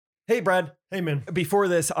Hey, Brad. Hey, man. Before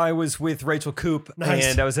this, I was with Rachel Coop, Nice.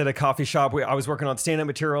 and I was at a coffee shop. I was working on stand-up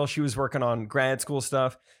material. She was working on grad school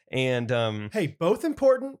stuff. And Hey, both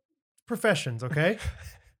important professions, okay?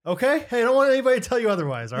 Okay? Hey, I don't want anybody to tell you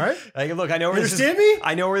otherwise, all right? hey, look, I know where Understand me?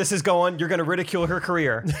 I know where this is going. You're going to ridicule her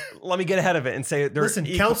career. Let me get ahead of it and say they're Listen,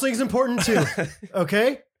 equal. counseling's important too,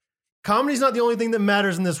 okay? Comedy's not the only thing that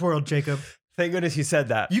matters in this world, Jacob. Thank goodness you said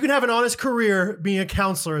that. You can have an honest career being a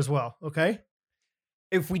counselor as well, okay?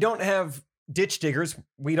 If we don't have ditch diggers,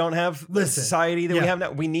 we don't have the Listen, society that we yeah. have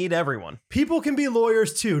now. We need everyone. People can be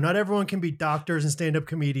lawyers too. Not everyone can be doctors and stand-up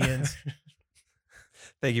comedians.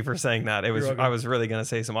 Thank you for saying that. You're welcome. I was really going to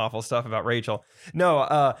say some awful stuff about Rachel. No,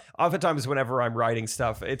 oftentimes whenever I'm writing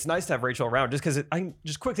stuff, it's nice to have Rachel around just because I can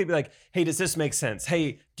just quickly be like, hey, does this make sense?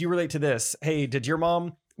 Hey, do you relate to this? Hey, did your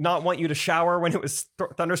mom not want you to shower when it was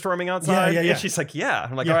thunderstorming outside? Yeah. And she's like, yeah.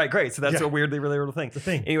 I'm like, Yeah. all right, great. So that's Yeah. a weirdly relatable thing. The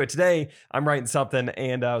thing. Anyway, today I'm writing something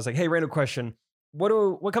and I was like, hey, random question. What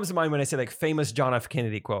comes to mind when I say like famous John F.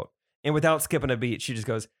 Kennedy quote? And without skipping a beat, she just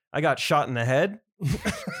goes, I got shot in the head. I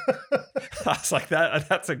was like,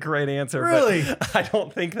 that's a great answer. Really? But I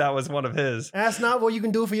don't think that was one of his. Ask not what you can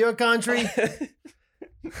do for your country.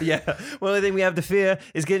 Yeah. Well, the only thing we have to fear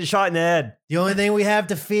is getting shot in the head. The only thing we have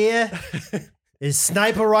to fear is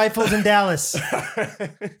sniper rifles in Dallas. Is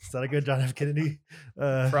that a good John F. Kennedy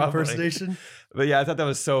impersonation? But yeah, I thought that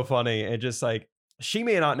was so funny. And just like, she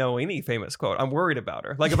may not know any famous quote. I'm worried about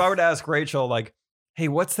her. Like if I were to ask Rachel, like, hey,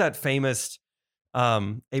 what's that famous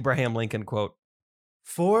Abraham Lincoln quote?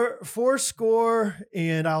 Four score,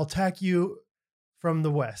 and I'll attack you from the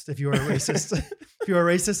west. If you are a racist, if you are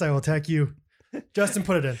a racist, I will attack you. Justin,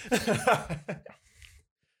 put it in.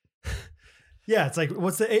 Yeah, it's like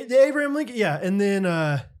what's the Abraham Lincoln? Yeah, and then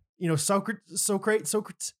Socrates.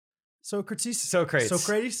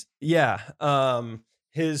 Yeah.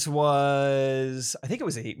 His was, I think it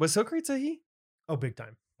was a he. Was Socrates a he? Oh, big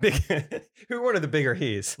time. Big. Who one of the bigger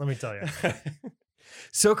he's? Let me tell you.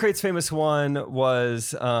 Socrates' famous one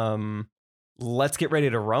was let's get ready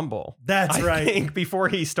to rumble. That's I right. think before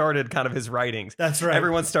he started kind of his writings. That's right.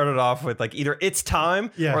 Everyone started off with like either it's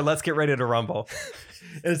time Yeah. or let's get ready to rumble.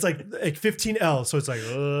 And it's like 15 L. So it's like,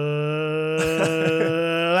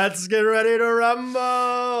 let's get ready to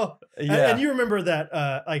rumble. Yeah. And you remember that,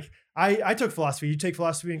 I took philosophy. You take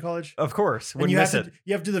philosophy in college? Of course. And Wouldn't you miss have it.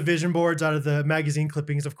 you have to do the vision boards out of the magazine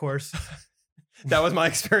clippings, of course. That was my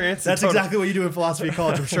experience. That's Totally. exactly what you do in philosophy in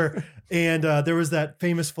college, I'm sure. And there was that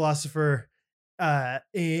famous philosopher,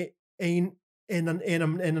 Ananias.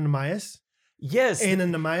 Yes.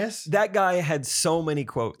 Ananias. That guy had so many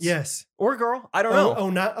quotes. Yes. Or girl. I don't know.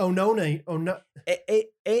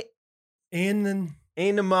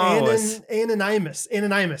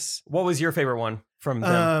 Anonymous. What was your favorite one from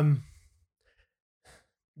them?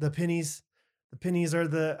 The pennies are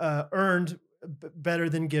the earned better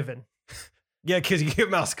than given. Yeah, because you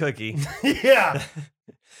give Mouse cookie. Yeah.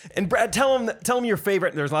 And Brad, tell him your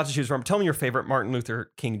favorite. There's lots to choose from. Tell him your favorite Martin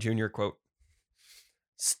Luther King Jr. quote.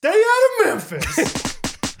 Stay out of Memphis.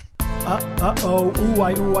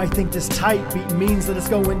 I think this tight beat means that it's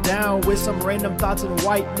going down with some random thoughts and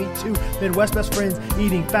white meat too. Midwest best friends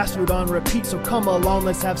eating fast food on repeat. So come along,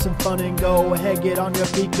 let's have some fun and go ahead, get on your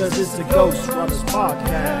feet, cause it's the Ghost Runners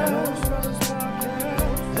Podcast.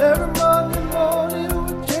 Every Monday morning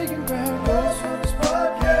with Jake and Brad, Ghost Runners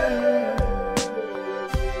Podcast.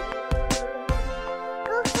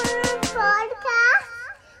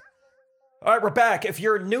 All right, we're back. If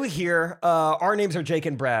you're new here, our names are Jake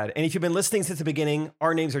and Brad. And if you've been listening since the beginning,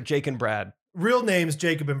 our names are Jake and Brad. Real names,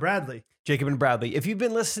 Jacob and Bradley. Jacob and Bradley. If you've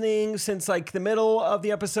been listening since like the middle of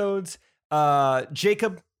the episodes,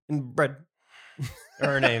 Jacob and Brad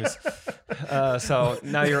are our names. So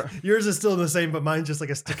now Yours is still the same, but mine's just like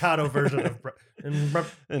a staccato version of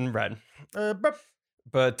and Brad.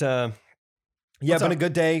 But Yeah, What's been up? a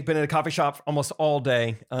good day. Been at a coffee shop almost all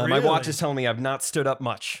day. My watch Really? is telling me I've not stood up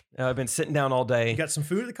much. I've been sitting down all day. you got some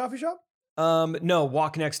food at the coffee shop? No,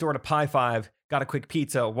 walk next door to Pie 5, got a quick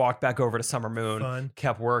pizza, walked back over to Summer Moon, Fun.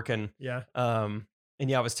 kept working. Yeah. And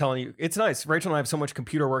yeah, I was telling you, it's nice. Rachel and I have so much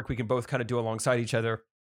computer work we can both kind of do alongside each other.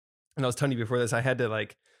 And I was telling you before this, I had to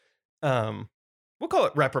like, we'll call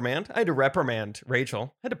it reprimand. I had to reprimand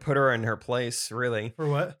Rachel. I had to put her in her place, really. For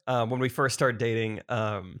what? When we first started dating,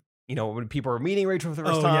 you know, when people were meeting Rachel for the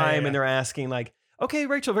first Oh, yeah, time yeah. and they're asking like, okay,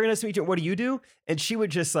 Rachel, very nice to meet you. What do you do? And she would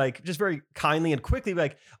just like, just very kindly and quickly be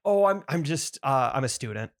like, oh, I'm just, I'm a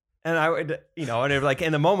student. And I would, you know, and like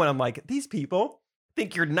in the moment, I'm like, these people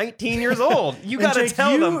think you're 19 years old. You got to Jake,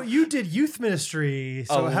 tell them. You did youth ministry.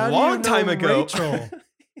 So A how long do you know time ago. Rachel?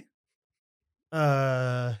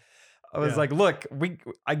 I was Yeah. like, look,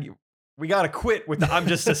 We got to quit with the I'm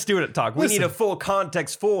just a student talk. We need a full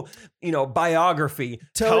context, full, biography.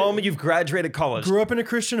 Tell them you've graduated college. Grew up in a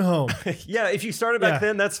Christian home. Yeah, if you started back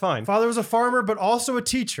then, that's fine. Father was a farmer, but also a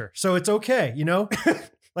teacher. So it's okay,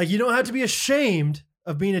 Like, you don't have to be ashamed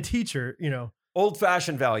of being a teacher,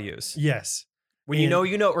 Old-fashioned values. Yes. When you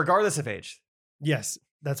know, regardless of age. Yes.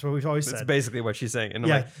 That's what we've always said. That's basically what she's saying. And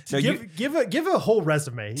yeah. Give a whole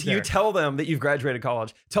resume. You tell them that you've graduated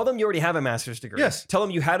college. Tell them you already have a master's degree. Yes. Tell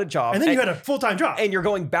them you had a job. And then you had a full-time job. And you're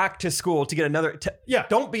going back to school to get another. Yeah.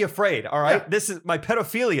 Don't be afraid. All right. Yeah. This is my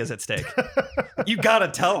pedophilia is at stake. You got to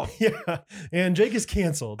tell them. Yeah. And Jake is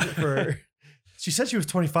canceled for. She said she was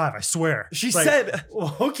 25. I swear. She said,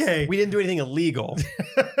 well, okay. We didn't do anything illegal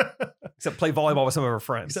except play volleyball with some of her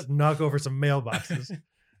friends. Except knock over some mailboxes.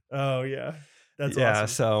 Oh, yeah. That's awesome.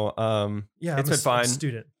 So it's been fine. I'm a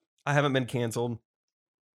student. I haven't been canceled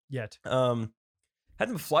yet. Hadn't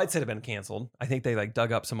flights that have been canceled. I think they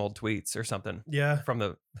dug up some old tweets or something. Yeah. From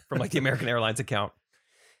the American Airlines account.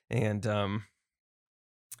 And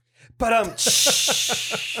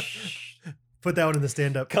put that one in the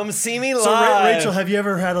stand-up. Come see me live. So Rachel, have you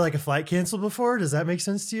ever had a flight canceled before? Does that make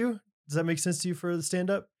sense to you? Does that make sense to you for the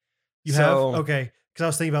stand-up? You have? Okay. Because I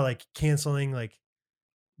was thinking about canceling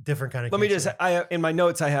different kind of. Let me just. In my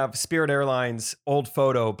notes I have Spirit Airlines old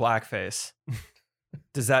photo blackface.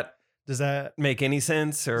 Does that make any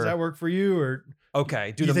sense? Or does that work for you? Or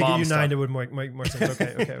okay, do you the think mom United stuff. would make more sense?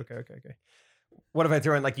 Okay. What if I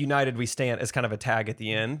throw in United We Stand as kind of a tag at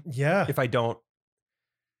the end? Yeah. If I don't.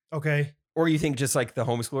 Okay. Or you think just the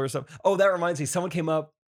homeschooler stuff? Oh, that reminds me. Someone came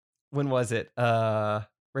up. When was it? Rachel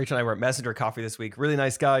and I were at Messenger Coffee this week. Really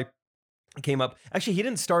nice guy. Came up. Actually, he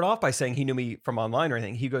didn't start off by saying he knew me from online or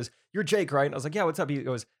anything. He goes, "You're Jake, right?" And I was like, "Yeah, what's up?" He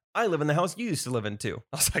goes, "I live in the house you used to live in too."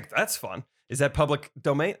 I was like, "That's fun." Is that public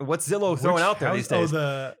domain? What's Zillow throwing out there these days?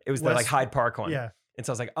 It was the Hyde Park one. Yeah. And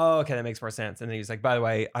so I was like, "Oh, okay, that makes more sense." And then he was like, "By the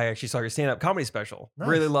way, I actually saw your stand-up comedy special. Nice.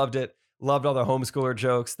 Really loved it. Loved all the homeschooler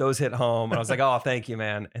jokes. Those hit home." And I was like, "Oh, thank you,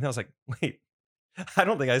 man." And I was like, "Wait, I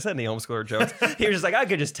don't think I said any homeschooler jokes." He was just like, "I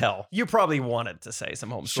could just tell. You probably wanted to say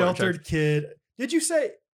some homeschooler Sheltered jokes." kid. Did you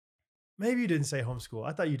say? Maybe you didn't say homeschool.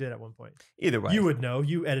 I thought you did at one point. Either way. You would know.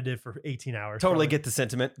 You edited for 18 hours. Totally probably. get the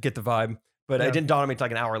sentiment, get the vibe. But it didn't dawn on me until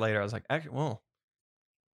an hour later. I was like, actually, well.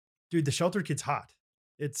 Dude, the sheltered kid's hot.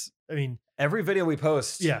 Every video we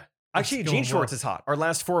post. Yeah. Actually, Gene Schwartz is hot. Our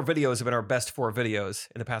last 4 videos have been our best 4 videos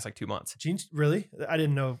in the past 2 months. Gene, really? I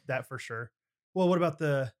didn't know that for sure. Well, what about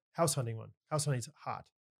the house hunting one? House hunting's hot.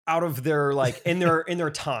 Out of their, in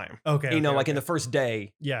their time. Okay. In the first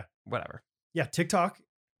day. Yeah. Whatever. Yeah. TikTok.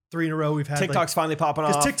 3 in a row we've had. TikTok's finally popping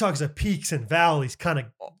off. Because TikTok's a peaks and valleys kind of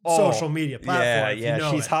social media platform.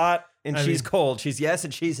 Yeah. She's hot and she's cold. She's yes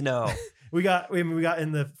and she's no. we got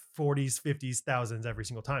in the 40s, 50s, thousands every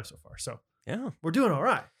single time so far. So yeah, we're doing all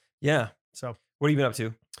right. Yeah. So what have you been up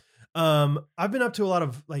to? I've been up to a lot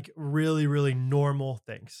of really, really normal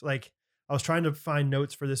things. I was trying to find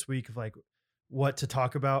notes for this week of what to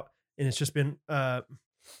talk about. And it's just been, a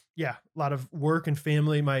lot of work and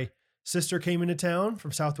family. My sister came into town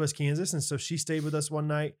from Southwest Kansas. And so she stayed with us one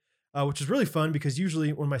night, which was really fun because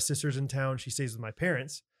usually when my sister's in town, she stays with my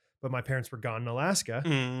parents, but my parents were gone in Alaska.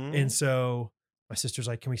 And so my sister's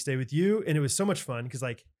like, "Can we stay with you?" And it was so much fun because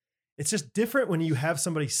it's just different when you have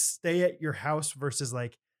somebody stay at your house versus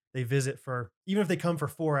they visit even if they come for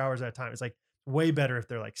 4 hours at a time. It's way better if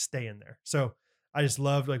they're staying there. So I just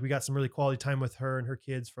loved, we got some really quality time with her and her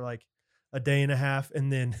kids for a day and a half.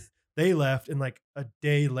 And then they left. And a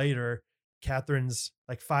day later, Catherine's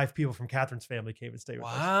 5 people from Catherine's family came and stayed with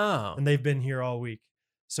us. Wow. And they've been here all week.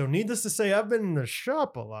 So needless to say, I've been in the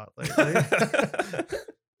shop a lot lately.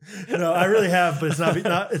 No, I really have, but it's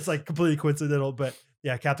not it's completely coincidental. But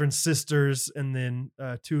yeah, Catherine's sisters and then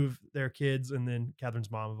 2 of their kids and then Catherine's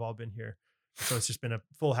mom have all been here. So it's just been a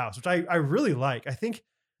full house, which I really like. I think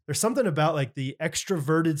there's something about the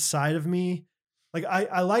extroverted side of me.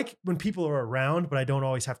 I like when people are around, but I don't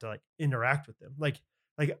always have to interact with them.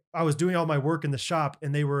 I was doing all my work in the shop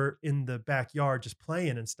and they were in the backyard just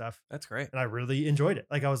playing and stuff. That's great. And I really enjoyed it.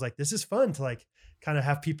 I was like, this is fun to kind of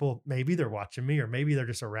have people, maybe they're watching me or maybe they're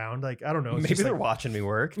just around. I don't know. It's maybe just they're watching me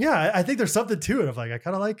work. Yeah. I think there's something to it of I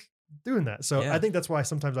kind of like doing that. So Yeah. I think that's why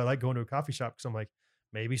sometimes I like going to a coffee shop because I'm like,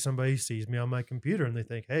 maybe somebody sees me on my computer and they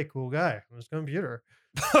think, "Hey, cool guy on his computer."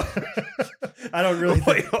 I don't really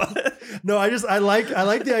think. No, I like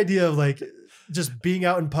the idea of just being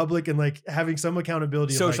out in public and having some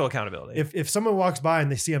accountability. Social accountability. If someone walks by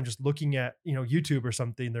and they see I'm just looking at, YouTube or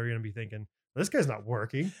something, they're going to be thinking, this guy's not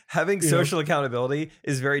working. Having You know? social accountability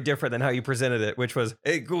is very different than how you presented it, which was,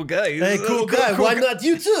 hey, cool guy. Hey, cool guy. Why not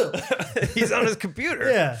you too? He's on his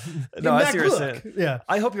computer. Yeah. No, I Mac see what you're look. saying. Yeah.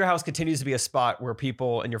 I hope your house continues to be a spot where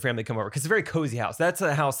people and your family come over because it's a very cozy house. That's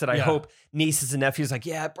a house that I Yeah. hope nieces and nephews like,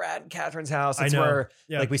 yeah, Brad and Catherine's house. I It's know. where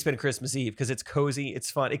Yeah. like we spend Christmas Eve because it's cozy.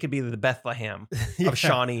 It's fun. It could be the Bethlehem Yeah. of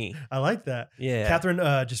Shawnee. I like that. Yeah. Catherine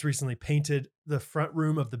just recently painted the front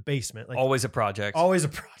room of the basement. Like Always a project. always a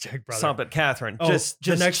project, brother. Something, Catherine. Oh, just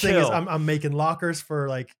the next chill. thing is I'm making lockers for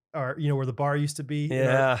like our, where the bar used to be.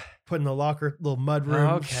 Yeah. Putting the locker, little mud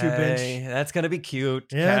room, shoe bench. Okay. That's gonna be cute.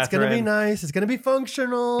 Yeah, it's gonna be Catherine. nice. It's gonna be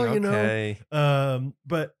functional, Okay.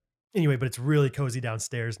 But anyway, but it's really cozy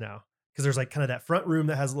downstairs now because there's like kind of that front room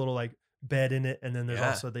that has a little like bed in it, and then there's Yeah.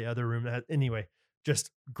 also the other room that has, anyway,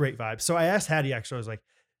 just great vibes. So I asked Hattie actually, I was like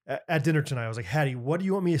at dinner tonight, I was like, Hattie, what do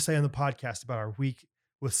you want me to say on the podcast about our week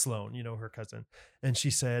with Sloan, her cousin? And she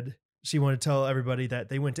said she wanted to tell everybody that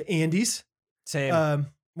they went to Andy's Same.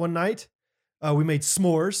 one night. We made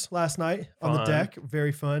s'mores last night on the Fun. deck.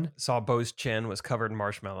 Very fun. Saw Bo's chin was covered in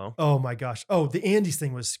marshmallow. Oh my gosh. Oh, the Andy's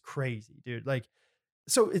thing was crazy, dude. Like,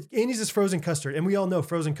 so Andy's is frozen custard, and we all know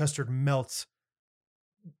frozen custard melts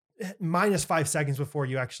minus 5 seconds before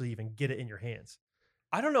you actually even get it in your hands.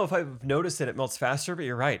 I don't know if I've noticed that it melts faster, but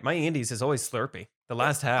you're right. My Andes is always Slurpee. The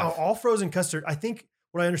last half. All frozen custard. I think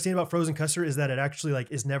what I understand about frozen custard is that it actually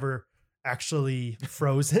like is never actually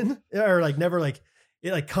frozen or like never like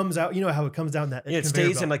it like comes out. You know how it comes down that Yeah, it conveyor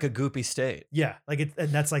stays belt? in like a goopy state. Yeah, like it, and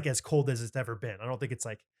that's like as cold as it's ever been. I don't think it's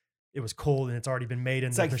like it was cold and it's already been made in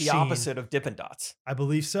It's the like machine. the opposite of Dippin' Dots. I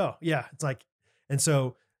believe so. Yeah, it's like, and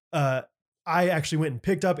so I actually went and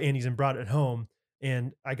picked up Andy's and brought it home,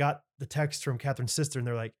 and I got the text from Catherine's sister, and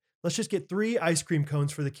they're like, "Let's just get 3 ice cream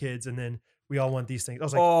cones for the kids, and then we all want these things." I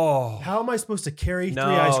was like, Oh, "How am I supposed to carry 3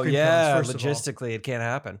 ice cream yeah. cones?" First of all, Logistically, it can't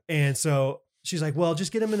happen. and so she's like, "Well,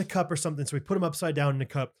 just get them in a cup or something." So we put them upside down in a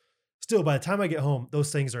cup. Still, by the time I get home,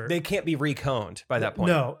 those things are They can't be reconed by that point.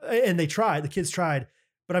 no, and they tried. The kids tried,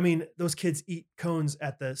 but I mean, those kids eat cones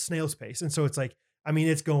at the snail's pace, and so it's like, I mean,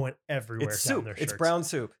 it's going everywhere. It's down soup. their It's shirts. brown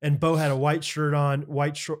soup. And Bo had a white shirt on,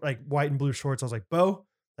 white and blue shorts. I was like, Bo,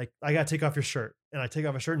 like, I gotta take off your shirt. And I take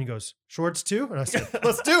off his shirt, and he goes, "Shorts too?" And I said,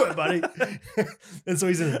 "Let's do it, buddy." And so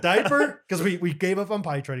he's in a diaper because we gave up on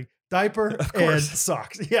potty training. Diaper and course.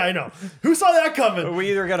 socks. Yeah, I know. Who saw that coming?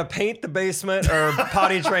 We either got to paint the basement or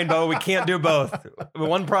potty train Bo. We can't do both.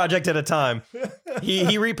 One project at a time. He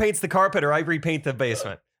repaints the carpet or I repaint the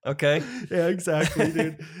basement. Okay. Yeah, exactly,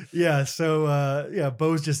 dude. Yeah, so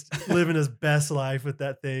Bo's just living his best life with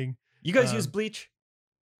that thing. You guys use bleach?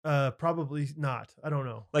 Probably not. I don't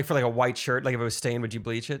know. Like for like a white shirt, like if it was stained, would you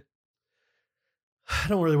bleach it? I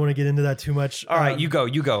don't really want to get into that too much. All right, you go.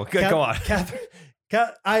 Go on.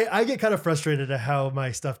 I get kind of frustrated at how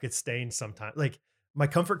my stuff gets stained sometimes. Like my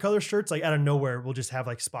comfort color shirts, like out of nowhere, will just have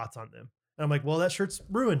like spots on them. And I'm like, well, that shirt's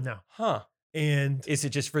ruined now. Huh. And Is it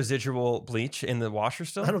just residual bleach in the washer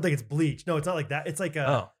still? I don't think it's bleach. No, it's not like that. It's like a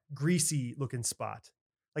Oh, greasy looking spot.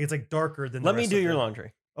 Like it's like darker than let the me rest do of your the-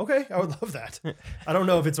 laundry. Okay, I would love that. I don't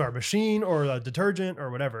know if it's our machine or a detergent or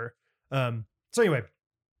whatever. So anyway,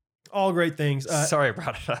 all great things. Sorry I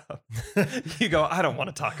brought it up. You go, I don't want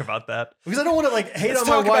to talk about that. Because I don't want to like hate Let's on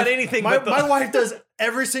my talk wife. about anything My, but the- my wife does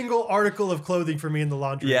every single article of clothing for me in the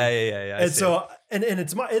laundry. Yeah. I And see. so and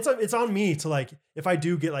it's on me to like, if I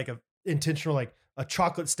do get like a intentional like a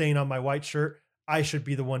chocolate stain on my white shirt, I should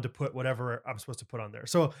be the one to put whatever I'm supposed to put on there.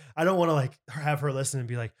 So I don't want to like have her listen and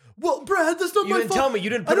be like, "Well, Brad, that's not You my didn't fault." tell me. You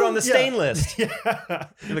didn't I put it on don't- the yeah. stain list. Yeah,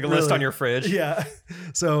 Like a list Really. on your fridge. Yeah.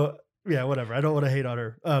 So yeah, whatever. I don't want to hate on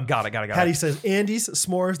her. Got it. Hattie says Andy's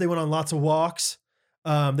s'mores. They went on lots of walks.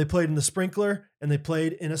 They played in the sprinkler and they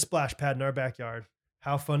played in a splash pad in our backyard.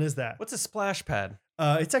 How fun is that? What's a splash pad?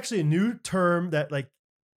 It's actually a new term that like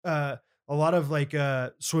a lot of like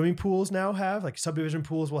swimming pools now have. Like subdivision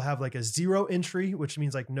pools will have like a 0 entry, which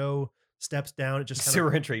means like no steps down. It just kind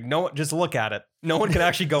Zero entry. No, just look at it. No one can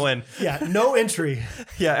actually go in. yeah, no entry.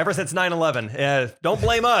 Yeah, ever since 9/11. Yeah, don't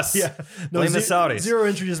blame us. Yeah, Blame the Saudis. 0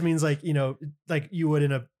 entry just means like like you would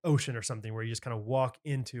in an ocean or something where you just kind of walk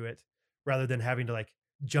into it rather than having to like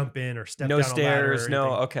jump in or step No down a ladder or stairs. No.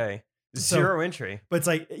 anything. Okay. So- 0 entry. But it's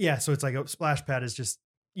like so it's like a splash pad is just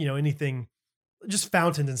anything, just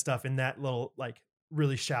fountains and stuff in that little like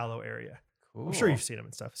really shallow area. Cool. I'm sure you've seen them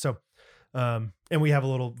and stuff. So, and we have a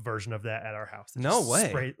we version of that at our house. that No just way.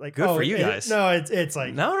 spray- like, Good for you guys. No, it's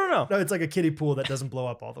like No. no, it's like a kiddie pool that doesn't blow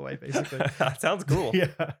up all the way, basically. Sounds cool. Yeah.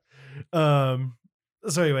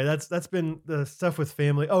 So anyway, that's been the stuff with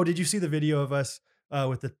family. Oh, did you see the video of us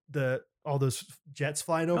with the all those jets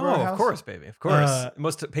flying over our Oh, house? of course, baby. Of course. Uh,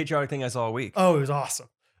 Most patriotic thing I saw all week. Oh, it was awesome.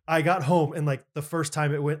 I got home and like the first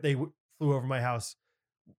time it went, they flew over my house.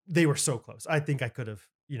 They were so close. I think I could have,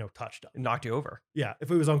 touched them. Knocked you over. Yeah. If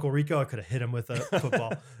it was Uncle Rico, I could have hit him with a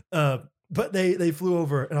football. But they flew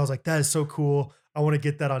over and I was like, that is so cool. I want to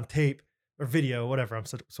get that on tape or video, whatever. I'm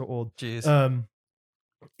so old. Jeez.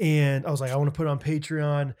 And I was like, I want to put it on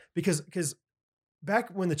Patreon because back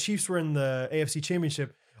when the Chiefs were in the AFC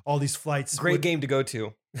Championship, all these flights, Great game to go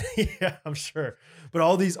to. yeah, I'm sure. But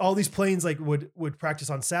all these planes like would practice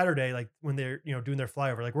on Saturday, like when they're doing their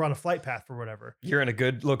flyover, like we're on a flight path or whatever. You're in a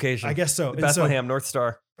good location. I guess so. Bethlehem, North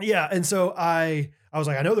Star. Yeah, and so I was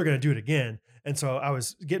like, I know they're gonna do it again, and so I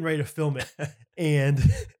was getting ready to film it, and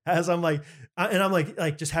as I'm like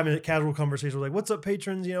just having a casual conversation, like, "What's up,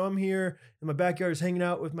 patrons? I'm here in my backyard, just hanging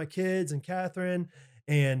out with my kids and Catherine,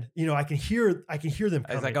 and I can hear them coming.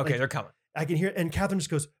 I was like, okay, they're coming. I can hear, and Catherine just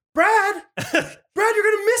goes, Brad, you're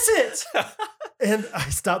gonna miss it. And I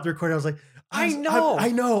stopped the recording. I was like, I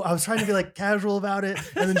know. I was trying to be like casual about it,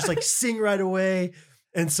 and then just like sing right away.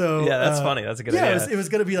 And so yeah, that's funny. That's a good idea. It was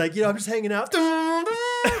gonna be like, I'm just hanging out.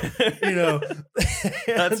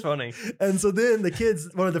 That's funny. And so then the kids,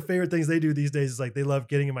 one of the favorite things they do these days is like they love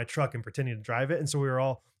getting in my truck and pretending to drive it. And so we were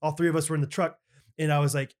all three of us were in the truck, and I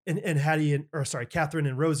was like, and Catherine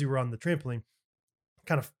and Rosie were on the trampoline,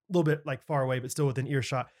 kind of a little bit like far away, but still within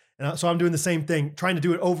earshot. And so I'm doing the same thing, trying to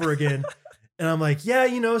do it over again. And I'm like, yeah,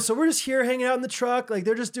 so we're just here hanging out in the truck. Like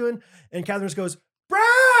they're just doing, and Catherine just goes,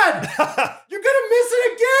 Brad, you're going to miss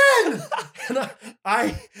it again.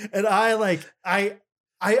 And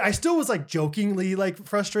I still was like jokingly like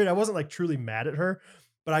frustrated. I wasn't like truly mad at her,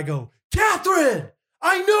 but I go, Catherine,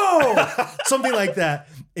 I know, something like that.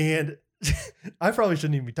 And I probably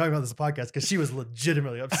shouldn't even be talking about this podcast because she was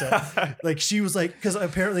legitimately upset. Like she was like, because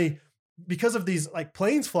apparently because of these like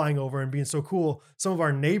planes flying over and being so cool, some of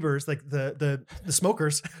our neighbors, like the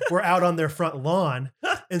smokers, were out on their front lawn.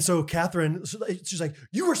 And so Catherine, she's like,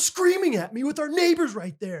 you were screaming at me with our neighbors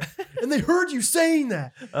right there. And they heard you saying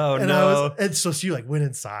that. Oh, and no. And so she like went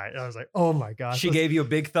inside. And I was like, oh my gosh. She gave you a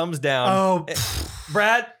big thumbs down. Oh,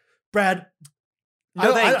 Brad.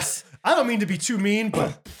 No, thanks. I don't mean to be too mean,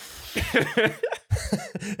 but...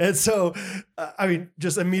 And so, I mean,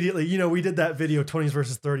 just immediately, we did that video, 20s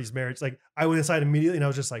versus 30s marriage. Like I went inside immediately and I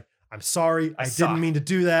was just like, I'm sorry. I didn't mean to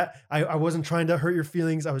do that. I wasn't trying to hurt your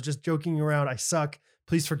feelings. I was just joking around. I suck.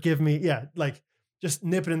 Please forgive me. Yeah. Like just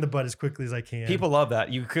nip it in the bud as quickly as I can. People love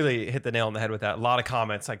that. You clearly hit the nail on the head with that. A lot of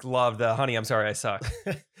comments like love the honey, I'm sorry, I suck.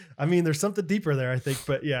 I mean, there's something deeper there, I think,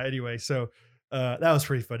 but yeah, anyway. So that was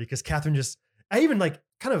pretty funny because Catherine I even like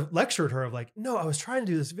kind of lectured her of like, no, I was trying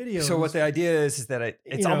to do this video. So what the idea is that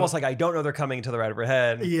it's almost like I don't know they're coming until they're right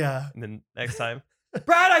overhead. Yeah. And then next time,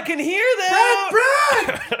 Brad, I can hear them.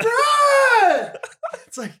 Brad!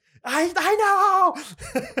 It's like, I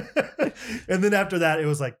know. And then after that, it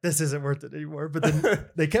was like, this isn't worth it anymore. But then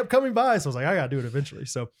they kept coming by. So I was like, I got to do it eventually.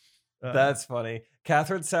 So that's funny.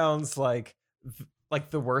 Catherine sounds like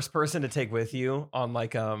the worst person to take with you on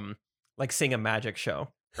like sing a magic show.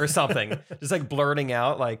 Or something, just like blurting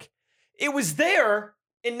out like, it was there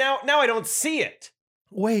and now I don't see it.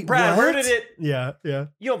 Wait, Brad, what? where did it? Yeah.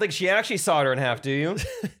 You don't think she actually sawed her in half, do you?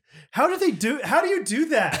 How do you do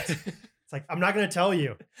that? It's like, I'm not going to tell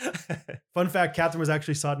you. Fun fact, Catherine was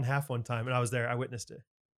actually sawed in half one time and I was there. I witnessed it.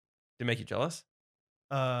 Did it make you jealous?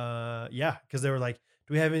 Yeah. Cause they were like,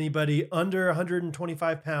 do we have anybody under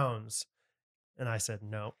 125 pounds? And I said,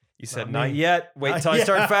 no. You said, not yet. Wait till I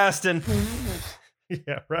start fasting.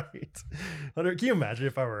 Yeah, right. Can you imagine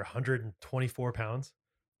if I were 124 pounds?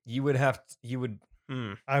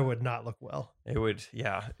 I would not look well. It would,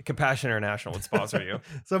 yeah. Compassion International would sponsor you.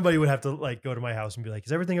 Somebody would have to like go to my house and be like,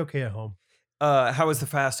 is everything okay at home? How is the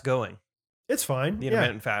fast going? It's fine. The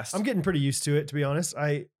intermittent fast. I'm getting pretty used to it, to be honest.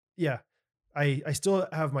 I still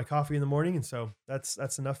have my coffee in the morning, and so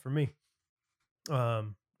that's enough for me.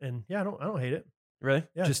 And yeah, I don't hate it. Really?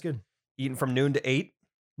 Yeah, just good. Eating from noon to 8?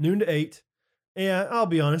 Noon to 8. Yeah, I'll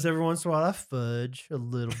be honest, every once in a while I fudge a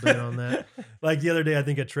little bit on that. Like the other day, I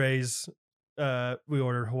think at Trey's, we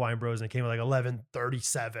ordered Hawaiian Bros and it came at like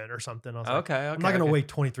 11:37 or something. I was like, okay. I'm not going to wait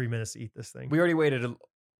 23 minutes to eat this thing. We already waited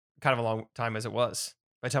kind of a long time as it was.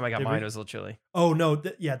 By the time I got mine, it was a little chilly. Oh, no.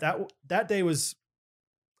 That day was,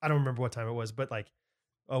 I don't remember what time it was, but like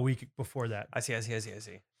a week before that. I see.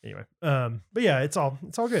 Anyway, but yeah, it's all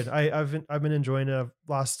good. I've been enjoying it. I've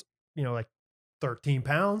lost, like 13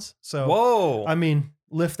 pounds. So, whoa. I mean,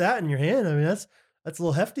 lift that in your hand. I mean, that's a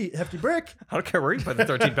little hefty brick. I don't care where you put the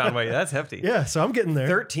 13-pound weight. That's hefty. Yeah. So I'm getting there.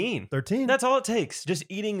 13. That's all it takes. Just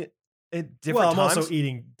eating at different Well, I'm times. also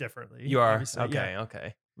eating differently. You are? Obviously. Okay. Yeah.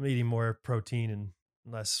 Okay. I'm eating more protein and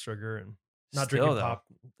less sugar and not Still, drinking though. pop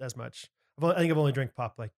as much. I think I've only drank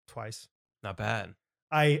pop like twice. Not bad.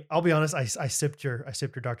 I'll be honest. I sipped your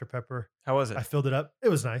Dr. Pepper. How was it? I filled it up. It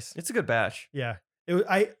was nice. It's a good batch. Yeah. It was,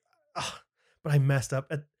 but I messed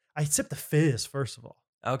up. I sipped the fizz first of all.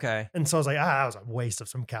 Okay. And so I was like, that was a waste of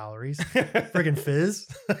some calories. Friggin' fizz.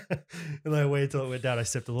 And then I waited till it went down. I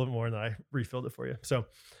sipped a little more and then I refilled it for you. So,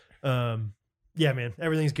 yeah, man,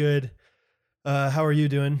 everything's good. How are you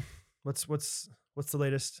doing? What's the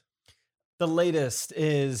latest? The latest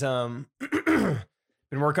is been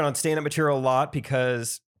working on stand-up material a lot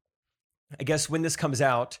because I guess when this comes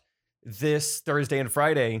out, this Thursday and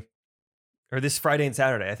Friday, or this Friday and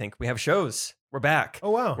Saturday, I think we have shows. We're back.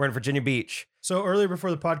 Oh, wow. We're in Virginia Beach. So earlier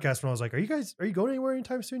before the podcast, when I was like, are you going anywhere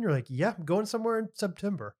anytime soon? You're like, yeah, I'm going somewhere in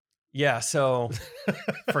September. Yeah. So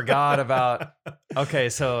forgot about, okay.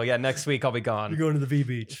 So yeah, next week I'll be gone. You're going to the V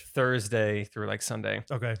Beach. Thursday through like Sunday.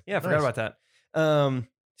 Okay. Yeah. I forgot about that.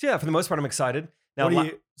 So yeah, for the most part, I'm excited. Now,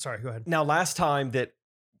 sorry, go ahead. Now, last time that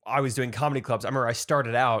I was doing comedy clubs, I remember I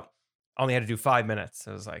started out, I only had to do 5 minutes.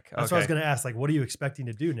 I was like, that's what I was going to ask. Like, what are you expecting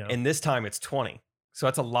to do now? And this time it's 20. So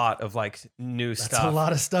that's a lot of like new stuff. That's a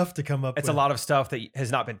lot of stuff to come up with. It's a lot of stuff that has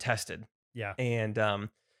not been tested. Yeah. And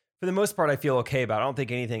for the most part, I feel okay about it. I don't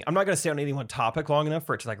think anything, I'm not going to stay on any one topic long enough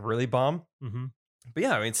for it to like really bomb. Mm-hmm. But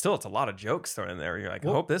yeah, I mean, still, it's a lot of jokes thrown in there. You're like, I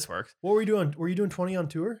hope this works. What were you doing? Were you doing 20 on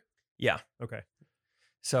tour? Yeah. Okay.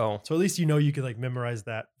 So at least you could like memorize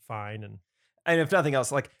that fine. And if nothing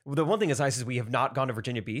else, like the one thing that's nice is we have not gone to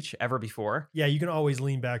Virginia Beach ever before. Yeah, you can always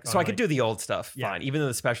lean back. So I could do the old stuff fine. Yeah. Even though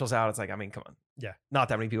the special's out, it's like, I mean, come on. Yeah. Not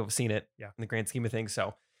that many people have seen it in the grand scheme of things.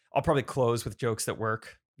 So I'll probably close with jokes that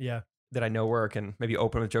work. Yeah. That I know work, and maybe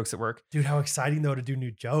open with jokes that work. Dude, how exciting though to do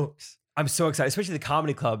new jokes. I'm so excited, especially the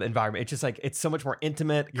comedy club environment. It's just like, it's so much more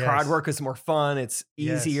intimate. Yes. Crowd work is more fun. It's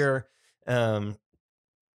easier. And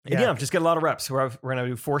yeah, just get a lot of reps. We're going to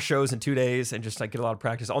do 4 shows in 2 days and just like get a lot of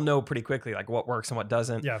practice. I'll know pretty quickly like what works and what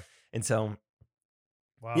doesn't. Yeah. And so,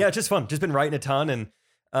 yeah, it's just fun. Just been writing a ton, and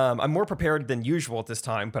I'm more prepared than usual at this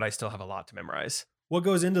time, but I still have a lot to memorize. What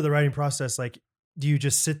goes into the writing process? Like, do you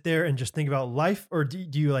just sit there and just think about life, or do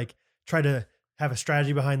you like try to have a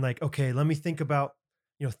strategy behind like, okay, let me think about,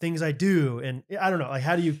 things I do. And I don't know, like,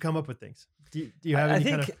 how do you come up with things? Do you have any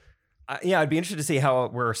kind of... Yeah, I'd be interested to see how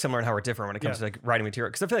we're similar and how we're different when it comes to like writing material.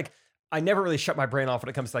 Because I feel like I never really shut my brain off when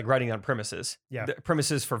it comes to like writing on premises. Yeah. The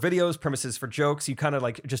premises for videos, premises for jokes. You kind of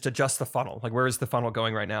like just adjust the funnel. Like, where is the funnel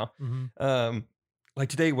going right now? Mm-hmm. Like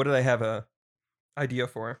today, what did I have a idea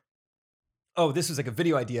for? Oh, this was like a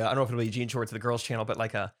video idea. I don't know if it'll be Jean Shorts or the girls channel, but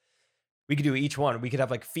like we could do each one. We could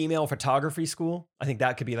have like female photography school. I think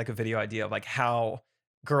that could be like a video idea of like how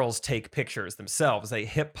girls take pictures themselves. They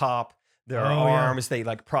hip hop their arms, they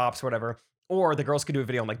like props, whatever. Or the girls could do a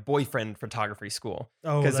video on like boyfriend photography school.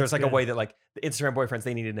 Because there's like a way that like the Instagram boyfriends,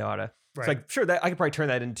 they need to know how to. It's like, sure, that I could probably turn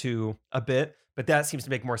that into a bit, but that seems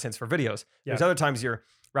to make more sense for videos. Yeah. There's other times you're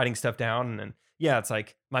writing stuff down and it's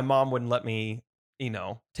like my mom wouldn't let me,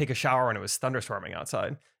 take a shower when it was thunderstorming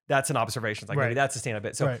outside. That's an observation. It's like, maybe that's a stand-up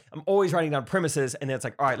bit. So I'm always writing down premises, and then it's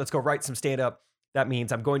like, all right, let's go write some stand-up. That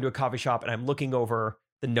means I'm going to a coffee shop and I'm looking over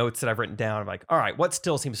the notes that I've written down. I'm like, all right, what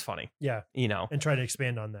still seems funny? Yeah. And try to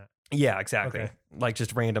expand on that. Yeah, exactly. Okay. Like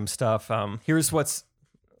just random stuff. Here's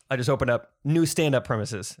I just opened up new stand-up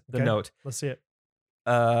premises, the note. Let's see it.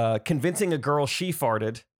 Convincing a girl she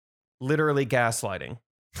farted, literally gaslighting.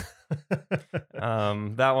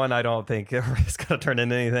 That one I don't think it's gonna turn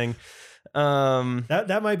into anything.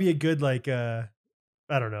 That might be a good like I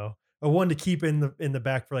don't know, a one to keep in the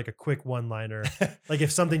back for like a quick one-liner. Like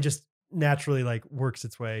if something just naturally like works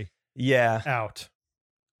its way out.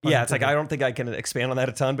 Yeah, it's like I don't think I can expand on that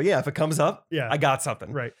a ton, but yeah, if it comes up, I got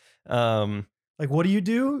something. Right. Like what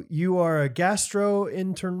do? You are a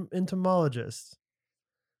gastroentomologist.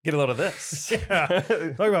 Get a load of this. Yeah.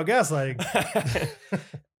 Talk about gaslighting.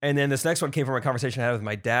 And then this next one came from a conversation I had with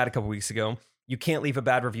my dad a couple weeks ago. You can't leave a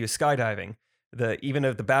bad review skydiving. Even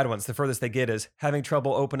of the bad ones, the furthest they get is having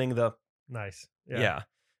trouble opening the. Nice. Yeah.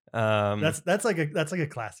 That's like a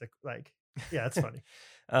classic. Like, yeah, that's funny.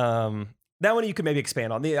 That one you could maybe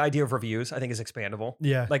expand on. The idea of reviews, I think, is expandable.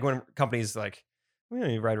 Yeah. Like when companies like,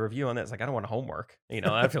 you write a review on that. It's like, I don't want homework.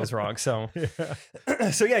 That feels wrong. So,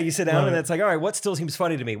 so yeah, you sit down and it's like, all right, what still seems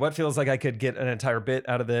funny to me? What feels like I could get an entire bit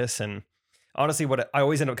out of this? And honestly, what I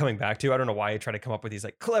always end up coming back to, I don't know why I try to come up with these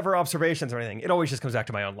like clever observations or anything. It always just comes back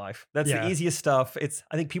to my own life. That's the easiest stuff.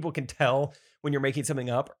 I think people can tell when you're making something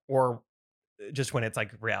up or just when it's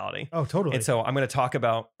like reality. Oh, totally. And so I'm going to talk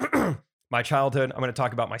about my childhood. I'm going to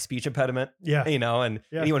talk about my speech impediment, Yeah. and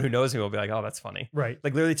Yeah. anyone who knows me will be like, oh, that's funny. Right.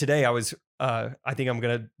 Like literally today I think I'm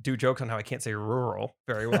going to do jokes on how I can't say rural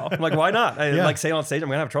very well. I'm like, why not? I Yeah. like say it on stage. I'm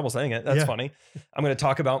going to have trouble saying it. That's Yeah. funny. I'm going to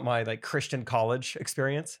talk about my like Christian college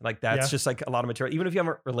experience. Like that's Yeah. just like a lot of material. Even if you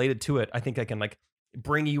haven't related to it, I think I can like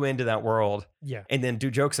bring you into that world Yeah. and then do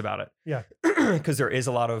jokes about it. Yeah. Because there is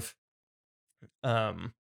a lot of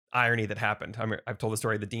irony that happened. I've told the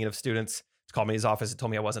story. The dean of students called me in his office and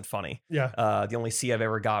told me I wasn't funny. Yeah. The only C I've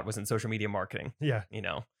ever got was in social media marketing, Yeah.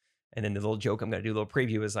 And then the little joke I'm going to do, a little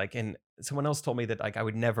preview is like, and someone else told me that like I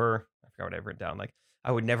forgot what I've written down. Like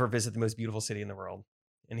I would never visit the most beautiful city in the world.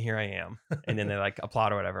 And here I am. And then they like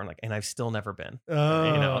applaud or whatever. I'm like, and I've still never been.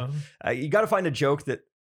 You got to find a joke that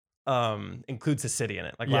includes the city in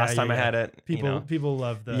it. Like last time I had it. People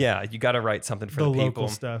love the You got to write something for the the people. local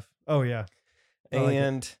stuff. Oh yeah. I like it.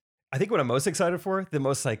 And I think what I'm most excited for, the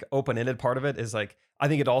most like open-ended part of it is like, I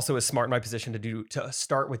think it also is smart in my position to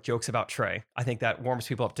start with jokes about Trey. I think that warms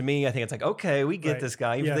people up to me. I think it's like, okay, we get Right. this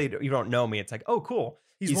guy. Even if you don't know me, it's like, oh, cool.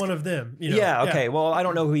 He's one of them. Yeah. Okay. Well, I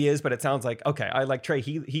don't know who he is, but it sounds like, okay, I like Trey.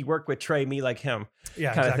 He worked with Trey, me like him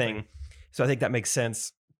Yeah. kind Exactly. of thing. So I think that makes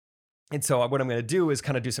sense. And so what I'm going to do is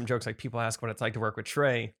kind of do some jokes. Like people ask what it's like to work with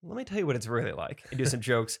Trey. Let me tell you what it's really like and do some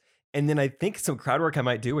jokes. And then I think some crowd work I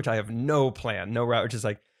might do, which I have no plan, no route, which is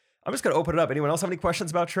like, I'm just going to open it up. Anyone else have any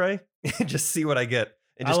questions about Trey? And just see what I get.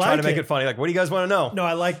 And just try to make it funny. Like, what do you guys want to know? No,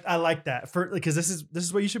 I like that because this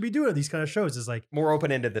is what you should be doing at these kind of shows. Is like More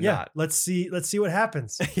open-ended than not. Let's see what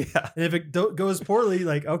happens. Yeah. And if it goes poorly,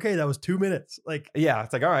 like okay, that was 2 minutes. Like Yeah.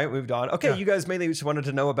 It's like, all right, moved on. Okay. Yeah. You guys mainly just wanted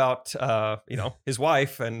to know about, his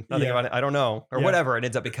wife and nothing Yeah. about it. I don't know. Or Yeah. whatever it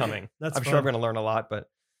ends up becoming. That's I'm sure fun. I'm going to learn a lot,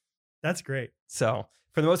 but that's great. so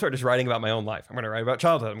for the most part, just writing about my own life. I'm going to write about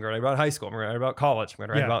childhood. I'm going to write about high school. I'm going to write about college. I'm going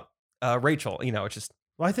to write about Rachel. It's just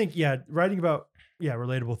Well, I think writing about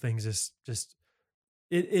relatable things is just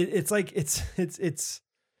it's like it's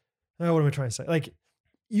what am I trying to say? Like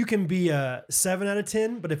you can be a 7 out of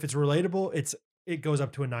 10, but if it's relatable, it goes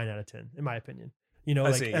up to a 9 out of 10 in my opinion.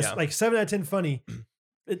 Like 7 out of 10 funny.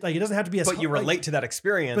 It doesn't have to be as but you relate to that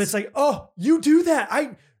experience. But it's like, oh, you do that.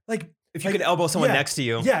 I like if you could elbow someone yeah. next to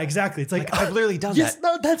you. Yeah, exactly. It's like I've literally done yes, that.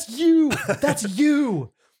 no, that's you. That's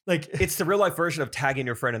you. Like It's the real life version of tagging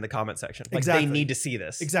your friend in the comment section. Like Exactly. they need to see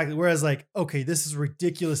this. exactly. Whereas like, okay, this is a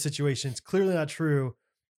ridiculous situation. It's clearly not true,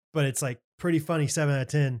 but it's like pretty funny. 7 out of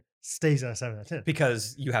 10 stays at a 7 out of 10.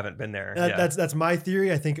 Because you haven't been there. That's my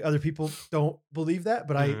theory. I think other people don't believe that,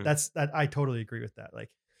 but Mhm. I totally agree with that. Like,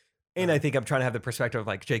 And I think I'm trying to have the perspective of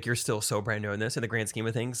like, Jake, you're still so brand new in this in the grand scheme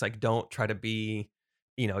of things. Like, don't try to be,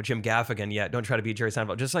 Jim Gaffigan yet. Don't try to be Jerry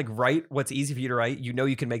Seinfeld. Just like write what's easy for you to write.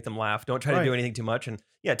 You can make them laugh. Don't try to do Right. anything too much. And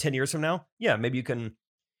 10 years from now, maybe you can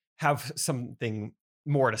have something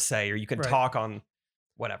more to say, or you can Right. talk on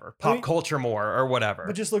whatever, pop culture more or whatever.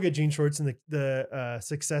 but just look at Gene Shorts and the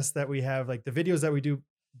success that we have. Like the videos that we do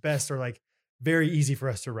best are like very easy for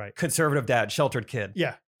us to write. Conservative dad, sheltered kid.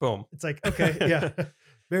 Yeah. Boom. It's like, okay, yeah.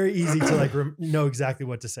 Very easy to like know exactly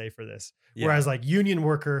what to say for this. Yeah. Whereas like union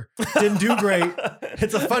worker didn't do great.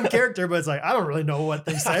 It's a fun character, but it's like, I don't really know what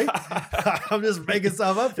they say. I'm just making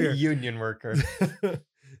stuff up here. Union worker.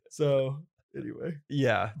 So anyway.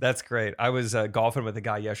 Yeah, that's great. I was golfing with a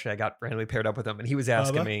guy yesterday. I got randomly paired up with him, and he was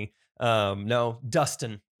asking Bubba? me, no,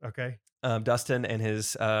 Dustin. Okay. Dustin and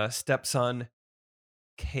his stepson,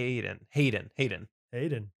 Hayden, Hayden.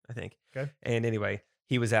 I think. Okay. And anyway,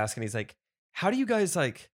 he was asking, he's like, how do you guys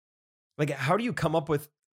like, how do you come up with,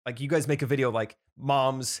 like, you guys make a video like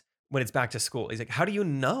moms when it's back to school? He's like, how do you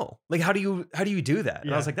know? Like, how do you do that?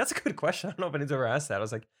 And I was Yeah. like, that's a good question. I don't know if anyone's ever asked that. I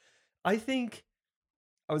was like,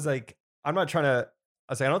 I'm not trying to,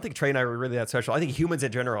 I don't think Trey and I are really that special. I think humans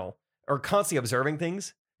in general are constantly observing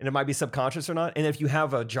things, and it might be subconscious or not. And if you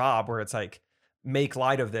have a job where it's like, make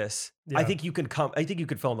light of this, I Yeah. think you can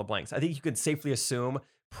fill in the blanks. I think you can safely assume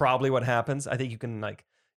probably what happens. I think you can, like,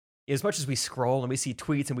 as much as we scroll and we see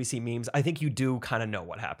tweets and we see memes, I think you do kind of know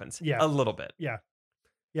what happens. Yeah. A little bit. Yeah.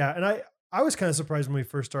 And I was kind of surprised when we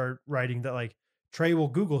first started writing that like Trey will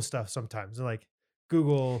Google stuff sometimes and like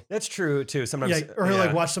Google. That's true too. Sometimes, Yeah. Or he'll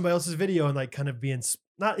like watch somebody else's video and like kind of be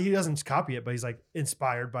he doesn't copy it, but he's like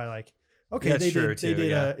inspired by like, okay, That's they true, did too,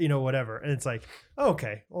 yeah. whatever. And it's like, oh,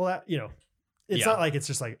 okay, well that, it's Yeah. not like it's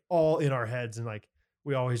just like all in our heads and like,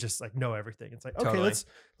 we always just like know everything. It's like, okay, Totally.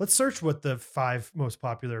 let's search what the 5 most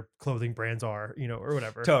popular clothing brands are, or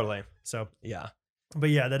whatever. Totally. So, Yeah. but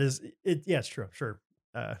yeah, that is it. Yeah, it's true. Sure.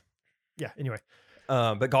 Yeah. Anyway.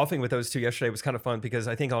 But golfing with those two yesterday was kind of fun because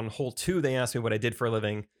I think on hole 2, they asked me what I did for a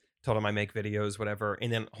living, told them I make videos, whatever.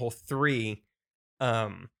 And then hole 3, they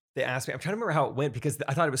asked me, I'm trying to remember how it went because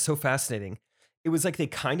I thought it was so fascinating. it was like they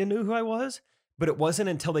kind of knew who I was, but it wasn't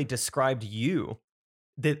until they described you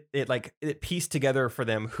that it pieced together for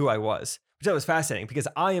them who I was, which that was fascinating because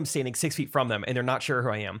I am standing 6 feet from them and they're not sure who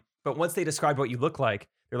I am. But once they described what you look like,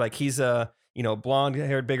 they're like, he's a, blonde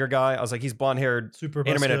haired, bigger guy. I was like, he's blonde haired, Super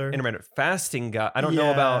muscular. intermittent fasting guy. I don't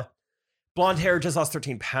know about blonde hair, just lost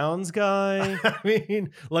 13 pounds guy. I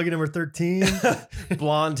mean, lucky number 13.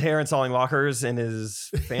 Blonde hair installing lockers in his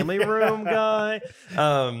family room guy.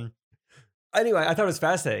 Anyway, I thought it was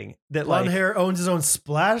fascinating that Blonde hair, owns his own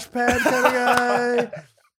splash pad kind of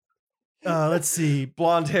guy. Let's see.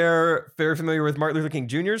 Blonde hair, very familiar with Martin Luther King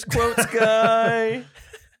Jr.'s quotes guy.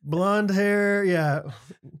 Blonde hair, yeah.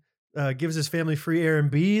 Gives his family free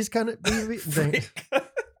Airbnbs kind of thing.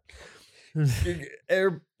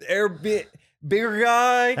 Bigger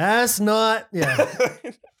guy. That's not, yeah.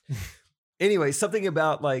 Anyway, something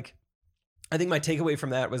about I think my takeaway from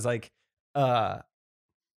that was this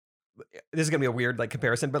is gonna be a weird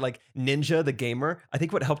comparison, but Ninja the gamer, I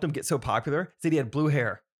think what helped him get so popular is that he had blue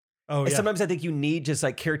hair. Oh, and yeah. sometimes I think you need just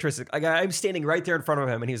characteristics. I'm standing right there in front of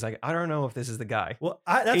him, and he's like, I don't know if this is the guy. Well,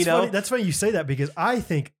 that's funny. That's funny you say that because I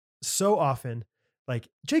think so often,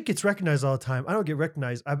 Jake gets recognized all the time. I don't get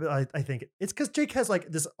recognized. I think it's because Jake has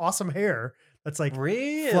this awesome hair that's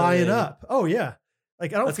really flying up. Oh yeah, I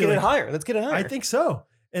don't Let's feel get it higher. Let's get it higher. I think so.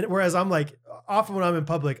 And whereas I'm often when I'm in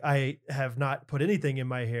public, I have not put anything in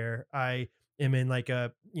my hair. I am in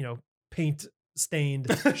a paint stained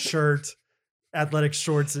shirt, athletic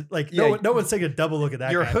shorts. No one's taking a double look at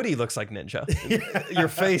that. Your guy. hoodie looks like Ninja. Your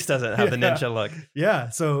face doesn't have the Ninja look. Yeah.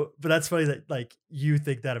 So, but that's funny that you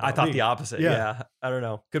think that about I thought me. the opposite. Yeah. I don't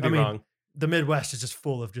know. Could be wrong. The Midwest is just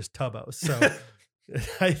full of just tubbos. So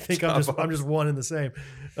I think I'm just one and the same.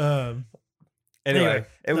 Anyway,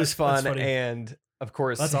 it was fun. funny. And of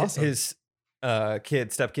course, That's awesome. his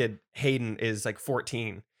stepkid, Hayden, is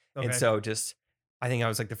 14. Okay. And so I think I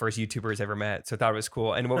was the first YouTuber he's ever met. So I thought it was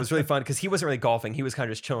cool. And what was really fun, because he wasn't really golfing. He was kind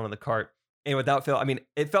of just chilling on the cart. And without Phil,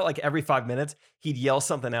 it felt like every 5 minutes, he'd yell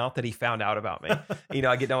something out that he found out about me.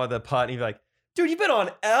 I get done with the putt and he'd be like, dude, you been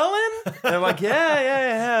on Ellen? And I'm like, yeah, I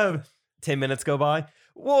have. 10 minutes go by.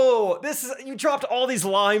 Whoa, you dropped all these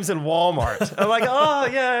limes in Walmart. I'm like, oh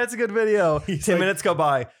yeah, it's a good video. 10 minutes go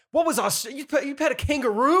by. What was Australia? You pet a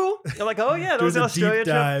kangaroo? I'm like, oh yeah, that was an Australia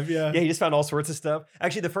trip. Dive, yeah. Yeah, he just found all sorts of stuff.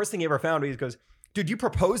 Actually, the first thing he ever found, he goes, dude, you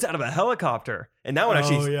proposed out of a helicopter. And that one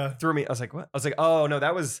actually threw me. I was like, what? I was like, oh no,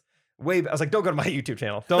 that was way. I was like, don't go to my YouTube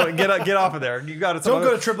channel. Don't get off of there. You got it. Don't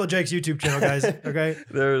go to Triple Jake's YouTube channel, guys. Okay.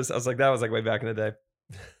 I was like, that was way back in the day.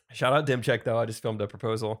 Shout out Dimcheck though. I just filmed a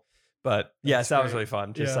proposal. But yes, that was really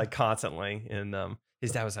fun. Just constantly. And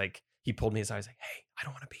his dad was he pulled me aside. He's like, hey, I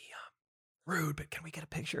don't want to be rude, but can we get a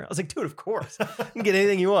picture? I was like, dude, of course. You can get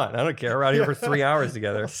anything you want. I don't care. We're out here for 3 hours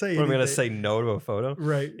together. What am I going to say no to a photo?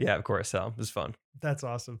 Right. Yeah, of course. So it was fun. That's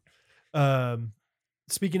awesome.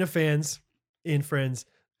 Speaking of fans and friends,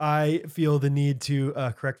 I feel the need to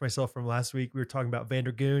correct myself from last week. We were talking about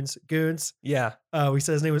Vander Goons. Yeah. We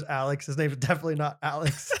said his name was Alex. His name is definitely not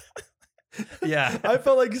Alex. Yeah. I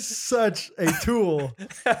felt like such a tool.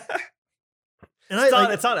 And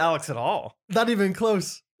it's not Alex at all. Not even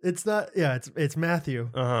close. It's not. Yeah, it's Matthew.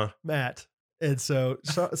 Matt. And so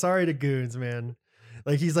sorry to Goons, man.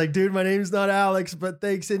 He's like, dude, my name's not Alex, but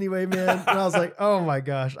thanks anyway, man. And I was like, oh my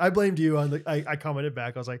gosh. I blamed you on I commented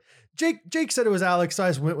back. I was like, Jake said it was Alex, so I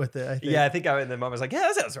just went with it. I think. Yeah, I think and then mom was like, yeah,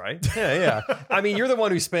 that sounds right. Yeah. You're the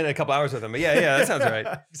one who spent a couple hours with him. But yeah, that sounds right.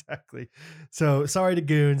 Exactly. So sorry to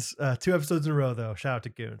Goons. 2 episodes in a row, though. Shout out to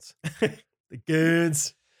Goons. The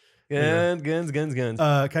Goons. Guns. Can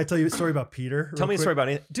I tell you a story about Peter? Tell me a story about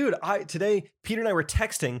it. Dude, today, Peter and I were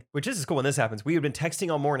texting, which is cool when this happens. We had been texting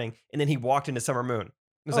all morning, and then he walked into Summer Moon.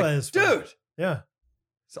 I was like, dude. Yeah.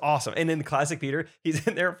 It's awesome. And then classic Peter, he's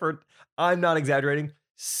in there for, I'm not exaggerating,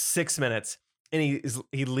 6 minutes. And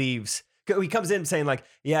he leaves. He comes in saying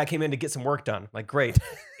yeah, I came in to get some work done. Like, great.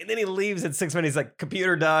 And then he leaves in 6 minutes. He's like,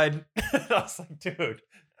 computer died. I was like, dude,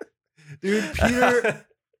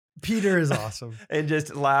 Peter is awesome. And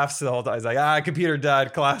just laughs the whole time. He's like, computer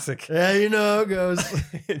died. Classic. Yeah, how it goes.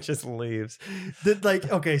 It just leaves.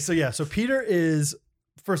 So Peter is,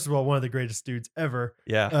 first of all, one of the greatest dudes ever.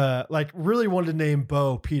 Yeah. Really wanted to name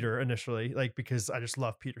Bo Peter initially, because I just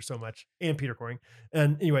love Peter so much, and Peter Coring.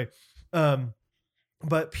 And anyway,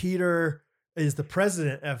 but Peter is the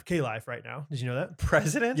president of K-Life right now. Did you know that?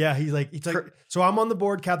 President? Yeah, he's like, so I'm on the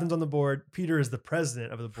board, Catherine's on the board. Peter is the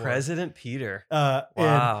president of the board. President Peter.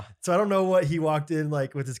 Wow. So I don't know what he walked in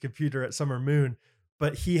with his computer at Summer Moon,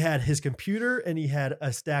 but he had his computer and he had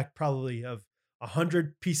a stack probably of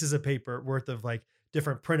 100 pieces of paper worth of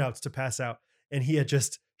different printouts to pass out. And he had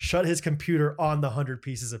just shut his computer on the 100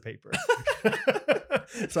 pieces of paper.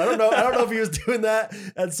 So I don't know if he was doing that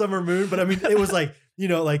at Summer Moon, but I mean, it was like,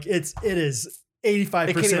 like it is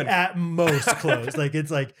 85% at most closed. Like it's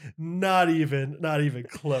like not even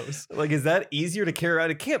close. Like, is that easier to carry out?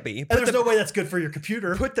 It can't be. And there's no way that's good for your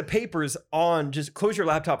computer. Put the papers on, just close your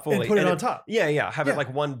laptop fully. And put it on top. Yeah. Have it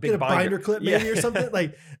like one big Get a binder clip maybe or something.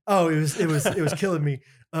 Like, it was killing me.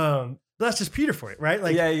 That's just Peter for it, right?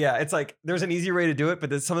 Like, yeah. It's like there's an easier way to do it, but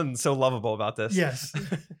there's something so lovable about this. Yes.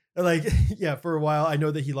 Like, yeah, for a while, I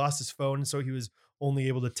know that he lost his phone, so he was only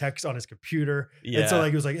able to text on his computer. Yeah. And so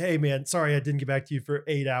like, he was like, hey man, sorry, I didn't get back to you for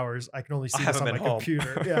 8 hours. I can only see this on my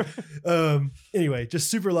computer. Yeah. Anyway,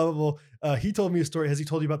 just super lovable. He told me a story. Has he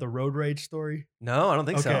told you about the road rage story? No, I don't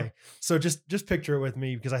think so. Okay. So just picture it with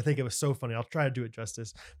me because I think it was so funny. I'll try to do it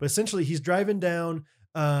justice. But essentially he's driving down,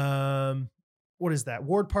 what is that?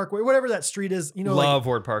 Ward Parkway, whatever that street is, Love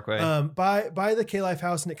Ward Parkway. By the K-Life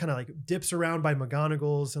house, and it kind of like dips around by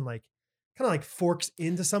McGonagall's and like kind of like forks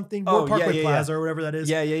into something. Ward Parkway Plaza or whatever that is.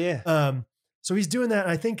 Yeah. So he's doing that.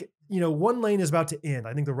 And I think, one lane is about to end.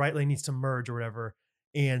 I think the right lane needs to merge or whatever.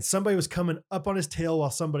 And somebody was coming up on his tail while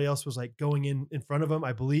somebody else was like going in front of him.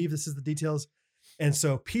 I believe this is the details. And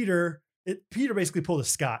so Peter basically pulled a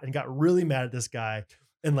Scott and got really mad at this guy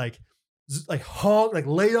and like honked, like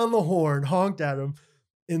laid on the horn, honked at him.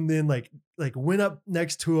 And then like went up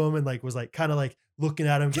next to him and like was like kind of like looking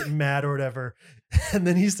at him, getting mad or whatever. And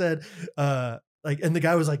then he said, and the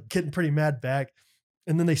guy was like getting pretty mad back.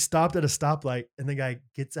 And then they stopped at a stoplight and the guy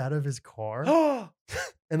gets out of his car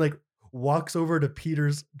and like walks over to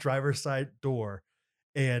Peter's driver's side door.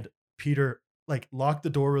 And Peter like locked the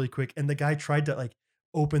door really quick. And the guy tried to like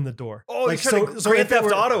open the door. Oh, like so Grand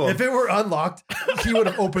Theft Auto. If it were unlocked, he would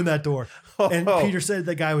have opened that door. And Peter said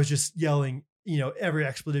the guy was just yelling, every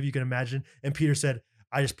expletive you can imagine. And Peter said,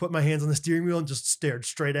 I just put my hands on the steering wheel and just stared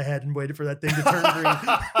straight ahead and waited for that thing to turn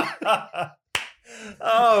green.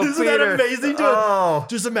 Oh, isn't Peter. that amazing?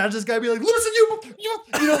 Just imagine this guy be like, listen,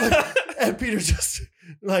 and Peter's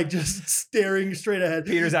just staring straight ahead.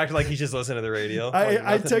 Peter's acting like he's just listening to the radio.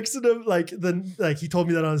 I texted him he told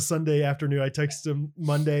me that on Sunday afternoon. I texted him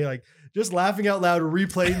Monday, like just laughing out loud,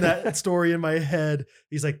 replaying that story in my head.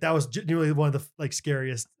 He's like, that was genuinely one of the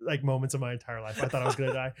scariest moments of my entire life. I thought I was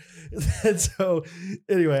gonna die. And so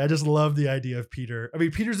anyway, I just love the idea of Peter. I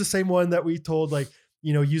mean, Peter's the same one that we told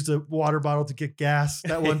used a water bottle to get gas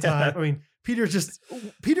that one time. I mean, Peter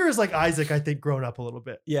is like Isaac, I think, grown up a little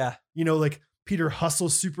bit. Yeah. Peter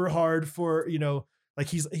hustles super hard for, he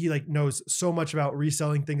knows so much about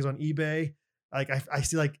reselling things on eBay. Like I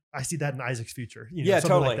see that in Isaac's future.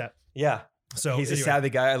 Totally. Like that. Yeah. So he's a savvy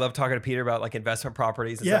guy. I love talking to Peter about investment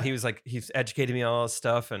properties and stuff. He was he's educated me on all this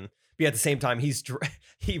stuff. And but at the same time,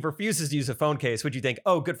 he refuses to use a phone case, which you think,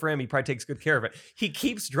 oh, good for him. He probably takes good care of it. He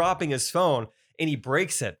keeps dropping his phone and he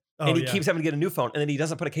breaks it. And he keeps having to get a new phone. And then he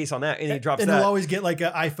doesn't put a case on that. And he drops that. And he'll always get like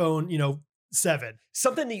an iPhone, 7.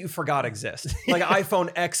 Something that you forgot exists. Like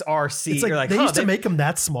iPhone XRC. It's like, they used to make them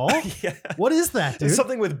that small? Yeah. What is that, dude? It's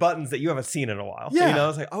something with buttons that you haven't seen in a while. Yeah.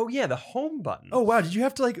 It's like, oh yeah, the home button. Oh wow, did you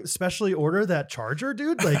have to specially order that charger,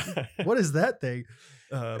 dude? Like, what is that thing?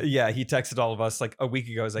 Yeah, he texted all of us a week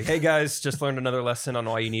ago. He's like, hey guys, just learned another lesson on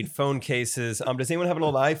why you need phone cases. Does anyone have an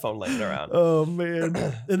old iPhone laying around? Oh man.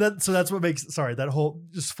 And that's what makes, that whole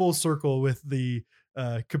just full circle with the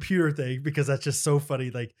computer thing, because that's just so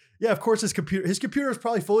funny. Of course his computer is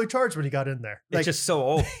probably fully charged when he got in there. It's just so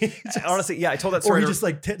old. Honestly, I told that story. Or he just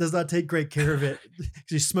does not take great care of it because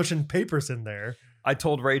he's smushing papers in there. I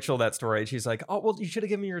told Rachel that story. She's like, oh, well, you should have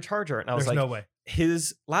given me your charger. And I was There's no way.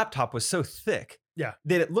 His laptop was so thick. Yeah.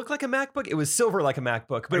 That it looked like a MacBook. It was silver like a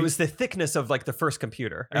MacBook, but it was the thickness of the first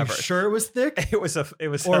computer ever. Are you sure it was thick? It was.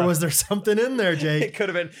 Or was there something in there, Jake? It could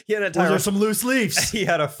have been. He had was there some loose leaves? He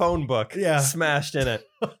had a phone book smashed in it.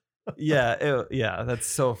 Yeah. That's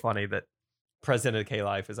so funny that President of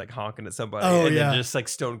K-Life is honking at somebody. Then just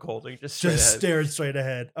stone colding, just stared straight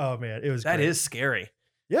ahead. Oh man, it was that great. is scary.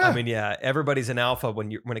 Yeah. I mean, everybody's an alpha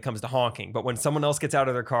when it comes to honking, but when someone else gets out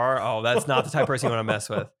of their car, that's not the type of person you want to mess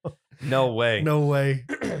with. No way. No way.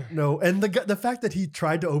 No. And the fact that he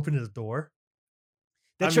tried to open his door.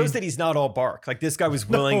 That shows that he's not all bark. This guy was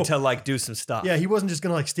willing to do some stuff. Yeah, he wasn't just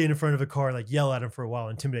going to stand in front of a car and yell at him for a while,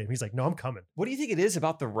 intimidate him. He's like, no, I'm coming. What do you think it is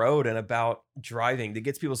about the road and about driving that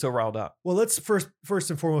gets people so riled up? Well, let's first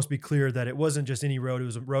and foremost be clear that it wasn't just any road. It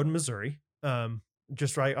was a road in Missouri.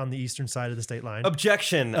 Just right on the eastern side of the state line.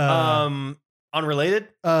 Objection. Unrelated?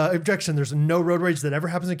 Objection. There's no road rage that ever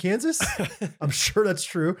happens in Kansas. I'm sure that's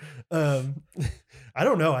true. I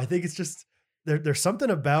don't know. I think it's just there's something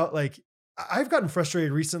about I've gotten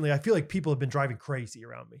frustrated recently. I feel like people have been driving crazy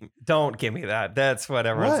around me. Don't give me that. That's what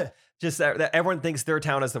everyone's What? just that everyone thinks their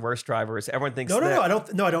town has the worst drivers. Everyone thinks No, that,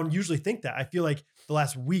 I don't usually think that. I feel like the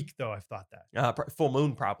last week though, I've thought that. Full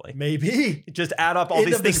moon probably. Maybe. Just add up all End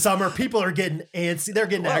these of the things. summer, people are getting antsy. They're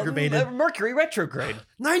getting aggravated. Mercury retrograde.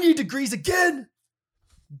 90 degrees again.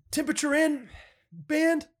 Temperature in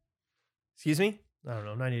band. Excuse me, I don't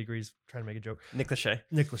know. 90 degrees. Trying to make a joke. Nick Lachey.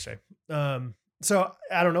 Nick Lachey. So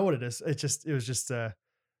I don't know what it is. It was just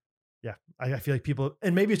yeah. I feel like people,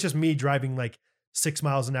 and maybe it's just me driving like 6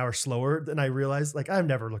 miles an hour slower than I realized. Like I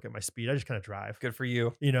never look at my speed. I just kind of drive. Good for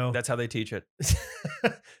you. You know, That's how they teach it.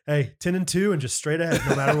 hey, 10 and 2 and just straight ahead,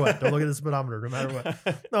 no matter what. Don't look at the speedometer, no matter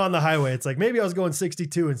what. No, on the highway, it's like maybe I was going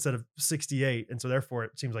 62 instead of 68. And so therefore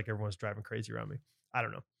it seems like everyone's driving crazy around me. I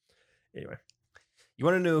don't know. Anyway. You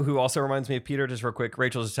want to know who also reminds me of Peter? Just real quick.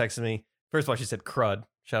 Rachel just texted me. First of all, she said crud.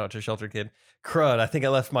 Shout out to Shelter Kid. Crud. I think I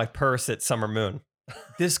left my purse at Summer Moon.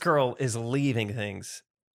 This girl is leaving things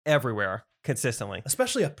everywhere consistently.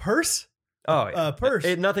 Especially a purse. Oh, yeah. Purse.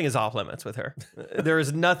 Nothing is off limits with her. There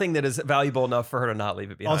is nothing that is valuable enough for her to not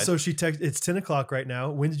leave it behind. Also, she texted, it's 10 o'clock right now.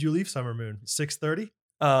 When did you leave Summer Moon? 6:30?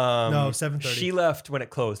 No, 7:30. She left when it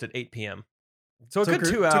closed at 8 p.m. So a good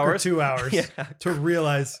 2 Took her hours. 2 hours Yeah. to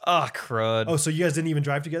realize. Oh, crud. Oh, so you guys didn't even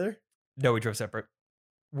drive together? No, we drove separate.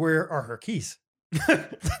 Where are her keys?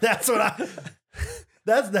 That's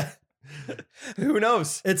that. Who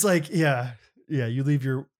knows? It's like, yeah, you leave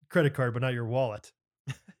your credit card, but not your wallet.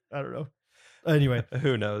 I don't know. Anyway,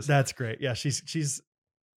 Who knows? that's great. Yeah,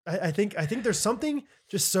 I think there's something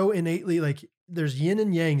just so innately like there's yin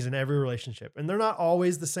and yangs in every relationship, and they're not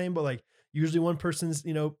always the same, but like usually one person's,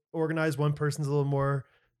 organized, one person's a little more,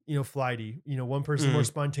 flighty, one person's more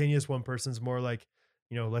spontaneous, one person's more like,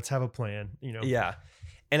 let's have a plan, Yeah.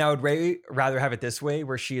 And I would rather have it this way,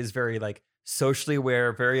 where she is very like socially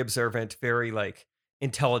aware, very observant, very like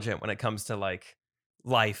intelligent when it comes to like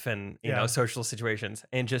life and, you know, social situations,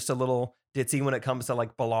 and just a little ditzy when it comes to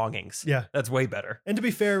like belongings. Yeah. That's way better. And to be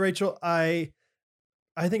fair, Rachel, I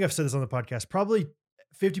think I've said this on the podcast, probably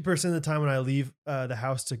 50% of the time when I leave the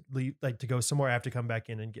house to leave, like to go somewhere, I have to come back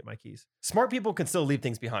in and get my keys. Smart people can still leave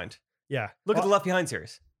things behind. Yeah. Look at the Left Behind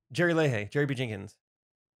series. Jerry Leahy, Jerry B. Jenkins.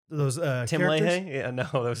 Those Tim characters? Leahy? Yeah, no,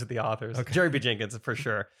 those are the authors. Okay. Jerry B. Jenkins, for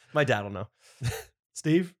sure. My dad will know.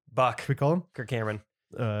 Steve? Buck. Can we call him? Kirk Cameron.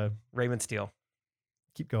 Raymond Steele.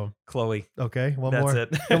 Keep going. Chloe. Okay. One That's more. it.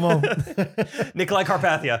 Come on. Nikolai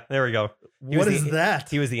Carpathia. There we go. What is that?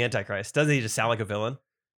 He was the Antichrist. Doesn't he just sound like a villain?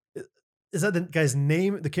 Is that the guy's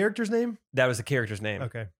name? The character's name? That was the character's name.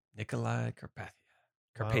 Okay. Nikolai Carpathia.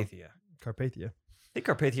 Wow. Carpathia. Carpathia. I think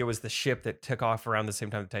Carpathia was the ship that took off around the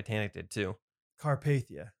same time the Titanic did too.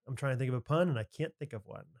 Carpathia. I'm trying to think of a pun and I can't think of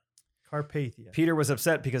one. Carpathia. Peter was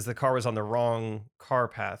upset because the car was on the wrong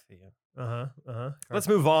Carpathia. Let's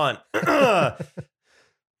move on. The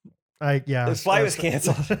flight was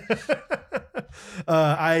canceled.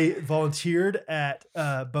 I volunteered at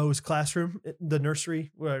Bo's classroom, the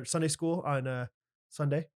nursery, Sunday school on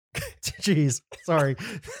Sunday. Jeez, sorry.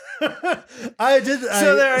 I did.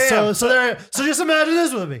 So there I am. So just imagine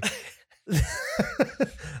this with me.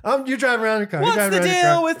 You're driving around in your car. What's the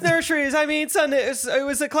deal with nurseries? I mean, Sunday. It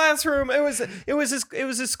was a classroom. It was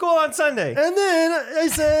a school on Sunday. And then I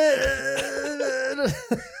said,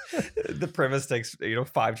 the premise takes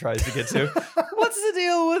 5 tries to get to. What's the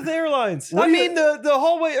deal with airlines? What I do you- mean, the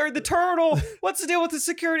hallway or the terminal. What's the deal with the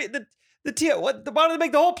security? Why do they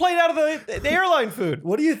make the whole plate out of the airline food?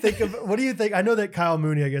 What do you think? I know that Kyle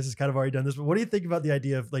Mooney, I guess, has kind of already done this, but what do you think about the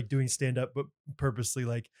idea of like doing stand up, but purposely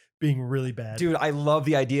like being really bad? Dude, I love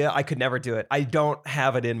the idea. I could never do it. I don't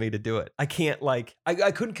have it in me to do it. I can't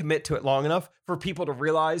I couldn't commit to it long enough for people to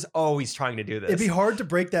realize, oh, he's trying to do this. It'd be hard to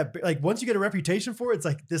break that. Like once you get a reputation for it, it's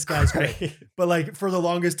like, this guy's great. But like for the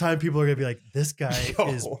longest time, people are going to be like, this guy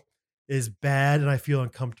is bad and I feel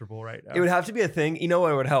uncomfortable right now. It would have to be a thing. You know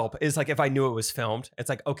what would help is like if I knew it was filmed. It's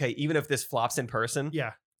like, okay, even if this flops in person,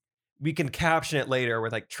 Yeah. we can caption it later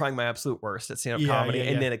with like trying my absolute worst at stand-up comedy,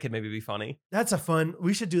 and then it could maybe be funny. That's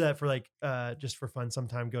we should do that for like, just for fun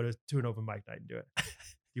sometime, go to an open mic night and do it.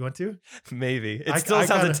 You want to? Maybe. It I still sounds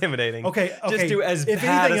kinda- intimidating. Okay. Just do as if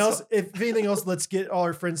bad anything else, let's get all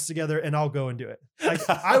our friends together and I'll go and do it.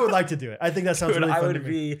 I would like to do it. I think that sounds Dude, really fun.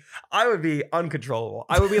 I would be uncontrollable.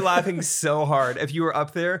 I would be laughing so hard if you were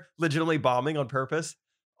up there legitimately bombing on purpose.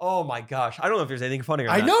 Oh my gosh. I don't know if there's anything funny or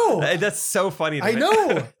not. I know. That's so funny to me. I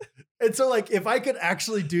know. And so like, if I could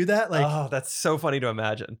actually do that, like, oh, that's so funny to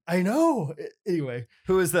imagine. I know. Anyway.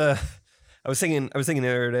 Who is I was thinking the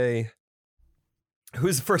other day,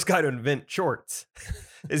 who's the first guy to invent shorts?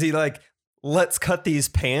 Is he like, let's cut these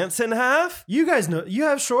pants in half? You guys know, you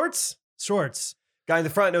have shorts. Shorts. Guy in the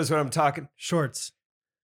front knows what I'm talking. Shorts.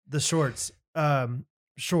 The shorts.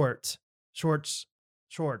 Shorts.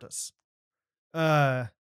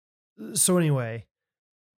 So anyway,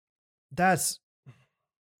 that's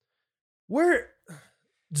where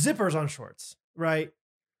zippers on shorts, right?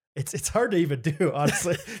 It's hard to even do,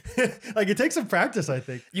 honestly. Like it takes some practice, I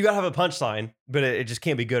think. You gotta have a punchline, but it just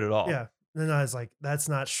can't be good at all. Yeah. And then I was like, that's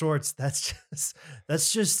not shorts. That's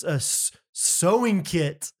just a sewing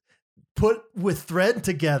kit put with thread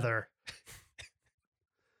together.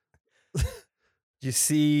 You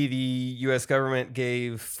see, the U.S. government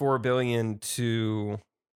gave $4 billion to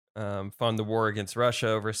fund the war against Russia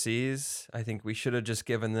overseas. I think we should have just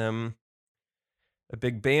given them a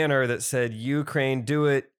big banner that said, "Ukraine, do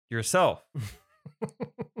it yourself."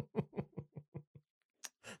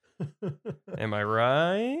 Am I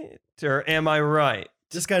right? Or am I right?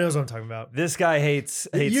 This guy knows what I'm talking about. This guy hates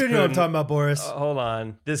You know what I'm talking about, Boris. Hold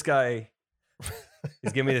on. This guy,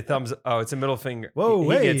 he's giving me the thumbs. Oh, it's a middle finger. Whoa,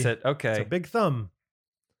 he gets it. Okay. It's a big thumb.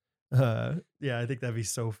 Yeah, I think that'd be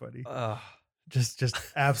so funny. Just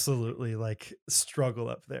absolutely like struggle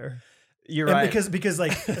up there. You're and right. Because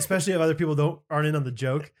like, especially if other people aren't in on the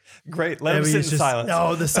joke. Great. Let him sit in silence.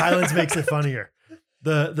 No, the silence makes it funnier.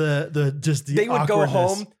 They would go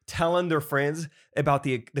home telling their friends about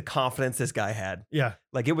the confidence this guy had. Yeah.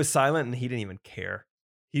 Like it was silent and he didn't even care.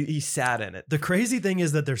 He sat in it. The crazy thing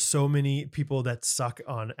is that there's so many people that suck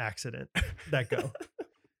on accident that go.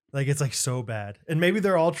 Like it's like so bad. And maybe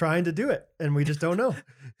they're all trying to do it and we just don't know.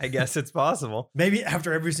 I guess it's possible. Maybe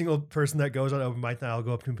after every single person that goes on open mic night, I'll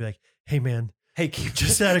go up to him and be like, "Hey man, hey, keep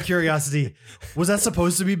just out of curiosity, was that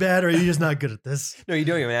supposed to be bad or are you just not good at this?" No, you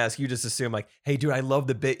don't even ask. You just assume like, "Hey dude, I love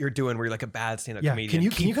the bit you're doing where you're like a bad stand-up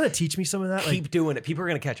comedian. Can you kind of teach me some of that? Keep doing it. People are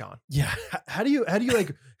gonna catch on." Yeah. How do you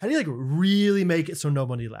really make it so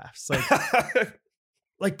nobody laughs?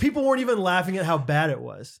 Like people weren't even laughing at how bad it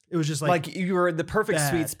was. It was just like you were in the perfect bad.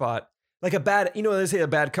 sweet spot. Like a bad, they say a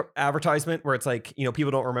bad advertisement where it's like,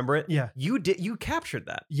 people don't remember it. Yeah. You captured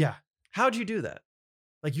that. Yeah. How'd you do that?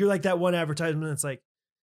 Like you're like that one advertisement that's like,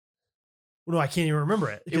 well, no, I can't even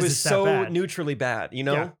remember it. It was so neutrally bad,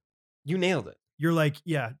 Yeah. You nailed it. You're like,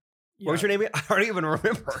 yeah. What was your name? I don't even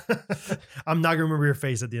remember. I'm not going to remember your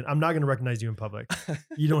face at the end. I'm not going to recognize you in public.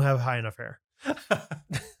 You don't have high enough hair.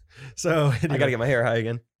 So anyway. I got to get my hair high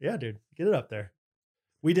again. Yeah, dude, get it up there.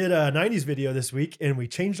 We did a 90s video this week and we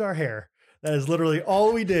changed our hair. That is literally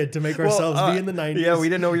all we did to make ourselves be in the 90s. Yeah, we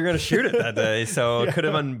didn't know we were going to shoot it that day. So Yeah. it could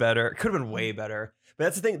have been better. It could have been way better. But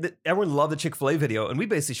that's the thing, that everyone loved the Chick-fil-A video. And we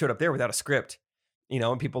basically showed up there without a script,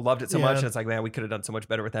 and people loved it so much. And it's like, man, we could have done so much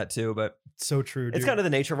better with that too. But so true, dude. It's kind of the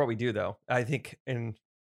nature of what we do though. I think, and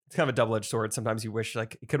it's kind of a double-edged sword. Sometimes you wish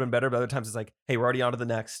like it could have been better, but other times it's like, hey, we're already on to the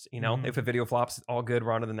next. Mhm. If a video flops, it's all good.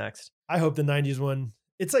 We're on to the next. I hope the 90s one,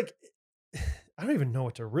 it's like, I don't even know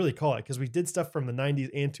what to really call it because we did stuff from the 90s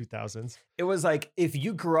and 2000s. It was like, if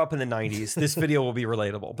you grew up in the 90s, this video will be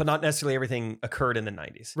relatable, but not necessarily everything occurred in the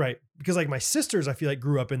 90s. Right. Because like my sisters, I feel like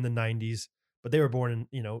grew up in the 90s, but they were born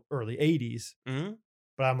in, early 80s. Mm-hmm.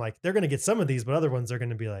 But I'm like, they're going to get some of these, but other ones are going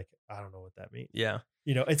to be like, I don't know what that means. Yeah.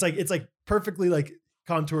 It's like perfectly like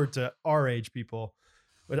contoured to our age people.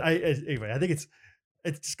 But anyway, I think it's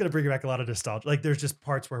just going to bring back a lot of nostalgia. Like there's just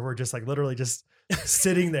parts where we're just like literally just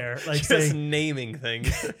sitting there, like just saying, naming things.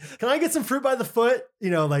 "Can I get some fruit by the foot?"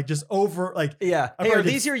 Like just over, like, Yeah. Hey, are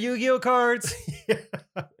these your Yu-Gi-Oh cards?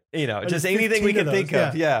 yeah. Just anything we can think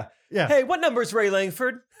of. Yeah. Yeah. Hey, what number is Ray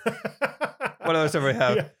Langford? What else do we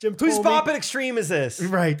have? Yeah, Jim Whose told me- Pop It Extreme is this?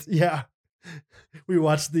 Right. Yeah. We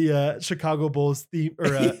watched the Chicago Bulls theme or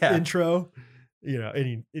Yeah. intro.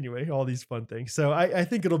 Anyway, all these fun things. So I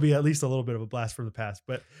think it'll be at least a little bit of a blast from the past.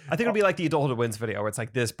 But I think it'll be like the Adulthood Wins video where it's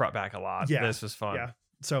like, this brought back a lot. Yeah. This was fun. yeah.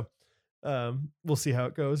 So we'll see how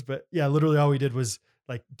it goes. But yeah, literally all we did was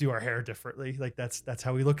like do our hair differently. Like that's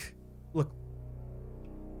how we look.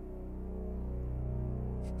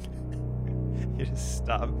 You just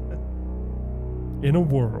stop. In a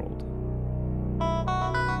world.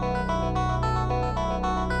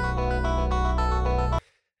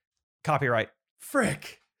 Copyright.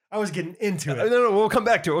 Frick. I was getting into No, it. we'll come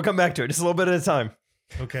back to it. We'll come back to it. Just a little bit at a time.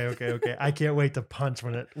 Okay. I can't wait to punch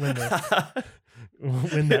when that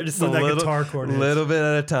Just a little, guitar chord hits. little bit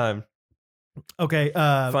at a time. Okay.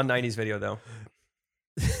 Fun 90s video though.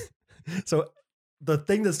 So the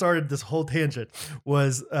thing that started this whole tangent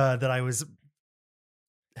was that I was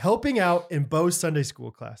helping out in Bo's Sunday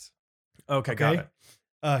school class. Okay, got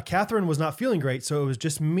it. Catherine was not feeling great, so it was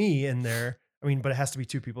just me in there. I mean, but it has to be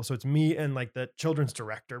two people. So it's me and like the children's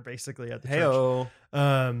director basically at the church. Hey-o.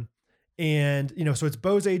 And so it's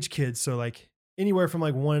Bo's age kids. So like anywhere from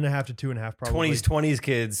like 1.5 to 2.5 probably. 20s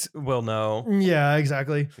kids will know. Yeah,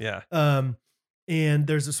 exactly. Yeah. And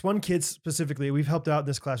there's this one kid specifically, we've helped out in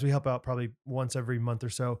this class. We help out probably once every month or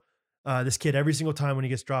so. This kid, every single time when he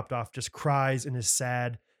gets dropped off, just cries and is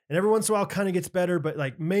sad. And every once in a while kind of gets better, but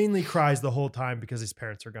like mainly cries the whole time because his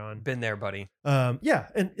parents are gone. Been there, buddy. Yeah.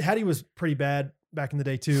 And Hattie was pretty bad back in the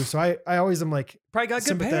day too. So I always am like, probably got good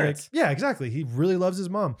sympathetic. parents. Yeah, exactly. He really loves his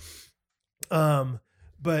mom.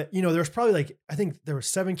 But you know, there's probably like, I think there were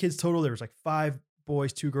 7 kids total. There was like 5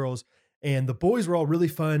 boys, 2 girls, and the boys were all really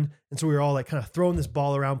fun. And so we were all like kind of throwing this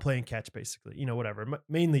ball around, playing catch, basically, you know, whatever,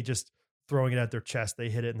 mainly just throwing it at their chest. They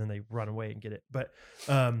hit it and then they run away and get it. But,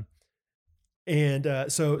 so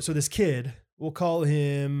this kid, we'll call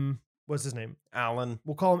him, what's his name? Alan.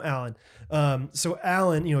 We'll call him Alan. So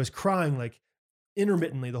Alan, you know, is crying like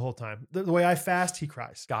intermittently the whole time. The way I fast, he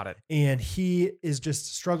cries. Got it. And he is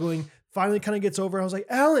just struggling. Finally kind of gets over. I was like,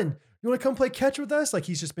 Alan, you want to come play catch with us? Like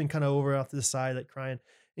he's just been kind of over off to the side, like crying. And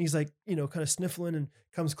he's like, you know, kind of sniffling and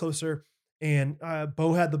comes closer. And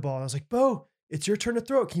Bo had the ball. I was like, Bo, it's your turn to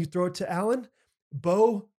throw it. Can you throw it to Alan?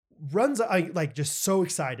 Bo runs, like just so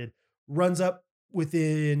excited, runs up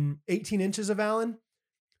within 18 inches of Alan,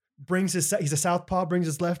 he's a southpaw, brings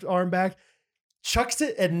his left arm back, chucks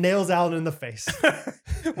it and nails Alan in the face.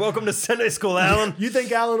 Welcome to Sunday school, Alan. You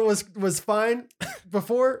think Alan was fine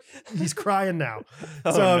before? He's crying now.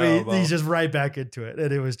 Oh, So I mean, Bo. he's just right back into it.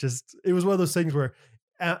 And it was one of those things where,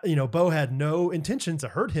 you know, Bo had no intention to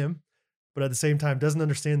hurt him, but at the same time doesn't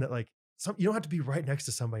understand that like you don't have to be right next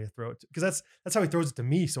to somebody to throw it to, because that's how he throws it to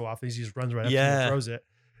me so often. He just runs right up to me and throws it.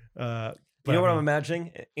 You know what I'm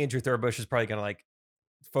imagining? Andrew Thurbush is probably gonna like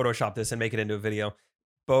Photoshop this and make it into a video.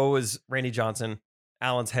 Bo is Randy Johnson.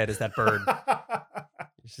 Alan's head is that bird.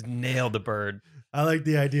 Just nailed the bird. I like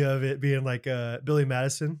the idea of it being like Billy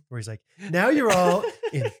Madison, where he's like, now you're all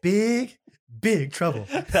in big trouble.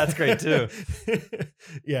 That's great too.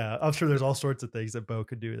 Yeah, I'm sure there's all sorts of things that Bo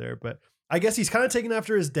could do there, but I guess he's kind of taken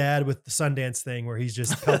after his dad with the Sundance thing where he's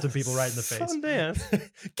just pelting people right in the face. Sundance. Get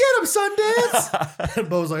him, Sundance! And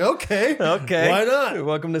Bo's like, okay. Why not?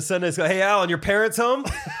 Welcome to Sunday school. Hey, Alan, your parents home?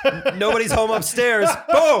 Nobody's home upstairs.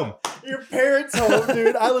 Boom. Your parents home,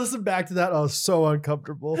 dude. I listened back to that. I was so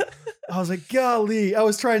uncomfortable. I was like, golly. I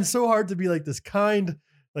was trying so hard to be like this kind,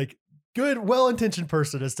 like good, well-intentioned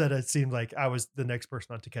person. Instead, it seemed like I was the next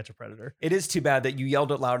person on To Catch a Predator. It is too bad that you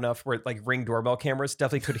yelled it loud enough where like Ring doorbell cameras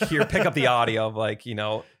definitely could pick up the audio of like, you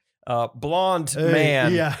know, blonde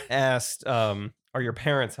man asked, are your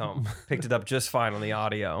parents home? Picked it up just fine on the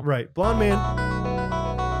audio. Right. Blonde man.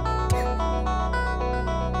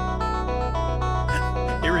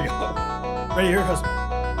 Here we go. Ready, here it goes.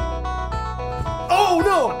 Oh,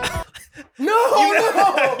 no.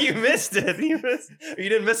 No. You missed it. You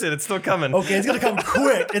didn't miss it. It's still coming. Okay, it's going to come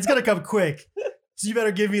quick. It's going to come quick. So you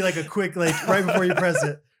better give me like a quick, like right before you press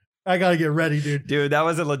it. I got to get ready, dude. Dude, that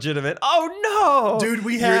was a legitimate. Oh, no. Dude,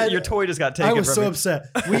 we had. Your toy just got taken. I was so upset.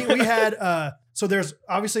 We had, so there's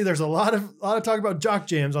a lot of talk about jock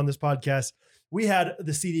jams on this podcast. We had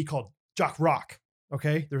the CD called Jock Rock.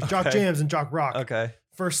 Okay. There's Jock Jams and Jock Rock. Okay.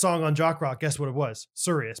 First song on Jock Rock, guess what it was?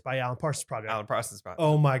 Sirius by Alan Parsons Project. Alan Parsons Project.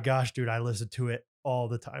 Oh my gosh, dude. I listened to it all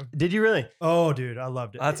the time. Did you really? Oh, dude. I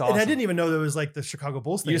loved it. That's awesome. And I didn't even know there was like the Chicago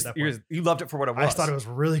Bulls thing at that point. You loved it for what it was. I just thought it was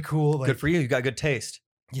really cool. Like, good for you. You got good taste.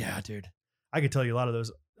 Yeah, dude. I could tell you a lot of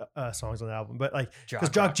those songs on the album, but like, because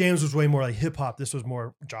Jock Jock Jams was way more like hip hop. This was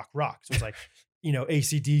more Jock Rock. So it was like, you know,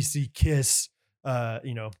 AC/DC, Kiss,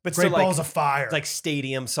 you know, but Great so like, Balls of Fire. Like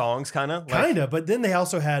stadium songs, kind of? Kind of. But then they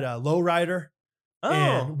also had Lowrider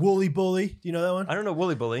and Wooly Bully. Do you know that one? I don't know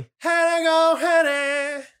Wooly Bully. Had go,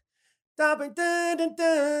 had stop it, dun, dun,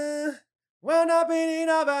 dun. Well, not beating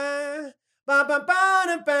up,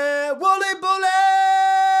 Wooly Bully.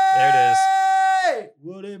 There it is.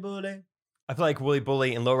 Wooly Bully. I feel like Wooly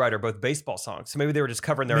Bully and Lowrider are both baseball songs. So maybe they were just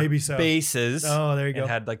covering their bases. Oh, there you go. And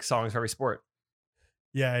had like songs for every sport.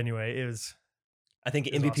 Yeah, anyway, it was. I think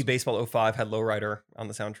MVP awesome. Baseball 05 had Lowrider on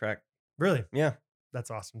the soundtrack. Really? Yeah.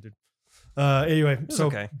 That's awesome, dude. Anyway, so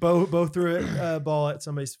okay. Bo threw a ball at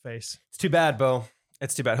somebody's face. It's too bad, Bo.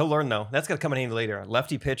 It's too bad. He'll learn though. That's gonna come in handy later.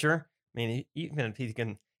 Lefty pitcher. I mean, even if he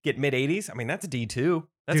can get mid 80s, I mean that's a D2.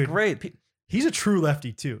 That's dude, great. He's a true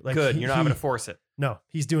lefty too. Like good. You're not having to force it. No,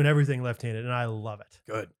 he's doing everything left-handed, and I love it.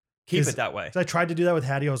 Good. Keep it that way. I tried to do that with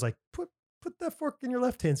Hattie. I was like, put that fork in your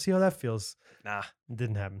left hand. See how that feels. Nah, it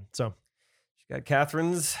didn't happen. So she got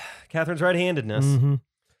Catherine's right-handedness. Mm-hmm.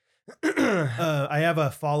 I have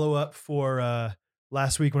a follow-up for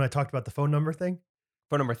last week when I talked about the phone number thing.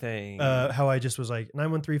 How I just was like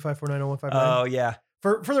 913-549-0159. Oh yeah.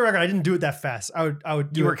 For the record, I didn't do it that fast. I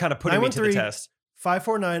would. You were kind of putting me to the test.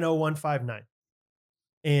 549-0159.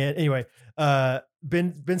 And anyway,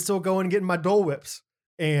 been still going and getting my Dole Whips.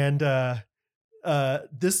 And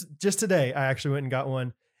this just today, I actually went and got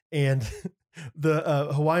one. And the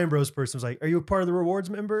Hawaiian Bros person was like, "Are you a part of the rewards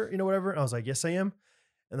member? You know, whatever." And I was like, "Yes, I am."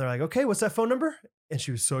 And they're like, "Okay, what's that phone number?" And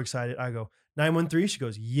she was so excited. I go, 913. She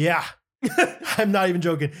goes, "Yeah." I'm not even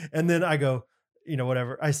joking. And then I go, you know,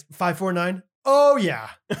 whatever. 549. Oh yeah.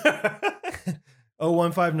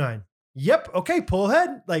 0159. Yep. Okay. Pull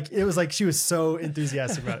ahead. Like it was like she was so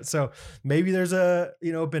enthusiastic about it. So maybe there's a,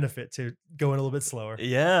 you know, benefit to going a little bit slower.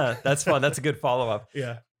 Yeah, that's fun. That's a good follow up.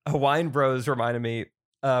 Yeah. Hawaiian Bros reminded me.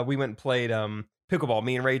 We went and played pickleball.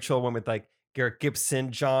 Me and Rachel went with like Garrett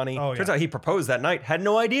Gibson, Johnny. Oh, Turns yeah. out he proposed that night. Had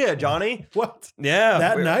no idea, Johnny. What? Yeah.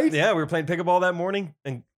 That night? Yeah, we were playing pickleball that morning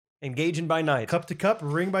and engaging by night. Cup to cup,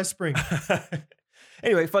 ring by spring.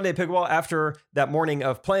 Anyway, fun day at pickleball. After that morning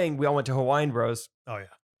of playing, we all went to Hawaiian Bros. Oh yeah.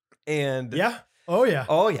 And Yeah. Oh yeah.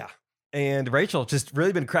 oh yeah. And Rachel just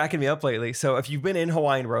really been cracking me up lately. So if you've been in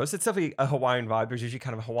Hawaiian Bros, it's definitely a Hawaiian vibe. There's usually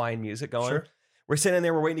kind of Hawaiian music going. Sure. We're sitting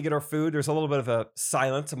there, we're waiting to get our food. There's a little bit of a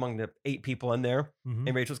silence among the 8 people in there. Mhm.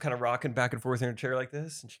 And Rachel's kind of rocking back and forth in her chair like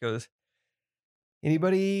this. And she goes,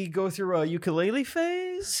 "Anybody go through a ukulele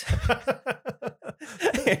phase?"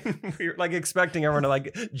 And we were like expecting everyone to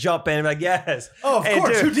like jump in and be like, "Yes." Oh, of And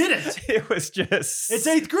course. dude, Who did it? It was just, It's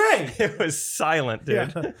 8th grade. it was silent,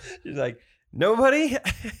 dude. Yeah. She's like, "Nobody?"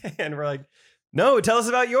 And we're like, "No, tell us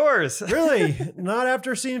about yours." Really? Not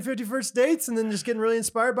after seeing 51st Dates and then just getting really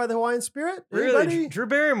inspired by the Hawaiian spirit? Really? Anybody? Drew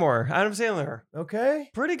Barrymore, Adam Sandler.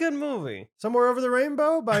 Okay. Pretty good movie. Somewhere Over the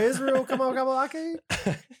Rainbow by Israel Kamakabalake?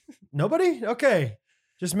 Nobody? Okay.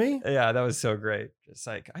 Just me? Yeah, that was so great. Just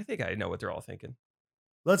like, I think I know what they're all thinking.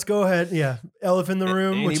 Let's go ahead. Yeah. Elephant in the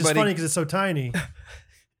room, which is Anybody- funny because it's so tiny.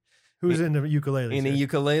 Who's into ukuleles? Any here?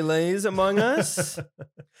 ukuleles among us?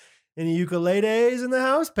 Any ukuleles in the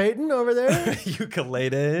house? Peyton over there?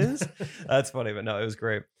 Ukuleles. That's funny, but no, it was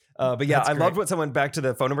great. But yeah, That's I loved great. what someone back to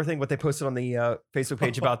the phone number thing, what they posted on the Facebook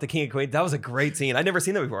page about the King and Queen. That was a great scene. I'd never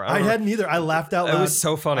seen that before. I don't know. hadn't either. I laughed out It loud. was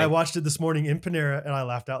so funny. I watched it this morning in Panera and I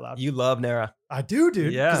laughed out loud. You love Nara. I do,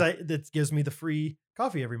 dude. Yeah. Because that gives me the free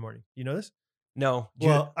coffee every morning. You know this? No. Did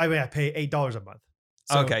you- Well, I mean, I pay $8 a month.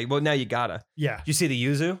 So, okay. Well, now you gotta. Yeah. Did you see the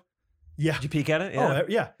yuzu? Yeah. Did you peek at it? Oh,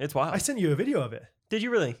 yeah. It's wild. I sent you a video of it. Did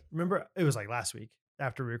you really? Remember? It was like last week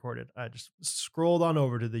after we recorded. I just scrolled on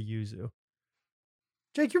over to the yuzu.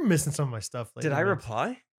 Jake, you're missing some of my stuff lately. Did I man.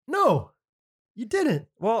 reply? No, you didn't.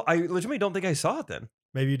 Well, I legitimately don't think I saw it then.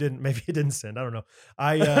 Maybe you didn't. Maybe it didn't send. I don't know.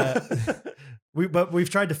 But we've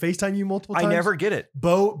tried to FaceTime you multiple I times. never get it.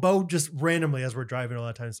 Bo just randomly as we're driving a lot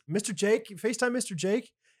of times, Mr. Jake, FaceTime Mr.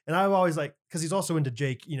 Jake. And I'm always like, because he's also into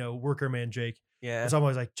Jake, you know, worker man Jake. Yeah. And so I'm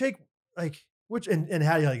always like, Jake, like, which and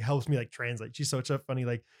Hattie like helps me like translate. She's such a funny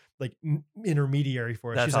like intermediary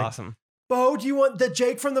for us. That's She's awesome. like, Bo, do you want the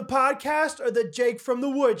Jake from the podcast or the Jake from the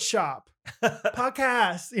wood shop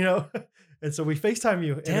podcast? You know, and so we FaceTime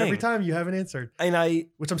you, and every Dang. time you haven't answered. And I,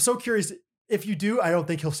 Which I'm so curious. If you do, I don't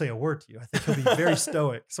think he'll say a word to you. I think he'll be very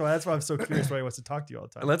stoic. So that's why I'm so curious why he wants to talk to you all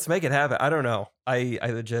the time. let's make it happen. I don't know. I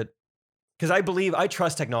legit, because I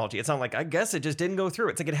trust technology. It's not like, I guess it just didn't go through.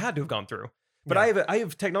 It's like it had to have gone through. But Yeah. I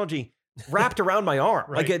have technology wrapped around my arm.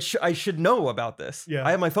 Right. Like I should know about this. Yeah.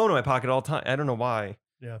 I have my phone in my pocket all the time. I don't know why.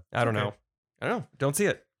 Yeah. I don't Okay. know. I don't know. Don't see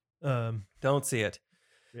it. Don't see it.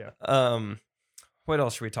 Yeah. What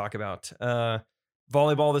else should we talk about?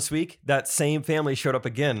 Volleyball this week. That same family showed up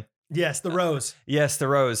again. Yes, the rose. Yes, the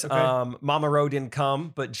Rose. Okay. Mama Rowe didn't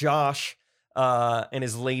come, but Josh and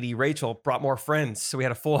his lady Rachel brought more friends, so we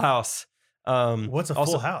had a full house. What's a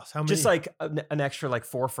also, full house? How many? Just like an extra like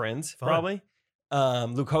 4 friends, Fun. probably.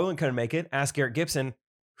 Luke Holan couldn't make it. Asked Garrett Gibson.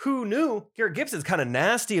 Who knew Garrett Gibson's kind of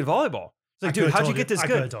nasty at volleyball? It's like, I dude, could've how'd you told get this I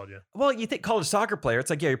could have good? told you. Well, you think college soccer player? It's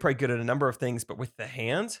like, yeah, you're probably good at a number of things, but with the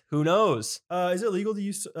hands, who knows? Is it legal to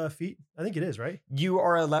use feet? I think it is, right? You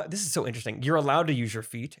are allowed. This is so interesting. You're allowed to use your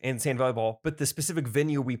feet in sand volleyball, but the specific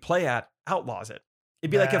venue we play at outlaws it. It'd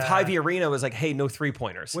be like if Nah. Hy-Vee Arena was like, hey, no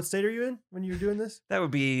 3-pointers. What state are you in when you were doing this? That would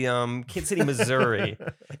be Kansas City, Missouri.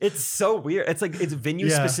 It's so weird. It's like it's venue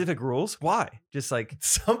specific rules. Why? Just like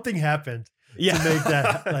Something happened yeah, to make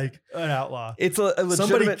that like an outlaw. it's a Somebody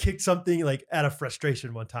legitimate. kicked something like out of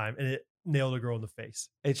frustration one time and it nailed a girl in the face.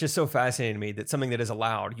 It's just so fascinating to me that something that is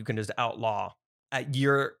allowed, you can just outlaw at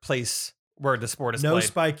your place where the sport is No played.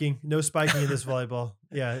 spiking in this volleyball.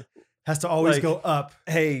 Yeah. Has to always Like- go up.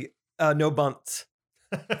 Hey, no bunts.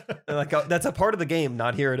 Like that's a part of the game.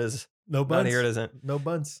 Not here it is. No Not buns. here it isn't. No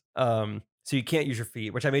buns. So you can't use your feet,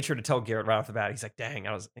 which I made sure to tell Garrett right off the bat. He's like, "Dang!"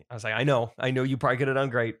 I was like, "I know you probably could have done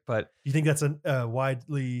great, but You think that's a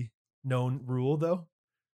widely known rule though?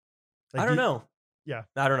 Like I don't you- know. Yeah.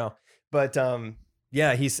 I don't know. But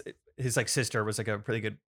Yeah, his like sister was like a pretty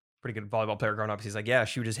good volleyball player growing up. He's like, yeah,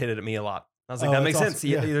 she would just hit it at me a lot. I was like, Oh, that makes that's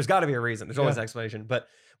sense. awesome. Yeah. There's got to be a reason. There's always an explanation. But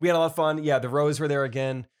we had a lot of fun. Yeah, the Rose were there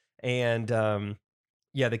again, and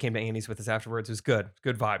yeah, they came to Andy's with us afterwards. It was good.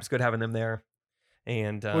 Good vibes. Good having them there.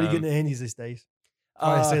 And What are you getting to Andy's these days?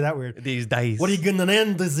 Why I say that weird? These days. What are you getting to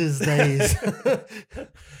Andy's these days?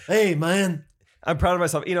 Hey, man. I'm proud of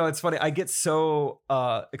myself. You know, it's funny. I get so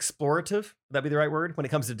explorative. That'd be the right word when it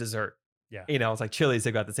comes to dessert. Yeah. You know, it's like Chili's.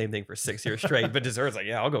 They've got the same thing for 6 years straight. But dessert's like,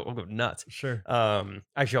 yeah, I'll go nuts. Sure.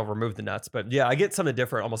 Actually, I'll remove the nuts. But yeah, I get something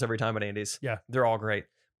different almost every time at Andy's. Yeah. They're all great.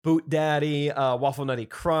 Boot Daddy, Waffle Nutty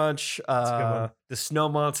Crunch, That's a good one. the Snow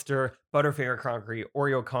Monster, Butterfinger Concrete,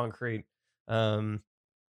 Oreo Concrete,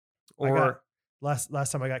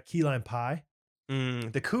 Last time I got key lime pie.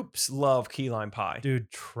 The Coops love key lime pie. Dude,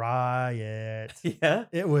 try it. Yeah.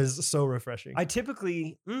 It was so refreshing. I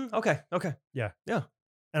typically okay.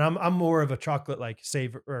 And I'm more of a chocolate like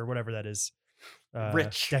savor or whatever that is.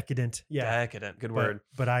 Rich. Decadent. Yeah. Decadent. Good word.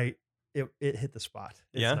 But it hit the spot.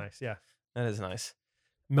 It's Yeah? nice. Yeah. That is nice.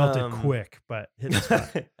 Melted quick, but hit the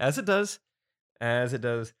spot. As it does. As it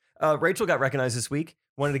does. Rachel got recognized this week.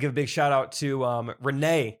 Wanted to give a big shout out to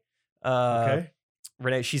Renee. Okay.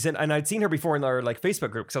 Renee, she's in, and I'd seen her before in our like Facebook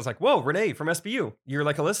group because I was like, "Whoa, Renee from SBU, you're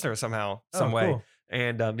like a listener somehow, some way." Cool.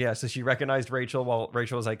 And yeah, so she recognized Rachel while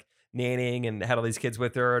Rachel was like nannying and had all these kids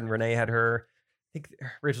with her, and Renee had her. I think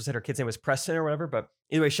Rachel said her kid's name was Preston or whatever. But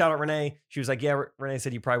anyway, shout out Renee. She was like, "Yeah." Renee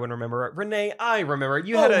said you probably wouldn't remember her. Renee, I remember.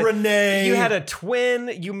 Renee. You had a twin.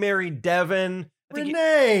 You married Devin.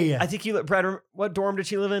 Renee. I think you let Brad. What dorm did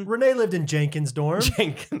she live in? Renee lived in Jenkins dorm.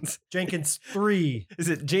 Jenkins. Jenkins 3. Is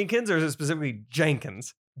it Jenkins or is it specifically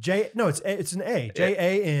Jenkins? No, it's an A.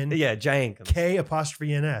 Jan. Yeah, Jenkins.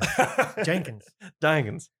 K''NS. Jenkins.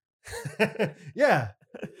 Jenkins. Yeah.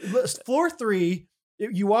 Floor 3.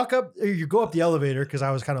 You walk up, or you go up the elevator because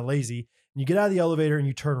I was kind of lazy. And you get out of the elevator and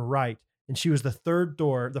you turn right. And she was the third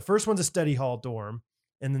door. The first one's a study hall dorm,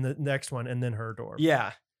 and then the next one, and then her dorm.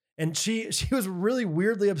 Yeah. And she was really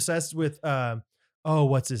weirdly obsessed with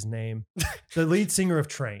what's his name? The lead singer of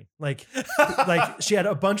Train. Like she had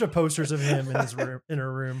a bunch of posters of him in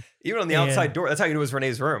her room. Even on the outside door. That's how you knew it was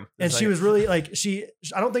Renee's room. And she was really like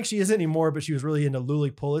I don't think she is anymore, but she was really into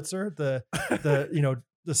Lily Pulitzer, the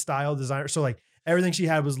the style designer. So like everything she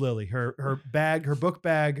had was Lily. Her bag, her book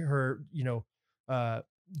bag, her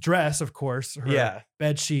dress, of course, her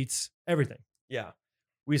bed sheets, everything. Yeah.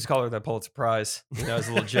 We used to call her the Pulitzer Prize, as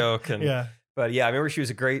a little joke. And yeah. But yeah, I remember she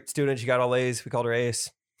was a great student. She got all A's. We called her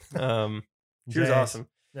Ace. She was awesome.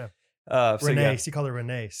 Yeah. Renee. She called her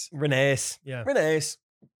Renee. Renee. Yeah. Renee.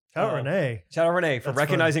 Shout out Renee. Shout out Renee for That's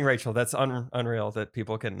recognizing Rachel. That's unreal that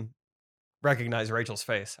people can recognize Rachel's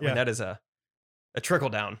face. I mean, that is a trickle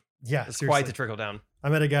down. Yeah. It's quite the trickle down. I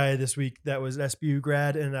met a guy this week that was SBU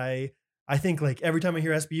grad, and I think like every time I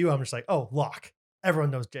hear SBU, I'm just like, oh, lock.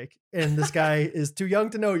 Everyone knows Jake, and this guy is too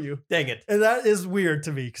young to know you. Dang it. And that is weird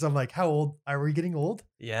to me because I'm like, how old are we getting old?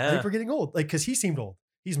 Yeah. I think we're getting old. Like, because he seemed old.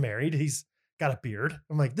 He's married. He's got a beard.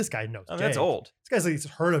 I'm like, this guy knows Jake. That's old. This guy's like, he's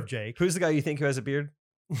heard of Jake. Who's the guy you think who has a beard?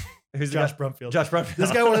 Who's Josh Brumfield. Josh Brumfield.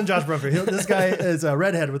 This guy wasn't Josh Brumfield. This guy is a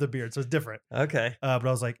redhead with a beard, so it's different. Okay. But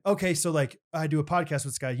I was like, okay, so like I do a podcast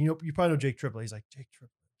with this guy. You probably know Jake Triplett. He's like, Jake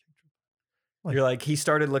Triplett. You're like, he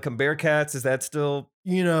started looking Bearcats. Is that still,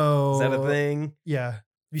 is that a thing? Yeah. Have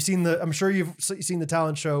you seen I'm sure you've seen the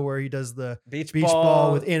talent show where he does the beach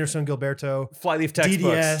ball with Anderson Gilberto. Flyleaf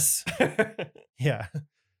textbooks. DDS. Yeah.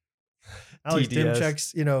 Alex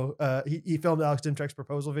Dimchek's, he filmed Alex Dimchek's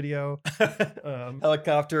proposal video.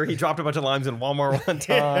 Helicopter. He dropped a bunch of limes in Walmart one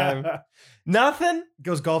time. Yeah. Nothing?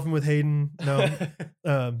 Goes golfing with Hayden. No.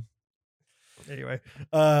 Anyway,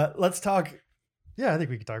 let's talk. Yeah, I think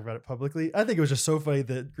we can talk about it publicly. I think it was just so funny,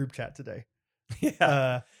 the group chat today.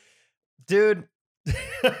 Yeah. Dude.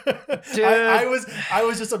 I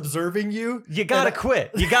was just observing you. You gotta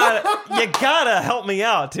quit. You gotta help me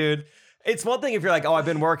out, dude. It's one thing if you're like, oh, I've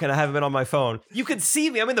been working, I haven't been on my phone. You can see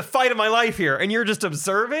me. I'm in the fight of my life here, and you're just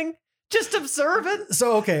observing. Just observe it.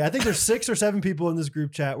 So okay, I think there's 6 or 7 people in this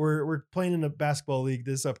group chat. We're playing in a basketball league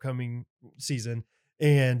this upcoming season,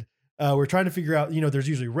 and we're trying to figure out. There's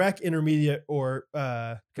usually rec, intermediate, or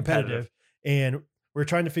competitive, and we're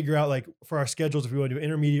trying to figure out like for our schedules if we want to do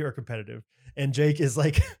intermediate or competitive. And Jake is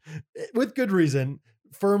like, with good reason,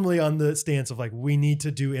 firmly on the stance of like, we need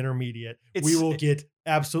to do intermediate. We will get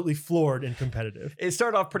absolutely floored in competitive. It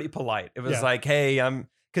started off pretty polite. It was like, hey,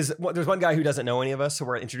 because there's one guy who doesn't know any of us, so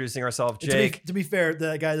we're introducing ourselves. Jake. To be fair,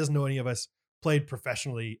 that guy doesn't know any of us. Played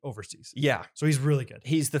professionally overseas. Yeah. So he's really good.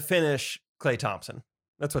 He's the Finnish Klay Thompson.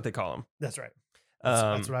 That's what they call him. That's right.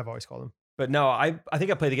 That's what I've always called him. But no, I think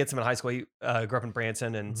I played against him in high school. He grew up in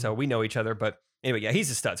Branson, and so we know each other. But anyway, yeah, he's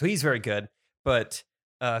a stud. So he's very good. But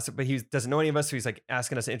but he doesn't know any of us. So he's like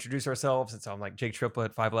asking us to introduce ourselves. And so I'm like Jake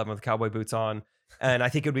Triplett, 5'11" with cowboy boots on. And I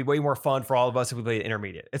think it would be way more fun for all of us if we played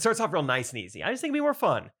intermediate. It starts off real nice and easy. I just think it'd be more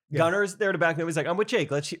fun. Yeah. Gunner's there to back me up. He's like, I'm with Jake.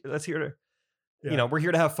 Let's hear it. Yeah. You know, we're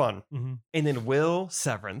here to have fun. Mhm. And then Will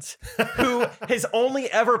Severance, who has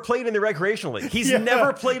only ever played in the recreational league. He's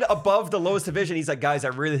never played above the lowest division. He's like, guys, I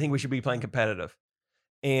really think we should be playing competitive.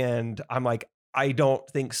 And I'm like, I don't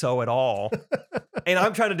think so at all. And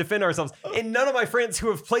I'm trying to defend ourselves. And none of my friends who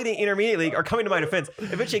have played in intermediate league are coming to my defense.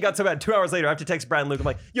 Eventually it got so bad 2 hours later, I have to text Brad and Luke. I'm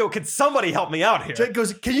like, yo, can somebody help me out here? Jake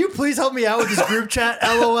goes, can you please help me out with this group chat?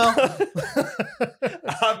 LOL.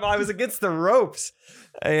 I was against the ropes.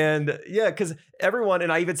 And yeah, because everyone,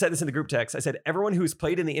 and I even said this in the group text, I said, everyone who's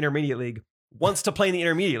played in the intermediate league wants to play in the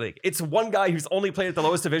intermediate league. It's one guy who's only played at the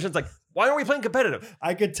lowest divisions. Like, why aren't we playing competitive?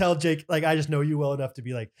 I could tell Jake, like, I just know you well enough to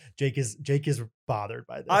be like, Jake is bothered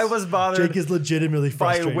by this. I was bothered Jake is legitimately by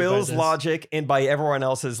frustrated Will's by this. logic and by everyone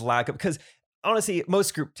else's lack of, because honestly,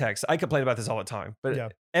 most group texts, I complain about this all the time, but Yeah.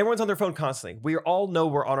 everyone's on their phone constantly. We all know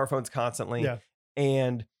we're on our phones constantly. Yeah.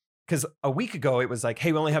 And because a week ago, it was like,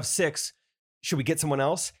 hey, we only have 6. Should we get someone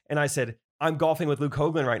else? And I said, I'm golfing with Luke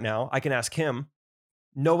Hoagland right now. I can ask him.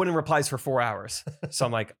 No one replies for 4 hours. So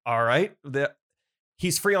I'm like, all right,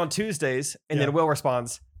 he's free on Tuesdays. And then Will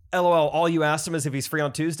responds, LOL, all you asked him is if he's free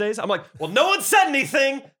on Tuesdays. I'm like, well, no one said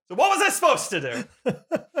anything. So what was I supposed to do?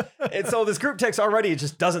 And so this group text already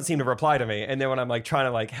just doesn't seem to reply to me. And then when I'm like trying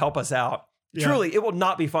to like help us out, truly, it will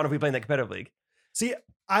not be fun if we play in that competitive league. See,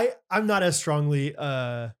 I'm not as strongly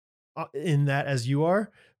in that as you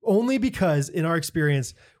are, only because in our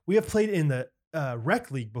experience, we have played in the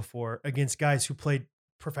rec league before against guys who played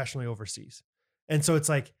professionally overseas. And so it's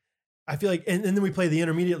like, I feel like, and then we play the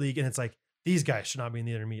intermediate league and it's like, these guys should not be in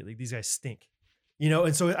the intermediate league. These guys stink, you know?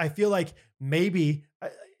 And so I feel like maybe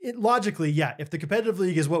logically, yeah, if the competitive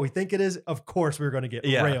league is what we think it is, of course we're going to get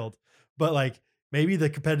railed, but like maybe the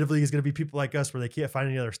competitive league is going to be people like us where they can't find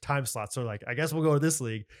any other time slots. So like, I guess we'll go to this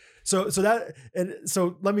league. So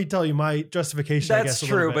let me tell you my justification. That's I guess,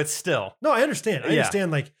 true, but still. No, I understand. I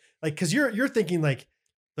understand like, cause you're thinking like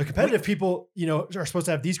the competitive people, you know, are supposed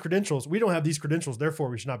to have these credentials. We don't have these credentials. Therefore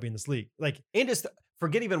we should not be in this league. Like, and just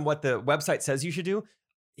forget even what the website says you should do.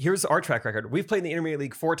 Here's our track record. We've played in the intermediate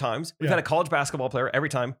league 4 times. We've had a college basketball player every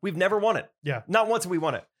time. We've never won it. Yeah. Not once have we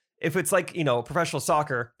won it. If it's like, you know, professional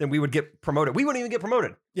soccer, then we would get promoted. We wouldn't even get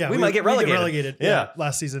promoted. Yeah. We might get relegated. Yeah.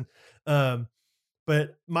 Last season.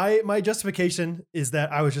 But my justification is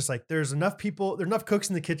that I was just like, there's enough cooks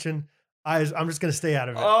in the kitchen. I'm just going to stay out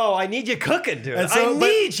of it. Oh, I need you cooking, dude. So, I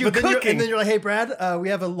need you cooking. And then you're like, hey, Brad, we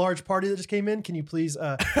have a large party that just came in. Can you please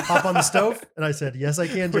hop on the stove? And I said, yes, I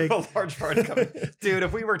can, Jake. We have a large party coming. Dude,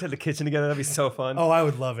 if we worked in the kitchen together, that'd be so fun. Oh, I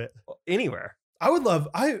would love it. Anywhere. I would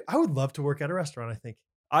love to work at a restaurant, I think.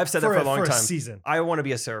 I've said that for a long time. For a season. I want to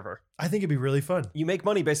be a server. I think it'd be really fun. You make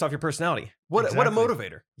money based off your personality. What a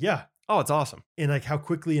motivator. Yeah. Oh, it's awesome. And like how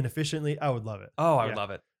quickly and efficiently, I would love it. Oh, I would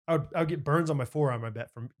love it. I would get burns on my forearm, I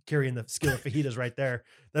bet, from carrying the skillet of fajitas right there.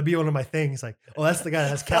 That'd be one of my things. Like, oh, that's the guy that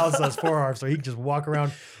has calluses on his forearm, so he can just walk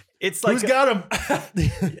around. It's like who's got him?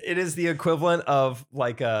 It is the equivalent of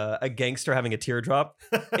like a gangster having a teardrop.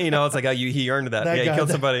 You know, it's like, oh, he earned that. He killed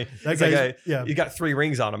somebody. That guy, he got 3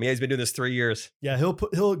 rings on him. Yeah, he's been doing this 3 years. Yeah,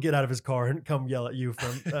 he'll get out of his car and come yell at you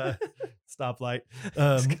from stoplight.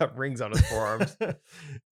 He's got rings on his forearms.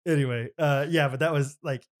 Anyway, but that was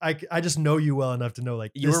like, I just know you well enough to know,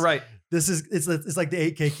 like, you were right. It's like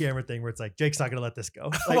the 8K camera thing where it's like, Jake's not going to let this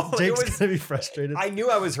go. Like, Jake's going to be frustrated. I knew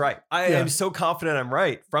I was right. I am so confident I'm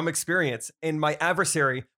right from experience. And my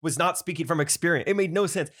adversary was not speaking from experience. It made no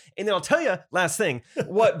sense. And then I'll tell you, last thing,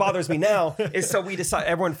 what bothers me now is so we decide,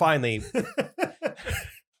 everyone finally.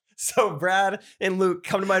 So Brad and Luke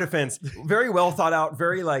come to my defense. Very well thought out,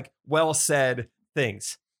 very like well said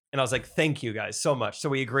things. And I was like, thank you guys so much. So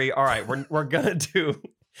we agree. All right, we're going to do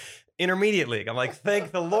intermediate league. I'm like,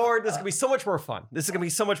 thank the Lord. This is going to be so much more fun. This is going to be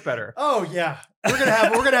so much better. Oh yeah. We're going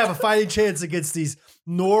to have a fighting chance against these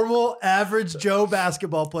normal average Joe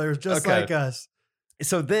basketball players just like us.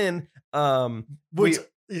 So then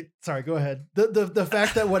sorry, go ahead. The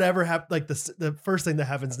fact that whatever happened, like the first thing that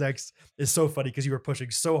happens next is so funny because you were pushing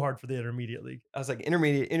so hard for the intermediate league. I was like,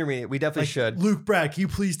 intermediate. We definitely should. Luke, Brad, can you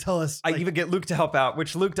please tell us? I even get Luke to help out,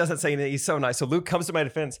 which Luke doesn't say anything. He's so nice. So Luke comes to my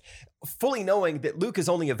defense, fully knowing that Luke is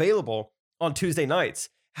only available on Tuesday nights.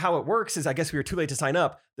 How it works is, I guess we were too late to sign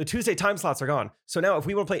up. The Tuesday time slots are gone. So now if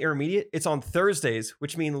we want to play intermediate, it's on Thursdays,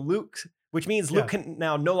 which means Luke can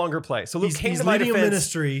now no longer play. So Luke came to my defense. He's leading a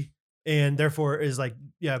ministry and therefore is like,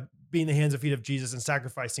 being the hands and feet of Jesus and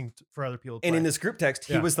sacrificing for other people. And in this group text,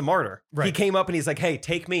 he was the martyr. Right. He came up and he's like, hey,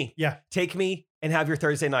 take me. Yeah. Take me and have your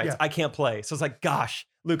Thursday nights. Yeah. I can't play. So it's like, gosh,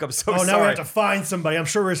 Luke, I'm so Oh, sorry. now we have to find somebody. I'm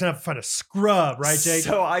sure we're just going to have to find a scrub, right, Jake?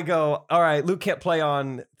 So I go, all right, Luke can't play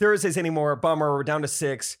on Thursdays anymore. Bummer. We're down to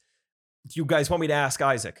 6. Do you guys want me to ask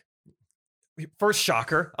Isaac? First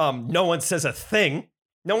shocker. No one says a thing.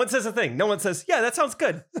 No one says a thing. No one says, yeah, that sounds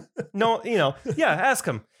good. No, yeah, ask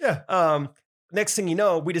him. Yeah. Next thing you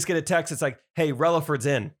know, we just get a text. It's like, hey, Relaford's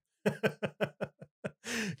in.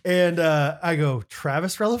 And I go,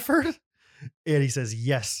 Travis Relaford? And he says,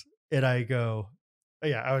 yes. And I go,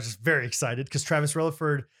 yeah, I was just very excited because Travis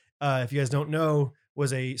Relaford, if you guys don't know,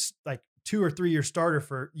 was a 2 or 3 year starter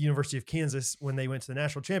for University of Kansas when they went to the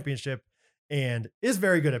national championship and is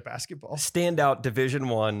very good at basketball. Standout Division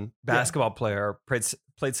I basketball player,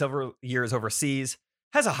 played several years overseas,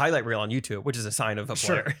 has a highlight reel on YouTube, which is a sign of a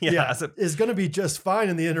player. Yeah. So, is going to be just fine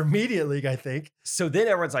in the intermediate league, I think. so then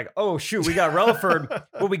everyone's like, oh, shoot, we got Relaford,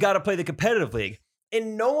 but we got to play the competitive league.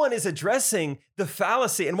 And no one is addressing the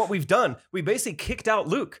fallacy and what we've done. We basically kicked out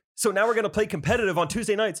Luke. So now we're going to play competitive on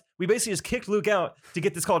Tuesday nights. We basically just kicked Luke out to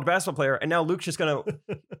get this college basketball player. And now Luke's just going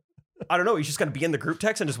to, I don't know, he's just going to be in the group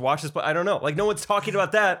text and just watch this. But I don't know. Like, no one's talking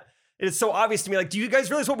about that. It's so obvious to me. Like, do you guys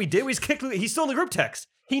realize what we did? We just kicked Luke. He's still in the group text.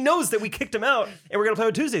 He knows that we kicked him out and we're going to play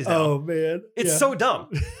on Tuesdays now. Oh, man. It's so dumb.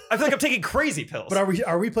 I feel like I'm taking crazy pills. But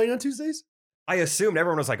are we playing on Tuesdays? I assumed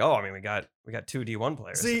everyone was like, oh, I mean, we got 2 D1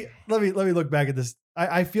 players. See, let me look back at this.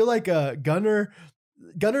 I feel like Gunner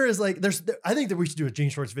is like I think that we should do a Gene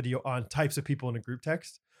Shorts video on types of people in a group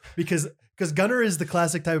text because Gunner is the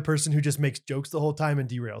classic type of person who just makes jokes the whole time and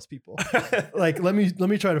derails people. Like let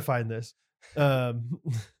me try to find this. Where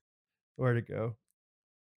to go?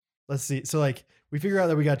 Let's see. So like we figure out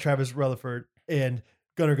that we got Travis Relaford and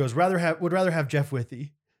Gunner goes would rather have Jeff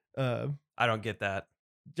Withey. I don't get that.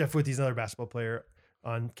 Jeff Withey's another basketball player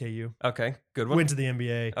on KU. Okay, good one. Went to the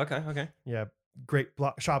NBA. Okay. Yeah, great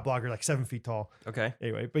shot blocker, like 7 feet tall. Okay.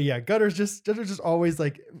 Anyway, but yeah, Gunner's just always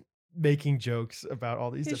like making jokes about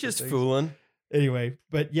all these. He's different just things. fooling. Anyway,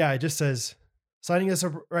 but yeah, it just says signing us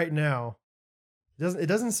up right now. It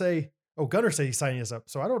doesn't say. Oh, Gunner said he's signing us up,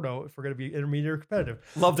 so I don't know if we're going to be intermediate or competitive.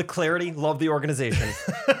 Love the clarity. Love the organization.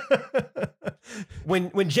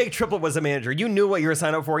 When Jake Triplett was a manager, you knew what you were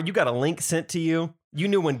signing up for. You got a link sent to you. You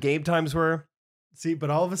knew when game times were. See, but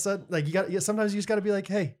all of a sudden, like sometimes you just got to be like,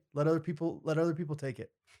 hey, let other people take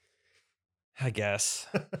it. I guess.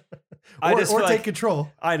 or take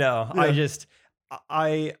control. I know. Yeah.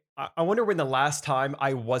 I wonder when the last time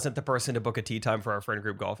I wasn't the person to book a tea time for our friend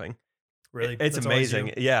group golfing. Really, It's That's always amazing.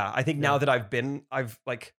 you. Yeah, I think now that I've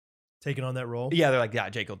like taken on that role. Yeah, they're like, yeah,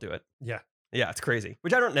 Jake will do it. Yeah. Yeah, it's crazy,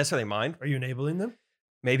 which I don't necessarily mind. Are you enabling them?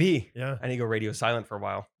 Maybe. Yeah. I need to go radio silent for a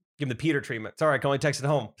while. Give him the Peter treatment. It's all right. I can only text it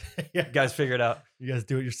home. Yeah. You guys figure it out. You guys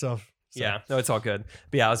do it yourself. So. Yeah. No, it's all good.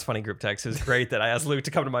 But yeah, it was a funny group text. It was great that I asked Luke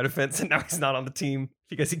to come to my defense and now he's not on the team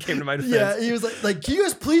because he came to my defense. Yeah. He was like, can you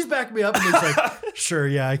guys please back me up? And he's like, sure.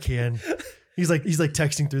 Yeah, I can. He's like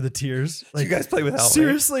texting through the tears. Like, you guys play without me.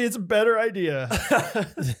 Seriously, it's a better idea.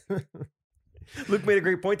 Luke made a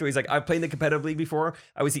great point though. He's like, I've played in the competitive league before.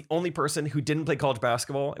 I was the only person who didn't play college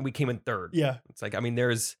basketball and we came in third. Yeah. It's like, I mean,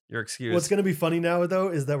 there's your excuse. What's going to be funny now though,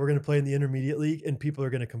 is that we're going to play in the intermediate league and people are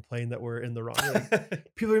going to complain that we're in the wrong league.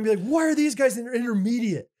 People are going to be like, why are these guys in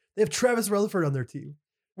intermediate? They have Travis Relaford on their team.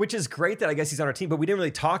 Which is great that I guess he's on our team, but we didn't really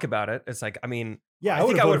talk about it. It's like, I mean, yeah, I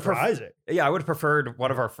think I would for Isaac. Yeah, I would have preferred one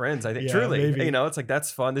of our friends. I think Yeah, truly, maybe. it's like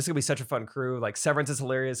that's fun. This is gonna be such a fun crew. Like Severance is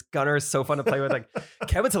hilarious. Gunner is so fun to play with. Like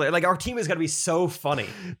Kevin's hilarious. Like our team is gonna be so funny.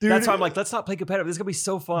 Dude, That's why I'm like, let's not play competitive. This is gonna be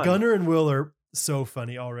so fun. Gunner and Will are so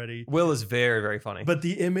funny already. Will is very, very funny. But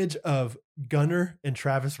the image of Gunner and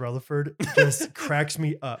Travis Relaford just cracks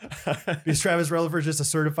me up. Because Travis Relaford is just a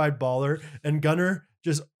certified baller and Gunner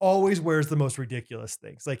just always wears the most ridiculous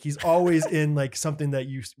things. Like he's always in like something that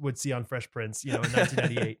you would see on Fresh Prince, in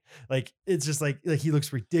 1998. Like it's just like he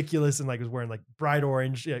looks ridiculous and like was wearing like bright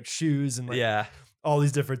orange shoes and like all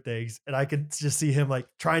these different things. And I could just see him like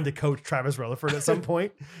trying to coach Travis Relaford at some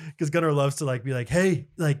point because Gunner loves to like be like, hey,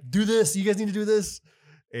 like do this. You guys need to do this.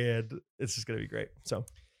 And it's just going to be great. So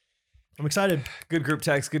I'm excited. Good group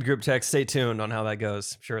text. Stay tuned on how that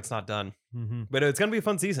goes. I'm sure it's not done, but it's going to be a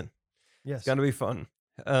fun season. Yes. It's going to be fun.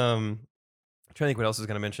 I'm trying to think what else I was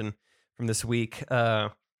going to mention from this week.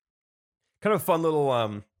 Kind of a fun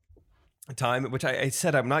little time, which I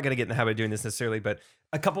said I'm not going to get in the habit of doing this necessarily, but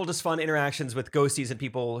a couple just fun interactions with ghosties and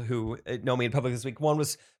people who know me in public this week. One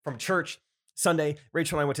was from church Sunday.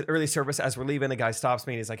 Rachel and I went to the early service. As we're leaving, a guy stops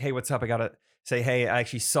me and he's like, hey, what's up? I got to say, hey, I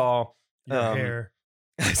actually saw Your hair.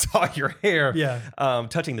 I saw your hair Yeah.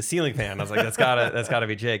 touching the ceiling fan. I was like, that's gotta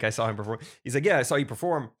be Jake. I saw him perform. He's like, yeah, I saw you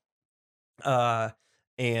perform.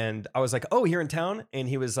 And I was like, oh, here in town? And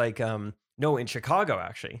he was like, no, in Chicago,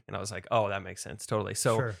 actually. And I was like, oh, that makes sense. Totally.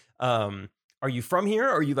 So, Sure. are you from here?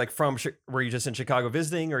 Or are you like were you just in Chicago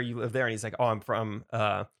visiting or you live there? And he's like, oh, I'm from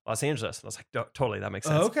Los Angeles. And I was like, totally, that makes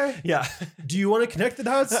sense. Okay. Yeah. Do you want to connect the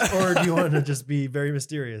dots or do you want to just be very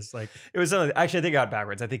mysterious? Like, It was actually, I think I got it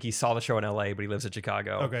backwards. I think he saw the show in LA, but he lives in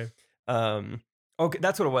Chicago. okay. Okay,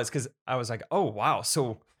 that's what it was. Cause I was like, oh, wow.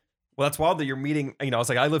 So, well, that's wild that you're meeting, I was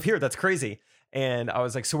like, I live here. That's crazy. And I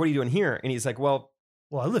was like, so what are you doing here? And he's like, well,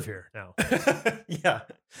 I live here now. yeah.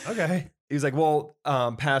 Okay. He was like, well,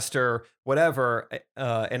 Pastor, whatever.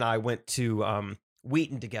 And I went to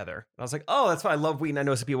Wheaton together. And I was like, oh, that's fine. I love Wheaton. I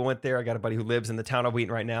know some people went there. I got a buddy who lives in the town of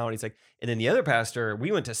Wheaton right now. And he's like, and then the other pastor,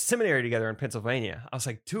 we went to seminary together in Pennsylvania. I was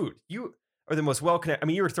like, dude, you are the most well-connected. I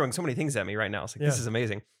mean, you were throwing so many things at me right now. I was like, this is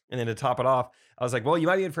amazing. And then to top it off, I was like, well, you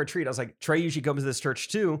might be in for a treat. I was like, Trey usually comes to this church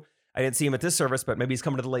too. I didn't see him at this service, but maybe he's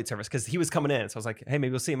coming to the late service because he was coming in. So I was like, hey,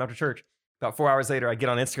 maybe we'll see him after church. About 4 hours later, I get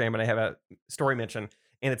on Instagram and I have a story mention,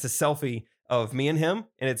 and it's a selfie of me and him,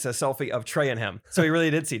 and it's a selfie of Trey and him. So he really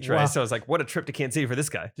did see Trey. Wow. So I was like, what a trip to Kansas City for this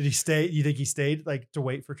guy. Did he stay? You think he stayed like to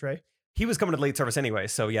wait for Trey? He was coming to the late service anyway.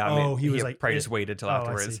 So yeah, I mean, he was like probably just waited till I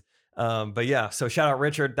afterwards. see. But yeah, so shout out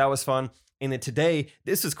Richard. That was fun. And then today,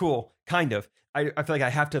 this is cool, kind of. I feel like I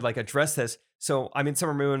have to like address this. So I'm in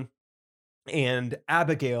Summer Moon, and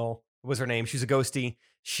Abigail was her name. She's a ghostie.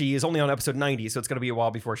 She is only on episode 90, so it's going to be a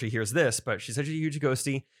while before she hears this, but she's such a huge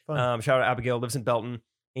ghostie. Shout out Abigail, lives in Belton,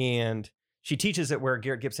 and she teaches at where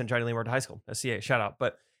Garrett Gibson and Johnny Lee went to high school, SCA, shout out.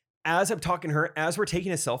 But as I'm talking to her, as we're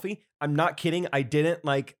taking a selfie, I'm not kidding. I didn't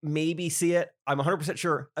like maybe see it. I'm 100%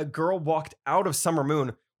 sure a girl walked out of Summer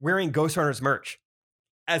Moon wearing Ghost Runners merch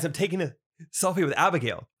as I'm taking a selfie with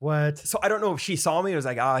Abigail. What? So I don't know if she saw me and was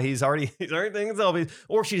like, he's already taking selfies,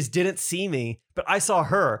 or if she just didn't see me, but I saw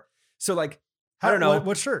her. So like, I don't know.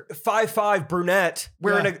 What shirt? 5'5" brunette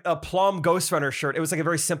wearing a plum Ghost Runner shirt. It was like a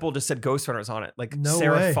very simple, just said Ghost Runners on it, like No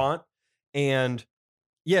serif way. font. And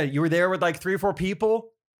yeah, you were there with like 3 or 4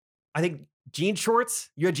 people. I think jean shorts.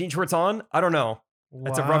 You had jean shorts on. I don't know.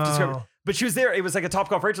 That's a rough description. But she was there. It was like a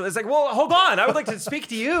Topgolf Rachel. It's like, well, hold on. I would like to speak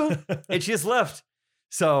to you. And she just left.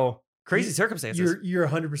 So crazy circumstances. You're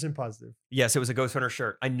 100% positive. Yes, it was a Ghost Runner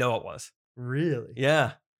shirt. I know it was. Really?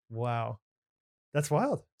 Yeah. Wow. That's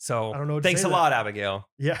wild. So I don't know what to thanks say a to lot, Abigail.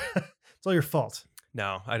 Yeah. It's all your fault.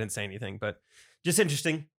 No, I didn't say anything, but just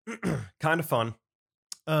interesting. Kind of fun.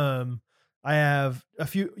 I have a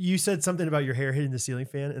few. You said something about your hair hitting the ceiling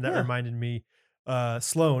fan, and that reminded me.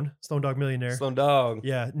 Sloan Dog Millionaire. Sloan Dog.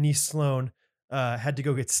 Yeah, niece Sloan had to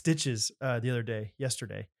go get stitches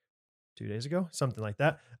yesterday, 2 days ago, something like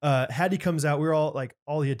that. Hattie comes out. We're all like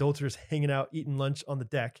all the adulters hanging out, eating lunch on the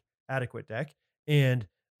deck, adequate deck, and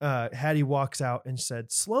Hattie walks out and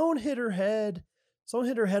said, Sloan hit her head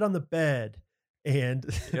on the bed. And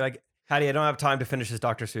You're like, Hattie, I don't have time to finish this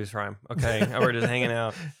Dr. Seuss rhyme. Okay. We're just hanging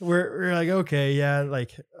out. we're like, okay, yeah,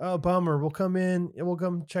 like, oh, bummer. We'll come in and we'll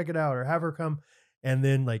come check it out or have her come. And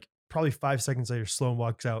then like probably 5 seconds later, Sloan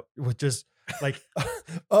walks out with just like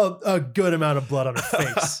a good amount of blood on her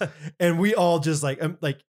face. And we all just like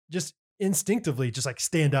just instinctively just like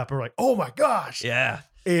stand up and we're like, oh my gosh. Yeah.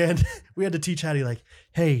 And we had to teach Hattie like,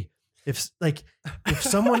 hey, if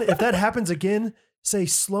that happens again, say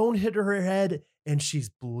Sloan hit her head and she's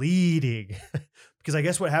bleeding. Because I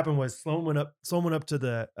guess what happened was Sloan went up to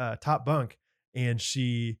the top bunk and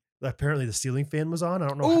apparently the ceiling fan was on. I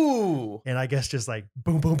don't know. Ooh. And I guess just like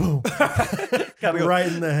boom, boom, boom. Gotta go right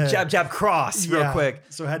in the head. Jab, jab, cross real quick.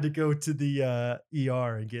 So I had to go to the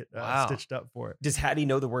ER and get stitched up for it. Does Hattie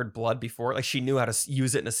know the word blood before? Like she knew how to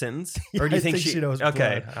use it in a sentence? Yeah, Or do you I think, think she knows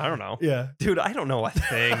Okay. blood. I don't know. Yeah. Dude, I don't know a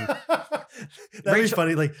thing. That'd be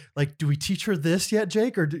funny. Like, do we teach her this yet,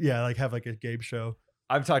 Jake? Or like have like a game show?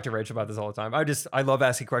 I've talked to Rachel about this all the time. I love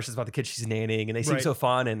asking questions about the kids she's nannying, and they seem so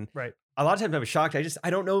fun. And a lot of times I'm shocked. I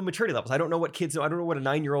don't know maturity levels. I don't know what kids know. I don't know what a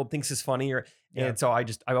 9-year-old thinks is funny. And so I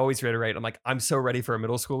always reiterate, I'm like, I'm so ready for a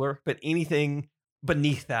middle schooler, but anything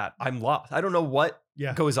beneath that, I'm lost. I don't know what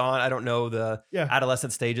goes on. I don't know the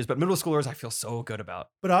adolescent stages, but middle schoolers, I feel so good about.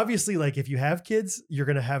 But obviously, like if you have kids, you're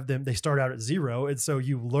going to have them, they start out at 0. And so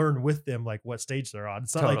you learn with them, like what stage they're on.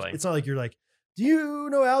 It's not like you're like, do you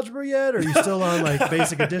know algebra yet? Or are you still on like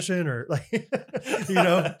basic addition or like,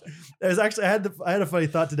 there's actually, I had a funny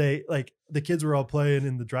thought today. Like the kids were all playing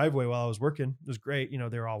in the driveway while I was working. It was great.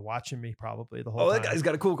 They were all watching me probably the whole time. That guy's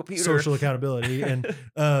got a cool computer. Social accountability. And,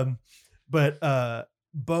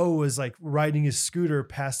 Bo was like riding his scooter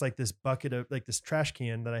past like this bucket of like this trash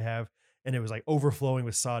can that I have. and it was like overflowing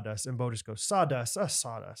with sawdust. And Bo just goes, sawdust,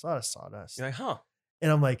 sawdust, sawdust. You're like, huh?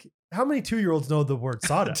 And I'm like, how many 2-year-olds know the word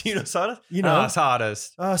sawdust? Do you know sawdust? You know,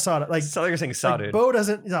 sawdust. sawdust. Like, So you're saying saw, like dude. Bo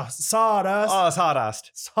doesn't, sawdust, Oh,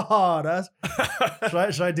 sawdust. sawdust.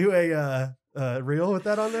 Should I do a reel with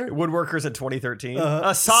that on there? Woodworkers in 2013.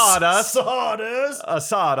 A sawdust. Sawdust. A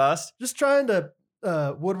sawdust. Just trying to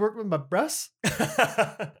woodwork with my breasts.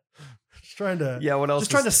 Just trying to, Yeah, what else?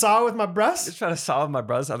 just trying to saw with my breasts. Just trying to solve my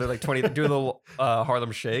buzz. Are they like 20? Do a little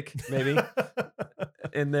Harlem Shake, maybe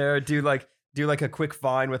in there. Do like a quick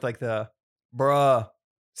Vine with like the bruh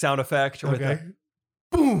sound effect. Or with Okay.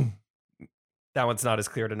 the, Boom. that one's not as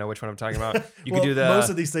clear to know which one I'm talking about. You Well, could do the most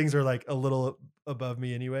of these things are like a little above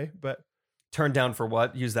me anyway, but turn down for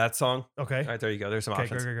what? Use that song. okay. All right, there you go. There's some Okay,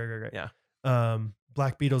 options. great. Yeah.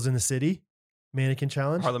 Black Beatles in the City, Mannequin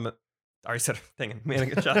Challenge. Harlem. I already said thinking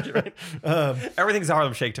mannequin challenge, right? Um, Everything's a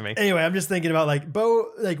Harlem Shake to me. Anyway, I'm just thinking about like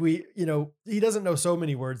Bo, like he doesn't know so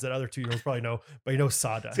many words that other 2-year-olds probably know, but he knows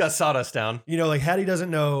sawdust. He's got sawdust down. Like Hattie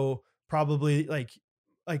doesn't know probably like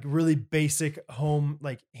really basic home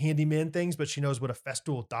like handyman things, but she knows what a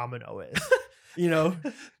festool domino is.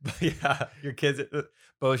 But yeah, your kids.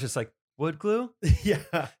 Bo's just like wood glue. Yeah.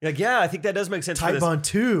 You're like, yeah, I think that does make sense. For Type this. on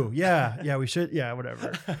 2. Yeah, we should. Yeah,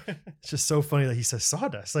 whatever. It's just so funny that he says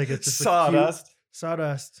sawdust. Like it's just a cute- Sawdust.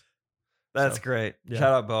 sawdust. That's So, great. yeah.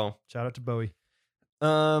 Shout out, Bo. Shout out to Bowie.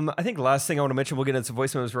 I think the last thing I want to mention, we'll get into some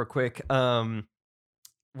voice memos real quick.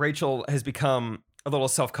 Rachel has become a little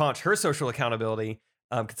self-conscious. Her social accountability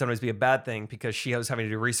can sometimes be a bad thing because she was having to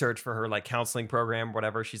do research for her like counseling program,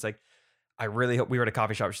 whatever. She's like, I really hope, we were at a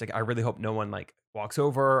coffee shop. She's like, I really hope no one like walks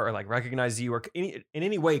over or like recognizes you or in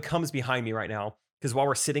any way comes behind me right now. Because while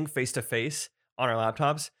we're sitting face to face on our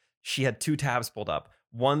laptops, she had 2 tabs pulled up.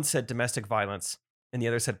 One said domestic violence and the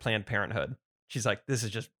other said Planned Parenthood. She's like, this is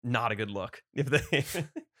just not a good look. If they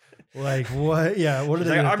Like what? Yeah. What are She's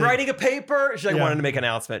they? like, gonna I'm think? writing a paper. She's like, Yeah. wanted to make an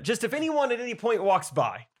announcement. Just if anyone at any point walks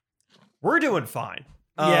by, we're doing fine.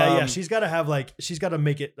 Yeah. She's got to have she's got to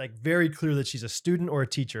make it like very clear that she's a student or a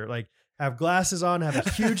teacher. Like have glasses on, have a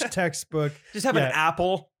huge textbook. Just have Yeah. an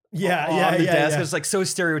apple. Yeah, on the desk. yeah. It's like so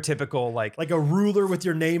stereotypical. Like Like a ruler with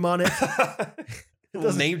your name on it.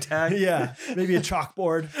 little name tag. Yeah. Maybe a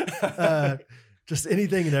chalkboard. Just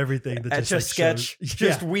anything and everything. That Etch just a like, sketch. shows-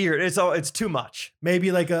 Just Yeah. weird. It's too much.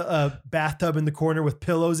 Maybe like a bathtub in the corner with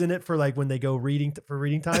pillows in it for like when they go reading for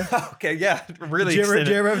reading time. Okay, yeah, really. Did you extended.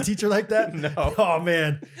 ever have a teacher like that? No. Oh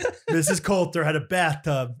man, Mrs. Coulter had a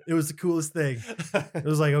bathtub. It was the coolest thing. It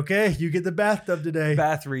was like, okay, you get the bathtub today.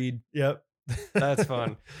 Bath read. Yep. That's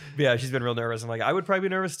fun. But yeah, she's been real nervous. I'm like, I would probably be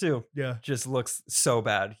nervous too. Yeah. Just looks so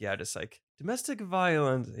bad. Yeah, just like domestic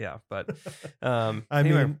violence. Yeah, but I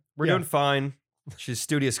anyway, mean, we're yeah. doing fine. She's a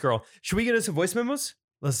studious girl. Should we get into some voice memos?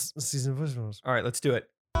 Let's see some voice memos. All right, let's do it.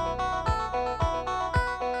 Oh,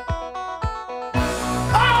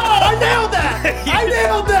 I nailed that! I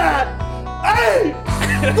nailed that! Hey!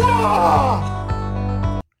 Whoa!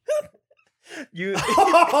 You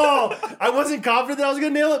Oh, I wasn't confident that I was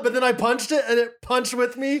gonna nail it, but then I punched it and it punched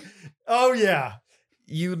with me. Oh yeah.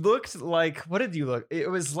 you looked like, what did you look? It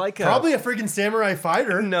was like Probably a freaking samurai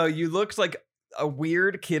fighter. No, you looked like a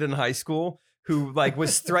weird kid in high school who like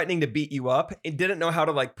was threatening to beat you up and didn't know how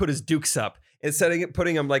to like put his dukes up. Instead of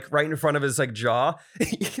putting him like right in front of his like jaw,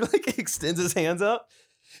 he like extends his hands up.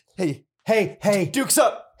 Hey, Dukes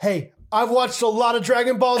up. hey, I've watched a lot of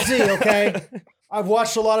Dragon Ball Z, okay? I've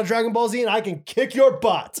watched a lot of Dragon Ball Z and I can kick your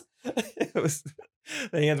butt. It was,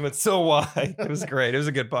 the hands went so wide. It was great. It was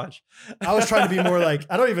a good punch. I was trying to be more like,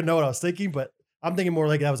 I don't even know what I was thinking, but I'm thinking more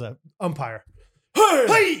like that was an umpire.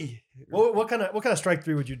 Hey! What kind of strike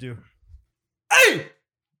 3 would you do? Hey!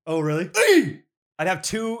 Oh, really? Hey! I'd have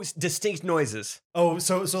 2 distinct noises. Oh,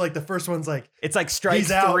 so like the first one's like, It's like strike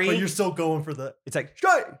he's out, 3. but you're still going for the, It's like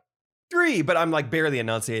strike 3, but I'm like barely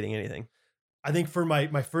enunciating anything. I think for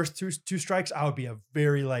my first two strikes, I would be a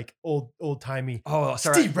very like old timey. Oh,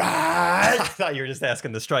 sorry. Steve I right. thought you were just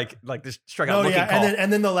asking the strike, like the strike out Oh looking yeah, call.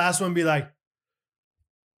 and then the last one be like,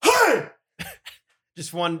 hey.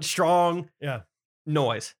 Just one strong Yeah.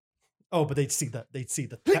 noise. Oh, but they'd see the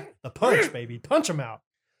punch, baby, punch them out.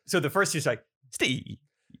 So the first 2 is like Steve,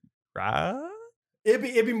 right? It'd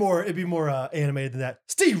be more animated than that.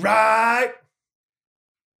 Steve right.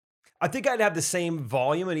 I think I'd have the same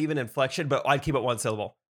volume and even inflection, but I'd keep it one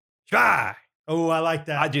syllable. Right. Oh, I like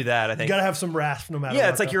that. I'd do that. I You think. gotta have some rasp no matter. Yeah, what,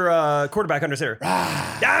 it's like though. your quarterback under center.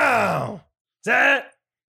 Rah. Down. Set.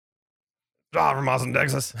 Draw from Austin,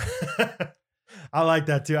 Texas. I like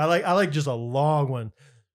that too. I like just a long one.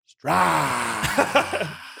 Rah.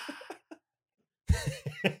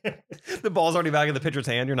 The ball's already back in the pitcher's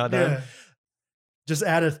hand. You're not done. Yeah. Just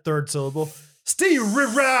add a third syllable. Steve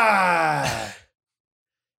Rira.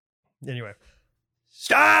 Anyway.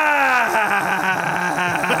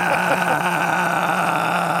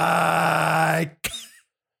 Strike.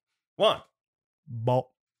 One.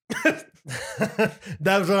 Ball.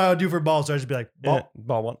 That's what I would do for ball. So I'd just be like, ball. Yeah,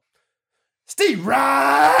 ball one. Steve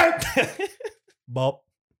Right. Ball.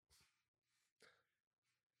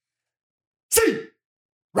 Steve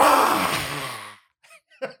Right.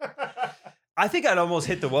 I think I'd almost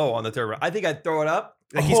hit the whoa on the third round. I think I'd throw it up.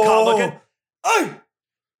 Like he's caught looking. Hey.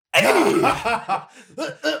 Yeah.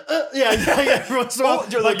 Every once in a while,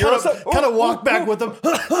 you're like, kind of walk back with them.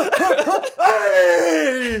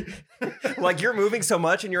 Hey! Like you're moving so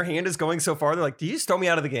much and your hand is going so far. They're like, "Do you just throw me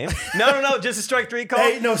out of the game?" No. Just a strike three call.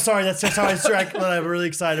 Hey, no, sorry. That's just how I strike when I'm really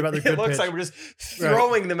excited about the It good looks pitch. like we're just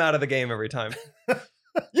throwing them out of the game every time.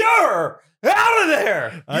 You're out of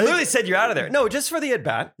there. You literally said you're out of there. No, just for the at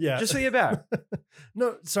bat. Yeah. Just for the at bat.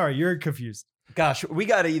 No, sorry. You're confused. Gosh, we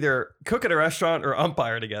got to either cook at a restaurant or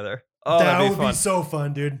umpire together. Oh, that that'd be would fun. be so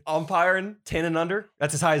fun, dude. Umpiring 10 and under.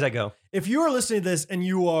 That's as high as I go. If you are listening to this and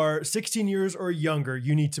you are 16 years or younger,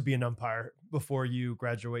 you need to be an umpire before you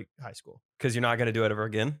graduate high school. Because you're not going to do it ever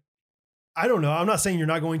again. I don't know. I'm not saying you're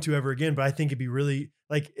not going to ever again, but I think it'd be really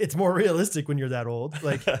like it's more realistic when you're that old.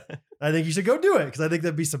 Like I think you should go do it because I think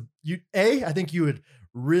that'd be some. I think you would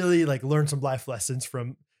really like learn some life lessons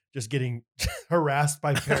from just getting harassed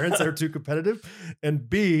by parents that are too competitive. And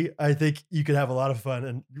B, I think you could have a lot of fun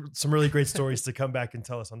and some really great stories to come back and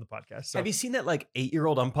tell us on the podcast. So, Have you seen that like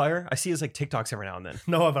 8-year-old umpire? I see his like TikToks every now and then.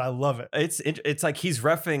 no, but I love it. It's like he's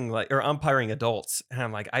reffing like or umpiring adults, and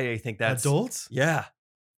I'm like, I think that's Adults? Yeah,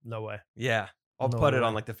 No way. yeah. I'll No put it way.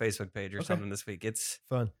 on like the Facebook page or Okay. something this week. It's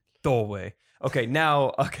Fun. throwaway. Okay,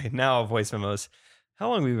 now voice memos. How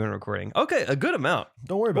long have we been recording? Okay, a good amount.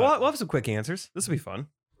 Don't worry about We'll have some quick answers. This will be fun.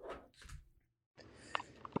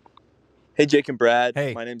 Hey, Jake and Brad.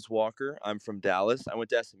 Hey. My name's Walker. I'm from Dallas. I went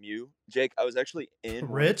to SMU. Jake, I was actually in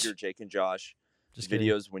one Rich? of your Jake and Josh Just kidding.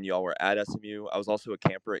 videos when y'all were at SMU. I was also a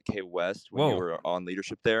camper at K West when Whoa. you were on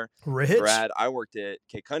leadership there. Rich? Brad, I worked at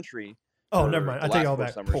K Country. Oh, for never mind. the I take it all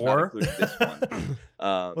last back. 4 summers, not Poor. including this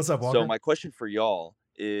one. What's up, Walker? So my question for y'all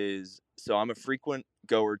is, so I'm a frequent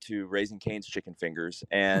goer to Raising Cane's Chicken Fingers,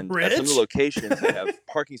 and at some of the Rich? locations they have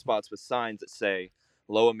parking spots with signs that say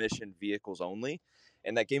low emission vehicles only.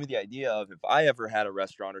 And that gave me the idea of if I ever had a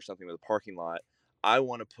restaurant or something with a parking lot, I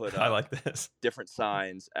want to put I up like this. different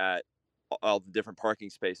signs at all the different parking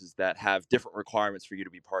spaces that have different requirements for you to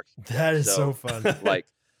be parking. That is so fun. Like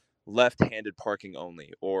left-handed parking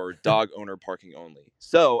only or dog owner parking only.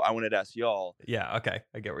 So I wanted to ask y'all, Yeah, okay.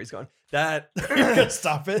 I get where he's going. That You're gonna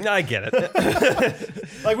stop it. I get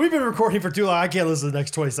it. Like we've been recording for too long. I can't listen to the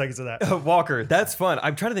next 20 seconds of that. Walker, that's fun.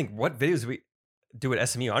 I'm trying to think what videos we do at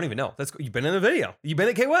SMU. I don't even know. You've been in a video. You've been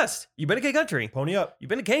at K West. You've been at K Country. Pony up. You've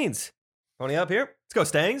been to Canes. Pony up here. Let's go,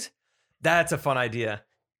 Stangs. That's a fun idea.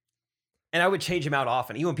 And I would change them out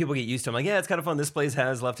often. Even when people get used to them, like, yeah, it's kind of fun. This place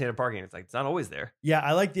has left-handed parking. It's like, it's not always there. Yeah,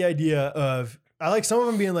 I like the idea of I like some of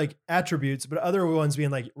them being like attributes, but other ones being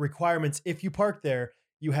like requirements. If you park there,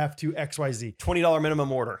 you have to XYZ. $20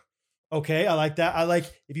 minimum order. Okay, I like that. I like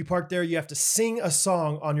if you park there, you have to sing a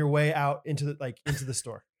song on your way out into the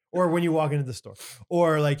store. Or when you walk into the store.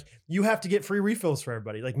 Or like you have to get free refills for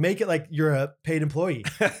everybody. Like make it like you're a paid employee.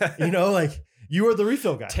 You know, like you are the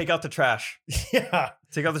refill guy. Take out the trash. Yeah.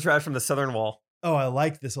 Take out the trash from the southern wall. Oh, I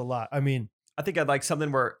like this a lot. I mean, I think I'd like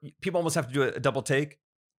something where people almost have to do a double take.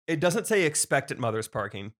 It doesn't say expect at mother's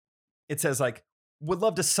parking. It says like, would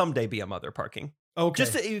love to someday be a mother parking. okay.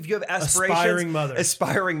 Just if you have aspirations. Aspiring mothers.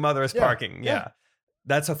 Aspiring parking. yeah. Yeah.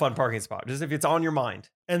 That's a fun parking spot. Just if it's on your mind.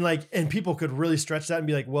 And people could really stretch that and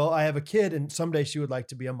be like, well, I have a kid and someday she would like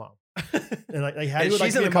to be a mom. And like Hattie And would like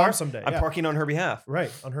she's to in be the a mom car. someday. I'm Yeah. parking on her behalf.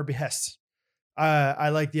 Right. On her behest. I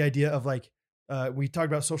like the idea of like, we talked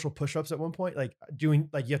about social push-ups at one point, like doing,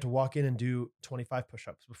 like you have to walk in and do 25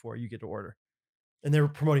 push-ups before you get to order. And they're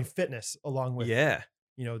promoting fitness along with, Yeah.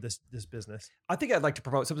 you know, this business. I think I'd like to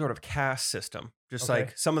promote some sort of caste system. Just Okay.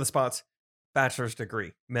 like some of the spots, bachelor's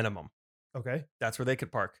degree minimum. Okay. That's where they could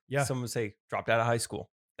park. Yeah. Someone would say, dropped out of high school.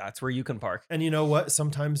 That's where you can park. And you know what?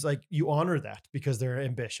 Sometimes like you honor that because they're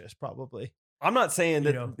ambitious, probably. I'm not saying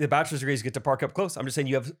You that know. the bachelor's degrees get to park up close. I'm just saying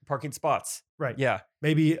you have parking spots. Right. Yeah.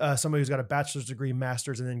 Maybe somebody who's got a bachelor's degree,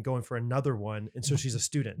 master's, and then going for another one. And so she's a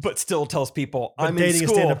student. But still tells people, But I'm dating in a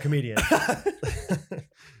school. stand-up comedian.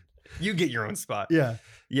 You get your own spot. Yeah.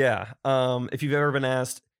 Yeah. If you've ever been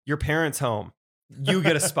asked, your parents' home, you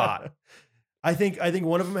get a spot. I think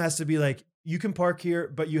one of them has to be like, you can park here,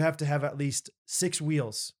 but you have to have at least 6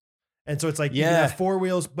 wheels. And so it's like you can Yeah. have 4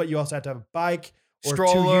 wheels, but you also have to have a bike or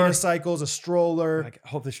Stroller. 2 unicycles, a stroller, Like,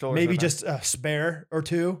 hope the stroller. maybe just a spare or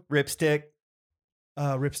 2. ripstick.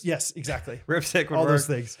 Rips. Yes, exactly. Ripstick would All work. those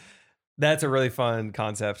things. That's a really fun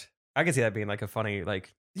concept. I can see that being like a funny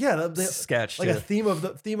like Yeah, sketch. like too. a theme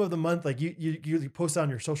of the month. Like you post on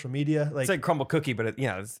your social media. Like, It's like crumble cookie, but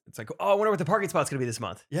it's like, oh, I wonder what the parking spot's gonna be this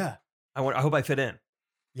month. yeah, I hope I fit in.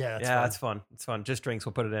 yeah, That's fun. It's fun. Just drinks.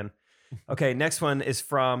 We'll put it in. Okay, next one is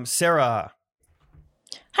from Sarah.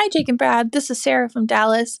 Hi, Jake and Brad. This is Sarah from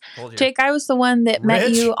Dallas. Told you. Jake, I was the one that met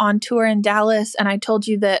Rich. you on tour in Dallas, and I told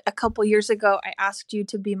you that a couple years ago I asked you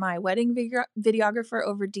to be my wedding videographer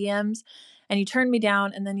over DMs, and you turned me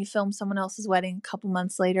down, and then you filmed someone else's wedding a couple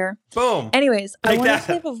months later. Boom. Anyways, I Take wanted that.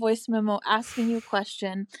 to leave a voice memo asking you a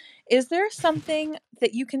question. Is there something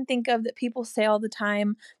that you can think of that people say all the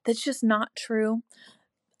time that's just not true?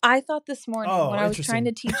 I thought this morning Oh, when I was trying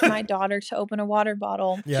to teach my daughter to open a water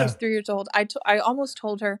bottle, she Yeah. was 3 years old, I almost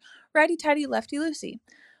told her, righty-tighty, lefty-loosey.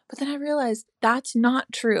 But then I realized that's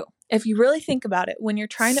not true. If you really think about it, when you're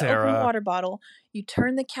trying to open Sarah. a water bottle, you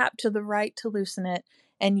turn the cap to the right to loosen it,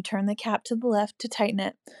 and you turn the cap to the left to tighten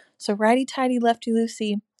it. So righty-tighty,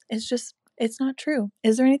 lefty-loosey is just, it's not true.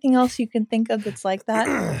 Is there anything else you can think of that's like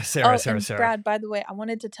that? Sarah. and Brad, by the way, I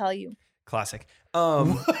wanted to tell you. Classic.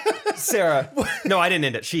 Sarah. No, I didn't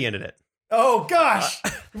end it. She ended it. Oh gosh,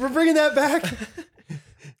 we're bringing that back.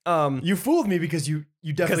 Um, You fooled me because you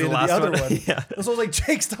definitely the ended the last other one- one. yeah. So I was like,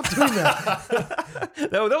 Jake, stop doing that.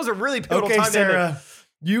 that was a really pivotal Okay, time to end it. Sarah,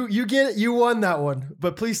 you get it. You won that one,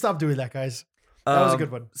 but please stop doing that, guys. That was a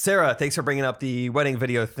good one. Sarah, thanks for bringing up the wedding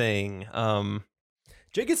video thing.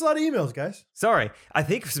 Jake gets a lot of emails, guys. Sorry. I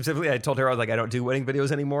think specifically I told her, I was like, I don't do wedding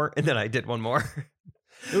videos anymore. And then I did one more.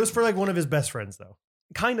 It was for like one of his best friends, though.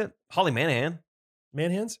 Kind of. Holly Manahan.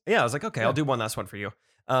 Man hands. Yeah, I was like, okay, I'll do one last one for you.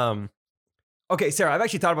 Okay, Sarah, I've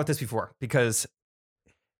actually thought about this before because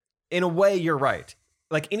in a way, you're right.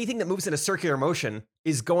 Like anything that moves in a circular motion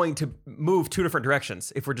is going to move 2 different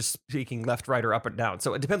directions if we're just speaking left, right, or up and down.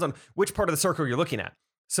 So it depends on which part of the circle you're looking at.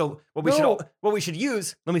 So what we should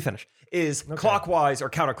use, let me finish, is clockwise or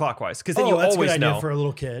counterclockwise because then you that's a always good idea know. for a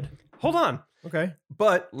little kid. Hold on. Okay.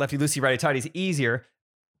 But lefty loosey, righty tighty is easier.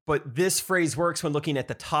 But this phrase works when looking at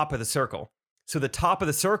the top of the circle. So the top of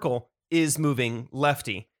the circle is moving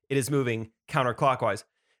lefty. It is moving counterclockwise.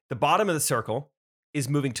 The bottom of the circle is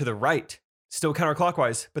moving to the right, still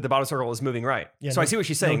counterclockwise, but the bottom circle is moving right. Yeah, so I see what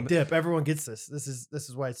she's saying. No dip. Everyone gets this. This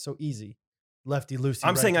is why it's so easy. Lefty loosey.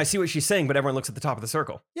 I'm saying I righty. see what she's saying, but everyone looks at the top of the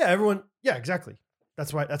circle. Yeah, everyone. Yeah, exactly.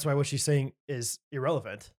 That's why what she's saying is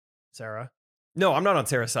irrelevant, Sarah. No, I'm not on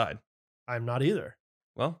Sarah's side. I'm not either.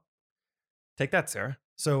 Well, take that, Sarah.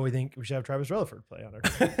 So we think we should have Travis Relaford play on her.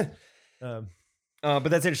 But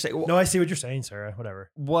that's interesting. No, I see what you're saying, Sarah.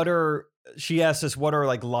 Whatever. She asked us, what are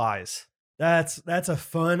like lies? That's a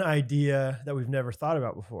fun idea that we've never thought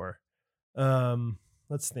about before.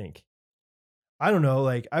 Let's think. I don't know.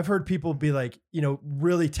 Like I've heard people be like,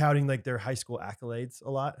 really touting like their high school accolades a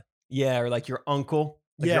lot. Yeah, or like your uncle.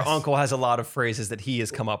 Like Yes. your uncle has a lot of phrases that he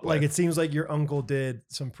has come up with. Like it seems like your uncle did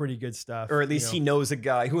some pretty good stuff. Or at least he knows a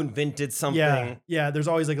guy who invented something. Yeah. There's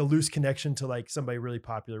always like a loose connection to like somebody really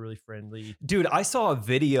popular, really friendly. Dude, I saw a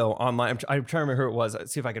video online. I'm trying to remember who it was.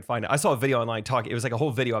 Let's see if I could find it. I saw a video online talking. It was like a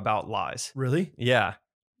whole video about lies. Really? Yeah.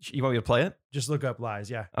 You want me to play it? Just look up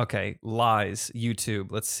lies. Yeah. Okay. Lies.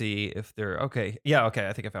 YouTube. Let's see if they're okay. Yeah. Okay.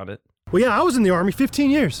 I think I found it. Well, yeah, I was in the Army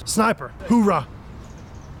 15 years. Sniper. Hoorah.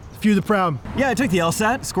 Few the proud. Yeah, I took the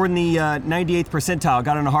LSAT, scored in the 98th percentile,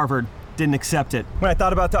 got into Harvard, didn't accept it. When I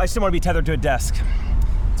thought about that, I just didn't want to be tethered to a desk.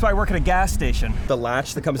 That's why I work at a gas station. The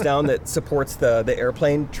latch that comes down that supports the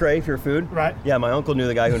airplane tray for your food. Right. Yeah, my uncle knew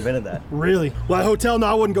the guy who invented that. Really? Well, that hotel? No,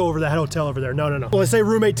 I wouldn't go over that hotel over there. No. Well, they say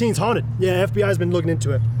room 18's haunted. Yeah, FBI's been looking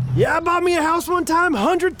into it. Yeah, I bought me a house one time,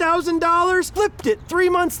 $100,000. Flipped it 3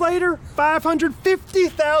 months later,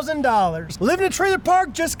 $550,000. Live in a trailer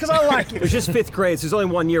park just because I like It it. was just 5th grade, so it was only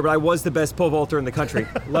 1 year, but I was the best pole vaulter in the country.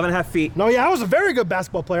 11.5 feet. No, yeah, I was a very good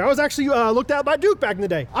basketball player. I was actually looked at by Duke back in the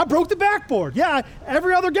day. I broke the backboard. Yeah,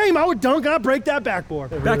 every other game I would dunk and I'd break that backboard.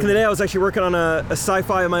 Back in the day, I was actually working on a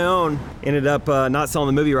sci-fi of my own. Ended up not selling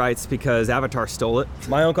the movie rights because Avatar stole it.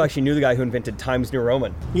 My uncle actually knew the guy who invented Times New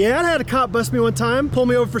Roman. Yeah, I had a cop bust me one time, pull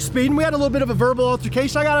me over for speeding. We had a little bit of a verbal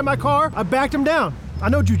altercation. I got in my car, I backed him down. I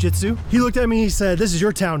know jujitsu. He looked at me, he said, "This is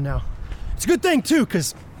your town now." It's a good thing too,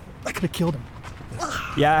 because I could have killed him.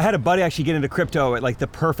 Yeah, I had a buddy actually get into crypto at like the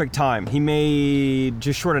perfect time. He made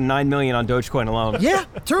just short of 9 million on Dogecoin alone. Yeah,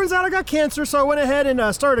 turns out I got cancer, so I went ahead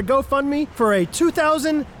and started a GoFundMe for a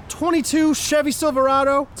 2022 Chevy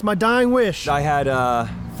Silverado. It's my dying wish. I had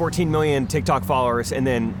 14 million TikTok followers, and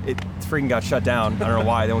then it freaking got shut down. I don't know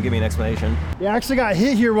why. They won't give me an explanation. Yeah, I actually got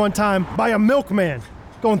hit here one time by a milkman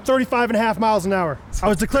going 35.5 miles an hour. I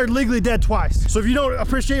was declared legally dead twice. So if you don't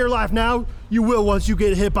appreciate your life now, you will once you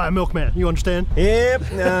get hit by a milkman. You understand? Yep.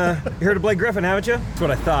 You heard of Blake Griffin, haven't you? That's what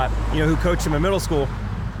I thought. You know who coached him in middle school?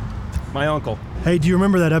 My uncle. Hey, do you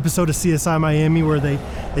remember that episode of CSI Miami where they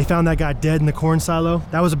found that guy dead in the corn silo?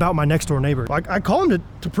 That was about my next door neighbor. I called him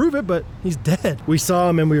to prove it, but he's dead. We saw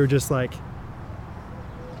him and we were just like,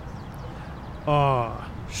 oh,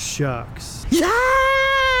 shucks.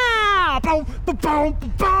 Yeah! Boom, boom, boom,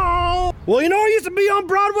 boom. Well, you know, I used to be on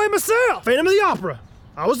Broadway myself. Phantom of the Opera.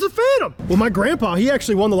 I was the Phantom. Well, my grandpa, he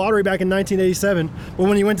actually won the lottery back in 1987, but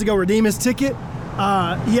when he went to go redeem his ticket,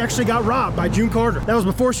 he actually got robbed by June Carter. That was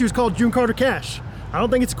before she was called June Carter Cash. I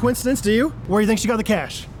don't think it's a coincidence, do you? Where do you think she got the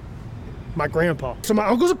cash? My grandpa. So my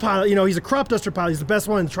uncle's a pilot, you know, he's a crop duster pilot. He's the best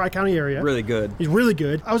one in the Tri-County area. Really good. He's really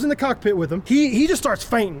good. I was in the cockpit with him. He just starts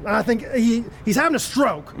fainting. I think he's having a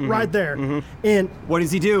stroke right there. And What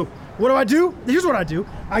does he do? what do I do? Here's what I do.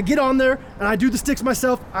 I get on there and I do the sticks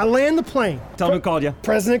myself. I land the plane. Tell him who called you.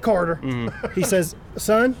 President Carter. He says,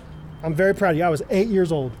 son, I'm very proud of you. I was 8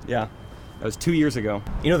 years old. Yeah. That was 2 years ago.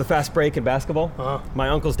 You know the fast break in basketball? My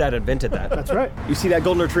uncle's dad invented that. That's right. You see that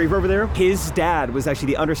golden retriever over there? His dad was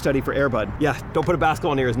actually the understudy for Air Bud. Yeah, don't put a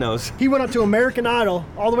basketball near his nose. He went up to American Idol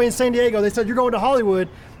all the way in San Diego. They said, you're going to Hollywood.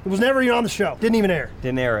 It was never even on the show. Didn't even air.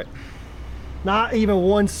 Didn't air it. Not even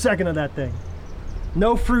 1 second of that thing.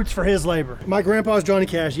 No fruits for his labor. My grandpa's Johnny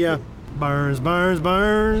Cash, yeah. Burns, burns,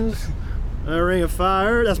 burns. A ring of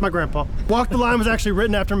fire. That's my grandpa. Walk the Line was actually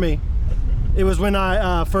written after me. It was when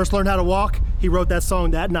I first learned how to walk. He wrote that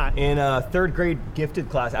song that night. In third grade gifted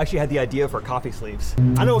class, I actually had the idea for coffee sleeves.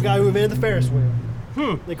 I know a guy who invented the Ferris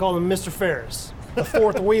wheel. They call him Mr. Ferris. The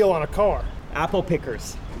fourth wheel on a car. Apple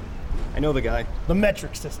pickers. I know the guy. The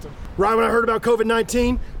metric system. Right when I heard about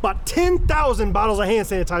COVID-19, about 10,000 bottles of hand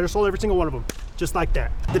sanitizer sold, every single one of them. Just like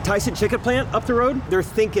that. The Tyson chicken plant up the road, they're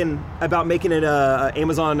thinking about making it a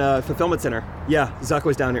Amazon fulfillment center. Yeah, Zuck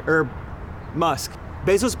was down here. Or Musk.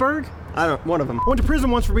 Bezosberg? I don't, one of them. I went to prison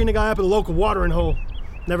once for being a guy up at the local watering hole.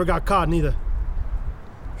 Never got caught neither.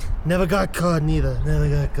 Never got caught neither. Never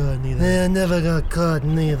got caught neither. Yeah, never got caught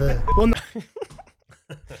neither. Well,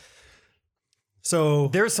 no. So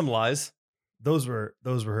There's some lies. those were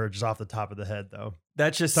heard just off the top of the head though.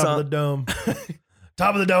 That's just Top of the dome.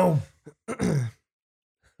 Top of the dome.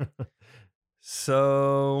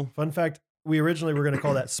 So Fun fact, we originally were going to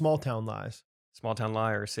call that small town lies. small town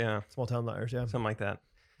liars, yeah. Small town liars, yeah. Something like that.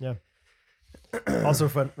 Yeah. Also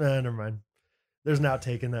fun, never mind. There's an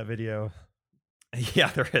outtake in that video. Yeah,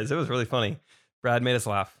 there is. It was really funny. Brad made us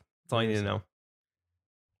laugh. That's all you need to know.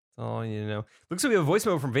 That's all you need to know. Looks like we have a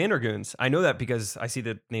voicemail from Vandergoons. I know that because I see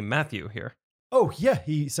the name Matthew here. Oh, yeah.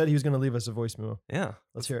 He said he was going to leave us a voicemail. Yeah.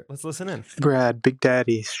 Let's hear it. Let's listen in. Brad, Big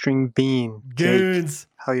Daddy, String Bean, Jake, Goons.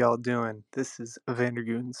 how y'all doing? This is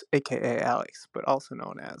Vandergoons, aka Alex, but also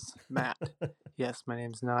known as Matt. Yes, my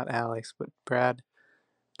name's not Alex, but Brad,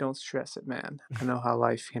 don't stress it, man. I know how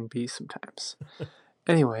life can be sometimes.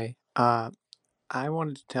 Anyway, I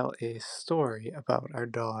wanted to tell a story about our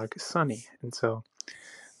dog, Sunny. And so,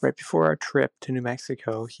 right before our trip to New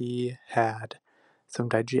Mexico, he had some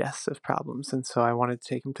digestive problems. And so I wanted to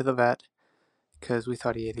take him to the vet because we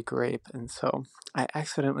thought he ate a grape. And so I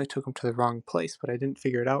accidentally took him to the wrong place, but I didn't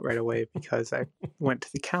figure it out right away because I went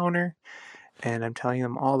to the counter and I'm telling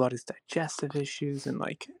him all about his digestive issues and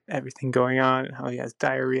like everything going on and how he has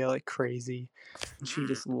diarrhea like crazy. And she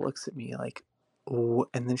just looks at me like,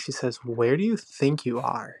 and then she says, "Where do you think you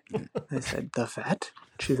are?" And I said, "The vet."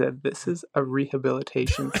 She said, "This is a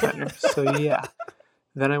rehabilitation center." So yeah,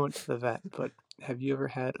 then I went to the vet. But have you ever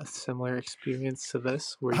had a similar experience to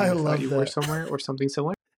this where you I thought love you that. were somewhere or something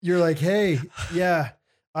similar? You're like, hey, yeah,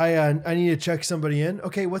 I need to check somebody in.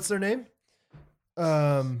 Okay, what's their name?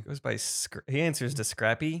 Goes by. He answers to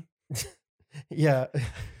Scrappy. Yeah,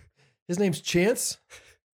 his name's Chance.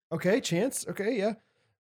 Okay, Chance. Okay, yeah.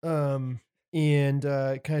 And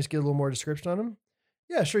can I just get a little more description on him?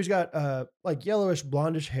 Yeah, sure. He's got like yellowish,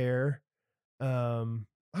 blondish hair. I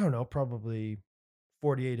don't know, probably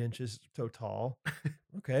 48 inches so tall.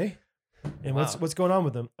 Okay. And Wow. what's going on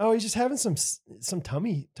with him? Oh, he's just having some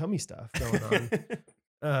tummy stuff going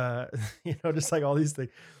on. Just like all these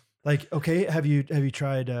things. Like, okay, have you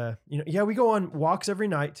tried yeah, we go on walks every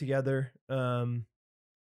night together. And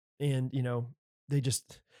they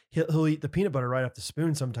just he'll eat the peanut butter right off the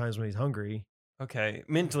spoon sometimes when he's hungry. Okay.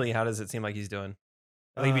 Mentally, how does it seem like he's doing?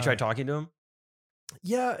 Like, have you tried talking to him?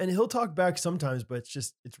 Yeah, and he'll talk back sometimes, but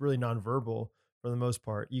it's really nonverbal for the most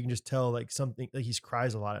part. You can just tell like something, like he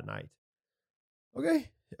cries a lot at night. Okay,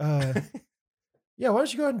 yeah, why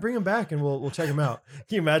don't you go ahead and bring him back and we'll check him out.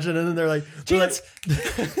 Can you imagine? And then they're like, Chance.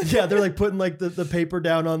 yeah, they're like putting like the paper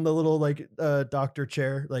down on the little like doctor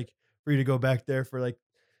chair, like for you to go back there for like,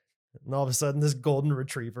 and all of a sudden this golden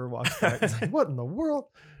retriever walks back. It's like, what in the world?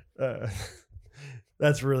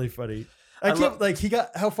 That's really funny. I can't like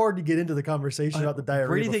how far did he get into the conversation about the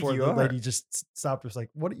diarrhea before the lady just stopped? Was like,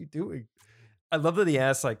 what are you doing? I love that he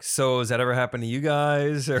asked, like, so has that ever happened to you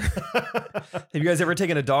guys? Or have you guys ever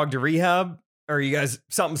taken a dog to rehab? Or are you guys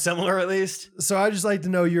something similar at least? So I just like to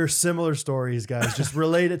know your similar stories, guys. Just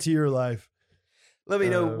relate it to your life. Let me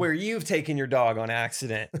know where you've taken your dog on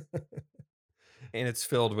accident. And it's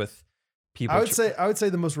filled with people. I would say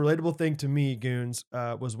the most relatable thing to me, Goons,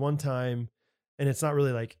 was one time, and it's not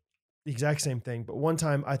really like the exact same thing, but one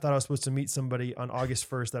time I thought I was supposed to meet somebody on August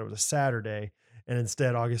 1st, that it was a Saturday, and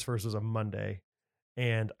instead August 1st was a Monday.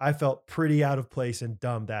 And I felt pretty out of place and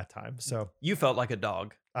dumb that time. So you felt like a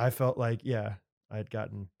dog. I felt like, yeah, I had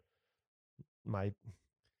gotten I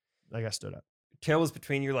got stood up. Tail was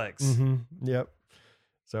between your legs. Mm-hmm. Yep.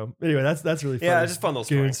 So anyway, that's really fun. Yeah, just fun little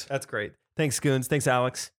Goons. stories. That's great. Thanks, Goons. Thanks,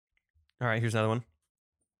 Alex. All right, here's another one.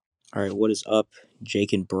 All right, what is up,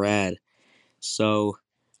 Jake and Brad? So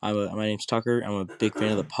my name's Tucker. I'm a big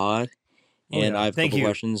fan of the pod. And I have a couple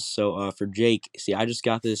questions. So for Jake, see, I just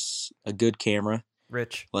got a good camera.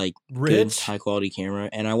 Rich. Good, high quality camera.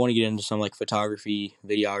 And I want to get into some like photography,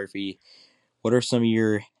 videography. What are some of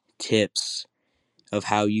your tips of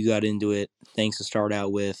how you got into it? Things to start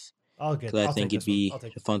out with. Because I think it'd be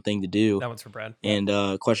a fun thing to do. That one's for Brad. And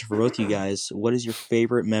question for both of you guys. What is your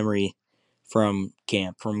favorite memory from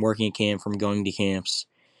camp, from working at camp, from going to camps?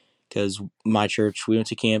 Because my church, we went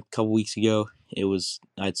to camp a couple weeks ago.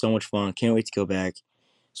 I had so much fun. Can't wait to go back.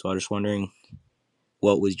 So I was just wondering,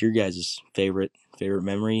 what was your guys' favorite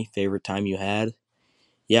memory, favorite time you had?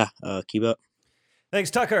 Yeah, keep up. Thanks,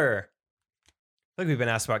 Tucker. I think we've been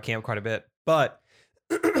asked about camp quite a bit, but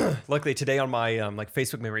luckily today on my like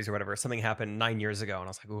Facebook memories or whatever, something happened 9 years ago, and I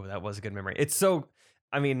was like, "Ooh, that was a good memory." It's so,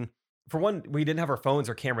 I mean, for one, we didn't have our phones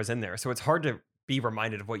or cameras in there, so it's hard to be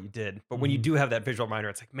reminded of what you did. But when you do have that visual reminder,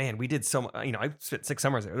 it's like, man, we did so much. You know, I spent 6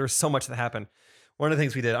 summers there. There was so much that happened. One of the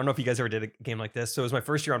things we did, I don't know if you guys ever did a game like this. So it was my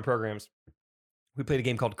first year on programs. We played a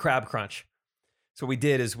game called Crab Crunch. So what we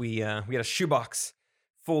did is we had a shoebox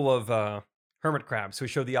full of hermit crabs. So we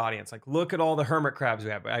showed the audience, like, look at all the hermit crabs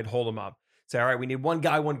we have. I'd hold them up. Say, all right, we need one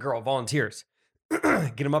guy, one girl, volunteers.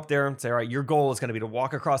 Get them up there and say, all right, your goal is going to be to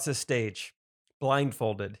walk across this stage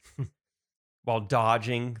blindfolded while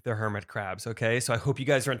dodging the hermit crabs. Okay. So I hope you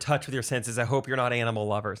guys are in touch with your senses. I hope you're not animal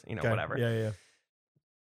lovers, whatever. Yeah.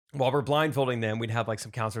 While we're blindfolding them, we'd have like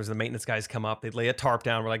some counselors, the maintenance guys come up, they'd lay a tarp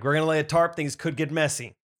down. We're like, we're going to lay a tarp. Things could get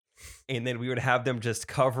messy. And then we would have them just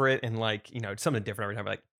cover it in like, something different every time,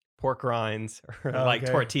 like pork rinds or like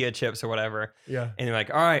tortilla chips or whatever. Yeah. And they're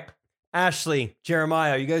like, all right, Ashley,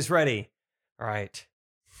 Jeremiah, are you guys ready? All right,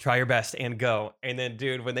 try your best and go. And then,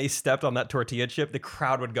 dude, when they stepped on that tortilla chip, the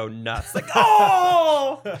crowd would go nuts. Like,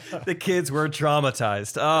 oh, the kids were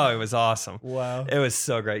traumatized. Oh, it was awesome. Wow. It was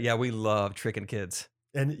so great. Yeah, we love tricking kids.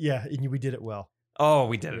 And we did it well. Oh,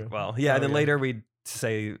 we did it well. Yeah. And then later we'd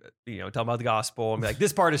say, tell about the gospel and be like,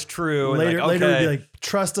 this part is true. Later, and later we'd be like,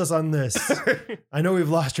 trust us on this. I know we've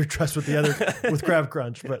lost your trust with with Crab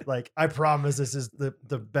Crunch, but like, I promise this is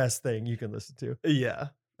the best thing you can listen to. Yeah.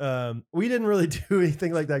 We didn't really do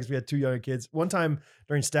anything like that because we had 2 young kids. One time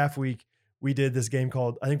during staff week, we did this game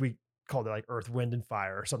called, I think we called it like Earth, Wind, and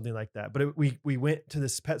Fire or something like that. But we went to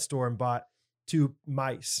this pet store and bought 2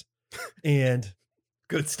 mice and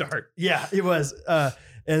good start. Yeah, it was.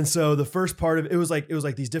 And so the first part of it was like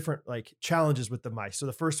these different like challenges with the mice. So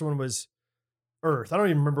the first one was Earth. I don't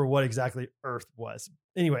even remember what exactly Earth was.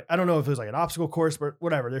 Anyway, I don't know if it was like an obstacle course, but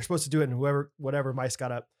whatever. They're supposed to do it, and whatever mice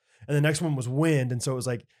got up. And the next one was Wind, and so it was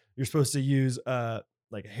like you're supposed to use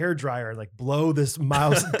like a hair dryer and like blow this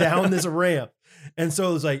mouse down this ramp. And so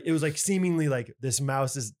it was like seemingly like this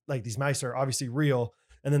mouse is like, these mice are obviously real.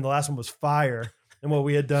 And then the last one was Fire. And what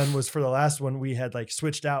we had done was, for the last one, we had like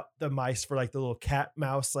switched out the mice for like the little cat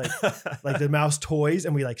mouse, like the mouse toys,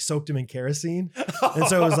 and we like soaked them in kerosene. And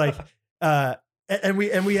so it was like, and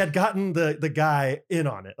we had gotten the guy in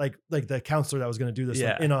on it, like the counselor that was going to do this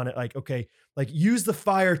in on it. Like, okay, like use the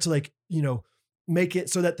fire to like, make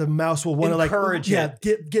it so that the mouse will want to like,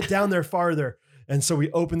 get down there farther. And so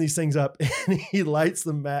we open these things up, and he lights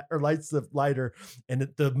the lighter, and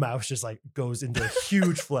the mouse just like goes into a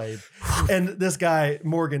huge flame. And this guy,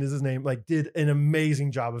 Morgan is his name, like did an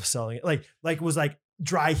amazing job of selling it. Like was like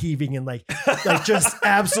dry heaving and like just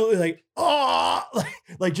absolutely like, oh,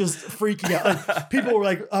 like just freaking out. Like people were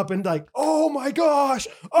like up and like, oh my gosh,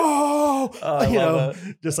 you know,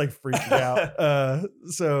 just like freaking out.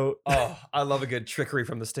 So I love a good trickery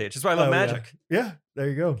from the stage. That's why I love magic. Yeah, there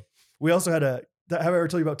you go. We also had have I ever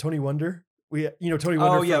told you about Tony Wonder? Tony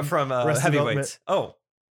Wonder. From Arrested Heavyweights. Development.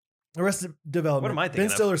 Arrested Development. What am I thinking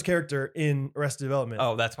Ben Stiller's character in Arrested Development.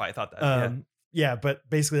 Oh, that's why I thought that. Yeah, but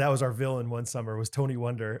basically that was our villain one summer was Tony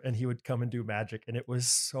Wonder, and he would come and do magic, and it was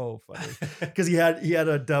so funny because he had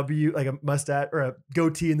a W, like a mustache or a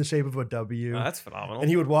goatee in the shape of a W. Oh, that's phenomenal. And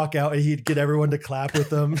he would walk out and he'd get everyone to clap with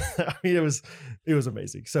him. I mean, it was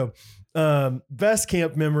amazing. So, best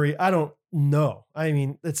camp memory, I don't know. I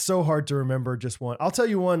mean, it's so hard to remember just one. I'll tell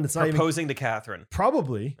you one that's not proposing to Catherine.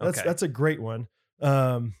 Probably. That's a great one.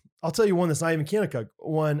 I'll tell you one that's not even Kanakuk.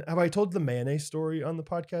 One, have I told the mayonnaise story on the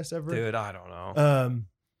podcast ever? Dude, I don't know.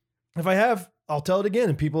 If I have, I'll tell it again,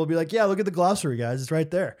 and people will be like, "Yeah, look at the glossary, guys. It's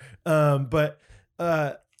right there." But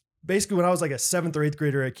basically, when I was like a 7th or 8th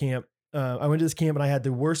grader at camp, I went to this camp and I had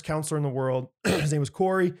the worst counselor in the world. His name was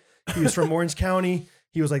Corey. He was from Orange County.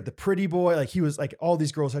 He was like the pretty boy. Like he was like all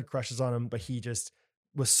these girls had crushes on him, but he just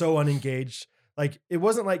was so unengaged. Like it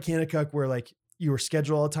wasn't like Kanakuk where like you were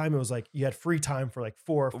scheduled all the time. It was like you had free time for like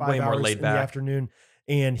 4 or 5 Way more hours laid in back. the afternoon.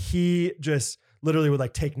 And he just literally would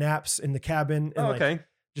like take naps in the cabin and like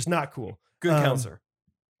just not cool. Good counselor.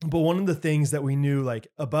 But one of the things that we knew, like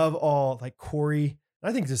above all, like Corey,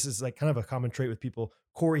 I think this is like kind of a common trait with people.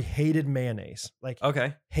 Corey hated mayonnaise, like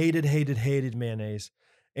hated mayonnaise.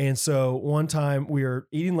 And so one time we were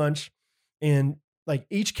eating lunch and like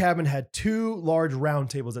each cabin had 2 large round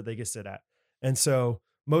tables that they could sit at. And so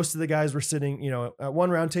most of the guys were sitting, at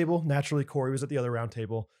one round table. Naturally, Corey was at the other round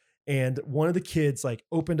table. And one of the kids like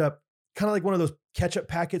opened up kind of like one of those ketchup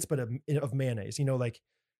packets, but of mayonnaise, like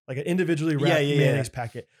an individually wrapped mayonnaise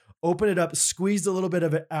packet. Opened it up, squeezed a little bit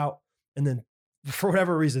of it out, and then for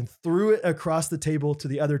whatever reason, threw it across the table to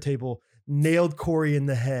the other table, nailed Corey in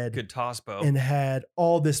the head. Good toss, Bo. And had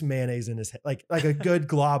all this mayonnaise in his head, like a good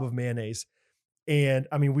glob of mayonnaise. And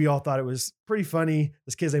I mean, we all thought it was pretty funny.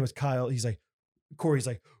 This kid's name was Kyle. Corey's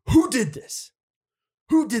like, who did this?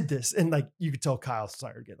 Who did this? And like, you could tell Kyle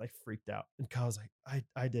started getting like freaked out. And Kyle's like,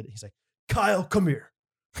 I did it. He's like, Kyle, come here.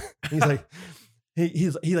 And he's like,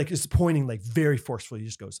 he like is pointing like very forcefully. He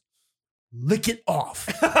just goes, lick it off.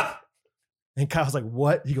 And Kyle's like,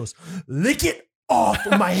 what? He goes, lick it off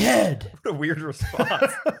my head. What a weird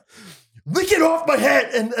response. Lick it off my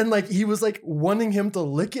head. And like, he was like wanting him to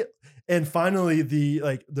lick it. And finally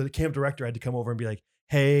the camp director had to come over and be like,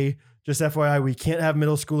 hey, just FYI, we can't have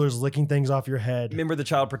middle schoolers licking things off your head. Remember the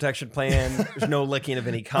child protection plan. There's no licking of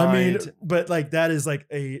any kind. I mean, but like that is like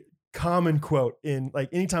a common quote in like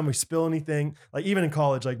anytime we spill anything, like even in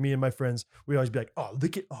college, like me and my friends, we always be like, oh,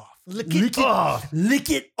 lick it off. Lick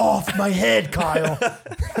it off my head, Kyle.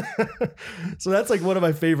 So that's like one of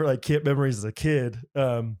my favorite like camp memories as a kid.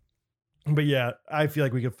 But yeah, I feel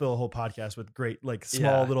like we could fill a whole podcast with great, like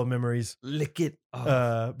small little memories. Lick it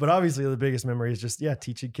off. But obviously the biggest memory is just,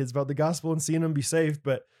 teaching kids about the gospel and seeing them be saved.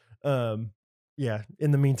 But in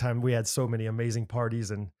the meantime, we had so many amazing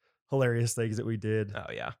parties and hilarious things that we did.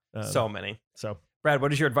 Oh yeah. So many. So Brad,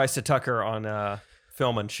 what is your advice to Tucker on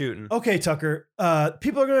film and shooting? Okay, Tucker.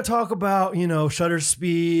 People are going to talk about, shutter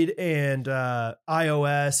speed and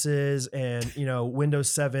iOSs and,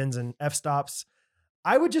 Windows 7s and f-stops.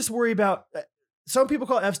 I would just worry about, some people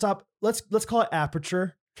call it f-stop. Let's call it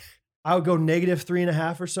aperture. I would go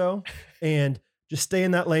 -3.5 or so and just stay in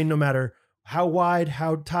that lane no matter how wide,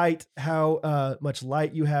 how tight, how much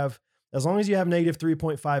light you have. As long as you have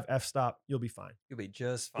 -3.5 f-stop, you'll be fine. You'll be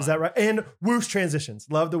just fine. Is that right? And whoosh transitions.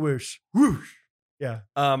 Love the whoosh. Whoosh. Yeah.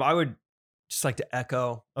 I would just like to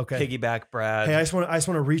echo, piggyback Brad. Hey, I just want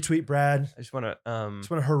to retweet Brad. I just want to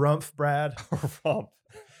harumph Brad.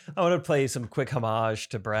 I want to play some quick homage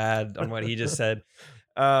to Brad on what he just said.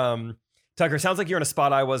 Tucker, sounds like you're in a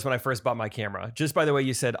spot I was when I first bought my camera. Just by the way,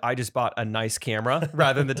 you said I just bought a nice camera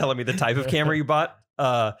rather than telling me the type of camera you bought.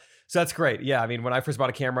 So that's great. Yeah, I mean, when I first bought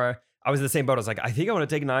a camera, I was in the same boat. I was like, I think I want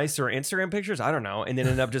to take nice or Instagram pictures. I don't know. And then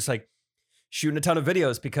ended up just like shooting a ton of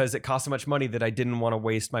videos because it cost so much money that I didn't want to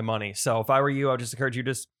waste my money. So if I were you, I would just encourage you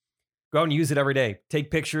just go out and use it every day. Take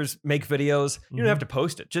pictures, make videos. You don't have to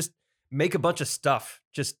post it. Just make a bunch of stuff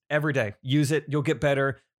just every day. Use it. You'll get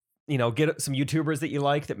better. Get some YouTubers that you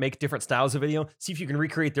like that make different styles of video. See if you can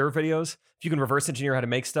recreate their videos. If you can reverse engineer how to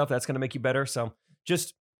make stuff, that's going to make you better. So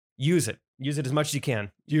just use it. Use it as much as you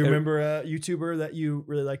can. Do you remember a YouTuber that you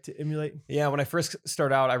really like to emulate? Yeah, when I first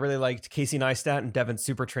started out, I really liked Casey Neistat and Devin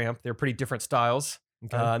Supertramp. They're pretty different styles.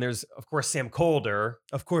 Okay. And there's, of course, Sam Colder.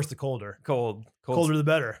 Of course, the colder. Colder. The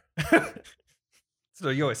better. So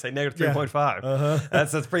you always say negative Yeah. 3.5. Uh-huh.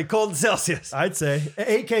 That's pretty cold in Celsius. I'd say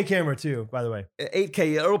 8K camera too, by the way.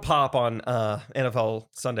 8K, it'll pop on NFL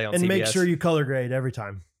Sunday on And CBS. make sure you color grade every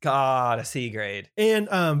time. God, a C grade. And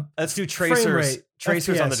Let's do Frame tracers. rate,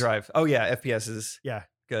 Tracers on the FPS. drive. Oh yeah, FPS is yeah,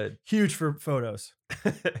 good. huge for photos.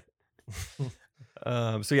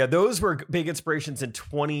 So yeah, those were big inspirations in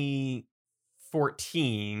 2014.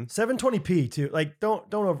 720p too. Like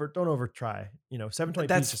don't over try. 720p.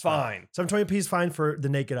 That's is fine. 720p is fine for the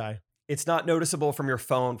naked eye. It's not noticeable from your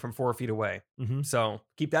phone from 4 feet away. Mm-hmm. So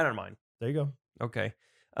keep that in mind. There you go. Okay.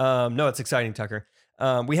 No, it's exciting, Tucker.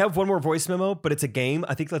 We have one more voice memo, but it's a game.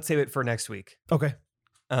 I think let's save it for next week. Okay,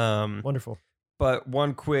 Um, wonderful. but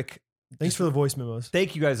one quick Thanks for the voice memos.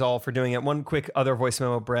 thank you guys all for doing it. One quick other voice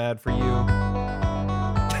memo, Brad, for you.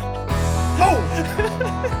 Oh!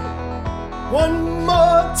 One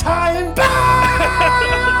more time. Bow!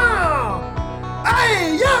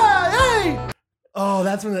 Hey, yeah, hey! Oh,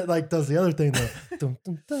 that's when it like does the other thing though. Dun,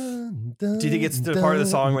 dun, dun, dun, Do you think it's the part of the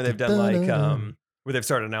song where they've done like where they've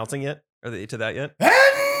started announcing it? Are they to that yet? And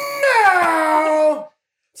now,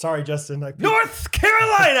 sorry, Justin. North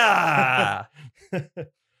Carolina,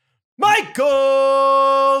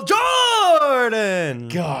 Michael Jordan.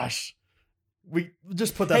 Gosh, we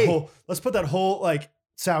just put that Hey. Let's put that whole like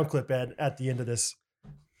sound clip at the end of this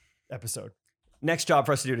episode. Next job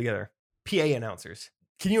for us to do together. PA announcers.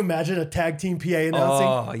 Can you imagine a tag team PA announcing?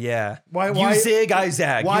 Oh yeah. Why You zig, I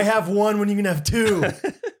zag. Why You- have one when you can have two?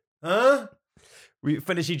 Huh? we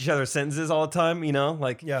finish each other's sentences all the time,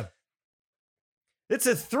 like Yeah. it's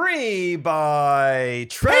a 3 by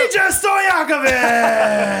Peja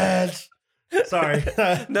Stojakovic! Sorry.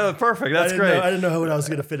 No, perfect. That's great. I didn't know how I was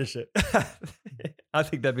going to finish it. I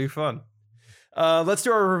think that'd be fun. Let's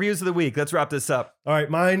do our reviews of the week. Let's wrap this up. All right.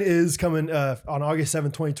 Mine is coming on August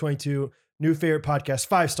 7th, 2022. New favorite podcast,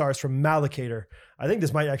 5 stars from Malacator. I think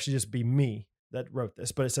this might actually just be me that wrote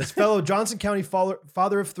this, but it says, fellow Johnson County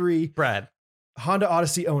father of 3, Brad. Honda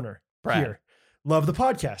Odyssey owner. Brad. Here. Love the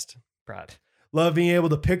podcast. Brad. Love being able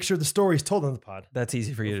to picture the stories told on the pod. That's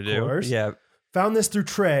easy for you Of to do. course. Yeah. Found this through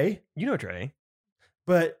Trey, You know Trey.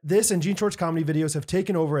 but this and Gene Shorts comedy videos have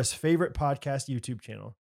taken over as favorite podcast YouTube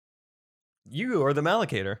channel. You are the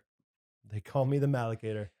Malacator. They call me the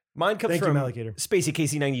Malacator. Mine comes Thank you, from Malacator. Spacey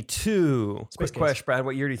Casey 92. Space Quick Case. question, Brad.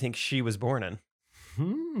 What year do you think she was born in?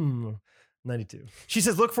 92. She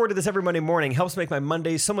says, look forward to this every Monday morning. Helps make my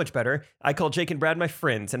Mondays so much better. I call Jake and Brad my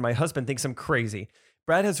friends, and my husband thinks I'm crazy.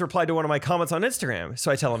 Brad has replied to one of my comments on Instagram,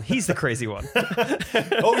 so I tell him he's the crazy one.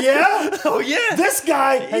 Oh, yeah? Oh, yeah. This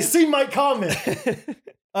guy has seen my comment.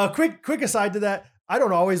 Quick aside to that. I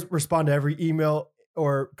don't always respond to every email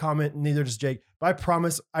or comment, neither does Jake, but I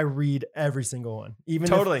promise I read every single one. Even if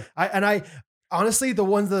Totally. I honestly, the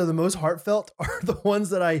ones that are the most heartfelt are the ones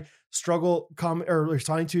that I struggle or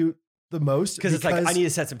responding to the most. Because it's like, I need to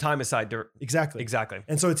set some time aside to. Exactly. Exactly.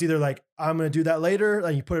 And so it's either like, I'm going to do that later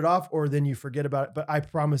and you put it off, or then you forget about it. But I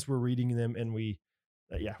promise we're reading them and we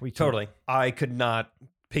keep- Totally. I could not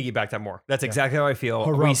piggyback that more. That's Yeah. exactly how I feel.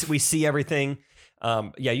 Harumph. We see everything.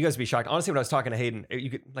 Yeah, you guys would be shocked. Honestly, when I was talking to Hayden, you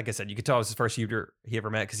could, like I said, you could tell it was his first YouTuber he ever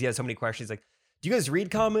met because he had so many questions. Like, do you guys read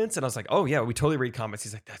comments? And I was like, oh yeah, we totally read comments.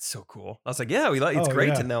 He's like, that's so cool. I was like, yeah, it's Oh, great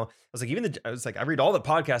yeah. to know. I was like, I read all the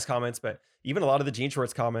podcast comments, but even a lot of the Gene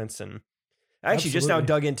Shorts comments. And I actually just now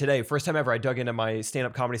Absolutely. dug in today. First time ever, I dug into my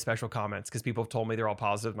stand-up comedy special comments because people have told me they're all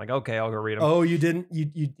positive. I'm like, okay, I'll go read them. Oh, you didn't? You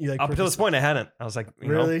like Up to this point, I hadn't. I was like,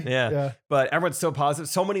 Really? yeah. But everyone's so positive.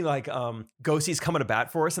 So many like ghosties coming to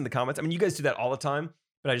bat for us in the comments. I mean, you guys do that all the time,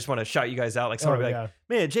 but I just want to shout you guys out. Like someone will be like,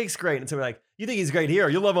 man, Jake's great. And someone will be like, you think he's great here?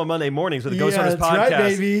 You'll love him on Monday mornings with the Ghost Runners that's podcast. right,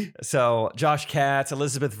 baby. So Josh Katz,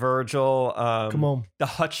 Elizabeth Virgil, Come on, the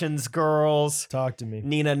Hutchins girls, talk to me.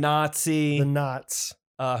 Nina Nazi, The knots.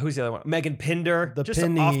 who's the other one? Megan Pinder. The just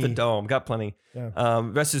Penny. off the dome. Got plenty. Yeah.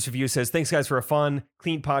 Rest of this review says, thanks guys for a fun,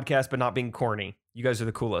 clean podcast, but not being corny. You guys are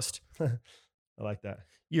the coolest. I like that.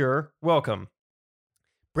 You're welcome.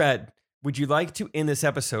 Brad, would you like to end this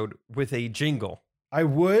episode with a jingle? I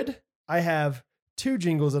would. I have 2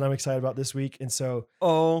 jingles that I'm excited about this week. And so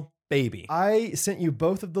Oh, baby. I sent you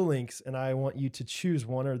both of the links and I want you to choose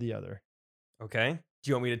one or the other. Okay. Do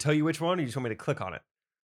you want me to tell you which one or you just want me to click on it?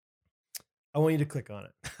 I want you to click on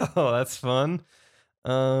it. Oh, that's fun.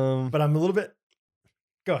 But I'm a little bit.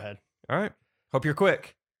 Go ahead. All right. Hope you're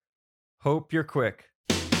quick. Hope you're quick.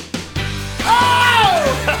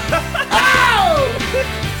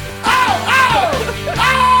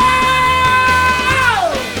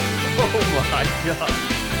 Oh my God.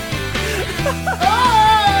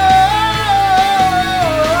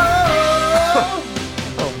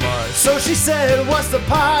 the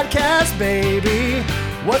podcast, baby.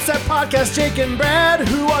 What's that podcast, Jake and Brad?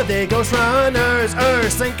 Who are they? Ghost Runners.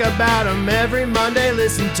 Think about them every Monday.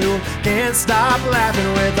 Listen to them. Can't stop laughing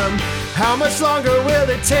with them. How much longer will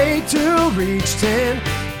it take to reach 10?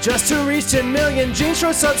 Just to reach 10 million Gene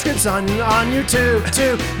Short subscriptions on YouTube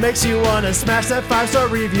too. Makes you want to smash that 5-star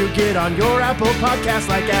review. Get on your Apple podcast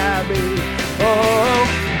like Abby. Oh,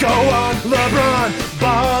 go on, LeBron.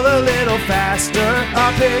 Ball a little faster.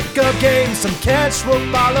 I'll pick up games. Some catch will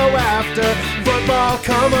follow after. Football,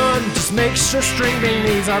 come on. Just make sure streaming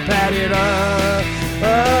needs are padded up.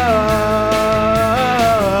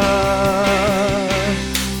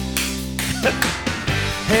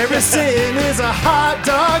 Harrison is a hot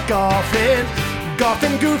dog golfing,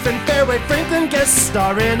 goofing, fairway Franklin guest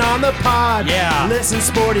starring on the pod. Yeah. Listen,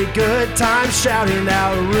 sporty, good time, shouting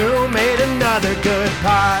out, roommate, another good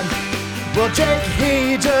pod. Well, Jake,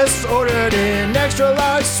 he just ordered an extra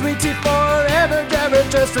large sweet tea forever,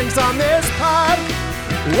 just drinks on this pod.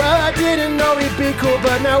 Well, I didn't know he'd be cool,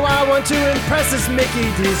 but now I want to impress this Mickey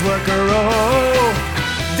D's worker. Oh,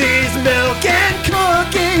 these milk and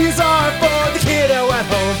cookies are for the kiddo at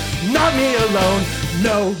home, not me alone.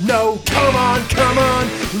 No, come on,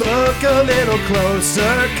 look a little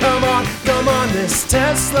closer. Come on, this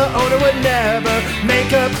Tesla owner would never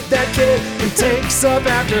make up that kid who takes up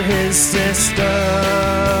after his sister.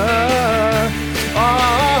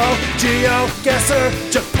 Oh,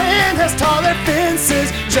 GeoGuessr, Japan has taller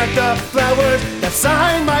fences. Check the flowers, that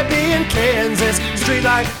sign might be in Kansas. Street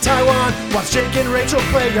like Taiwan, watch Jake and Rachel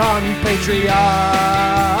play on Patreon.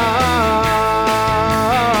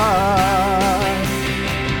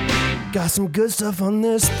 Got some good stuff on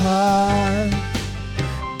this pod.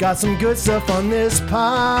 Got some good stuff on this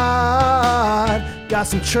pod. Got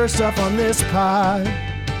some church stuff on this pod.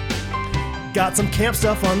 Got some camp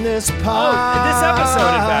stuff on this pod. Oh, this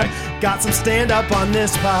episode, in fact. Got some stand-up on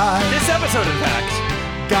this pod. This episode, in fact.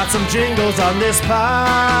 Got some jingles on this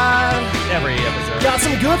pod. Every episode. Got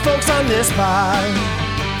some good folks on this pod.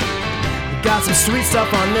 Got some sweet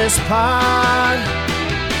stuff on this pod.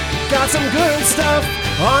 Got some good stuff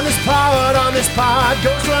on this pod.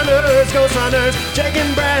 Ghost Runners, Jake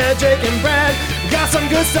and Brad. Got some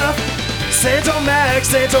good stuff. Santo Max,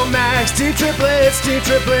 Steve Triplett,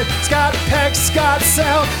 Scott Peck, Scott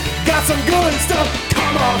Sell. Got some good stuff.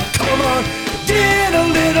 Come on, get a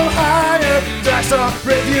little higher. 5-star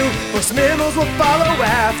review or some memos will follow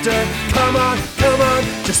after. Come on,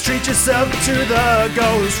 just treat yourself to the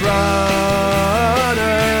Ghost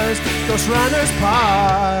Runners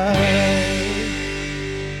pod.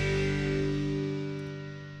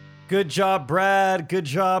 Good job, Brad. Good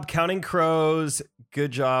job, Counting Crows.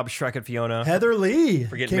 Good job, Shrek and Fiona. Heather Lee.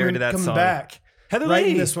 For getting married to that coming song. back. Heather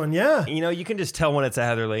Writing Lee. this one, yeah. You know, you can just tell when it's a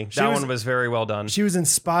Heather Lee. That one was very well done. She was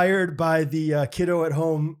inspired by the kiddo at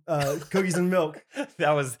home cookies and milk.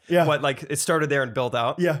 That was what, like, it started there and built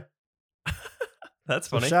out. Yeah. That's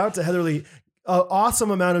So funny. shout out to Heather Lee.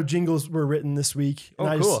 Awesome amount of jingles were written this week. And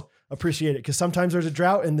Oh, I cool. just appreciate it because sometimes there's a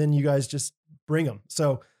drought and then you guys just bring them.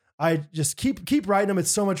 So I just keep writing them.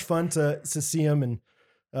 It's so much fun to see them. And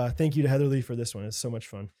thank you to Heather Lee for this one. It's so much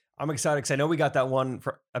fun. I'm excited because I know we got that one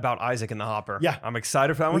about Isaac in the Hopper. Yeah. I'm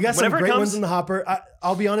excited for that one. We got some Whenever it great comes, ones in the hopper.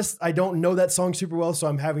 I'll be honest, I don't know that song super well, so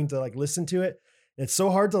I'm having to like listen to it. It's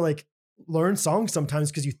so hard to like learn songs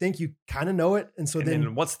sometimes because you think you kind of know it, and so and then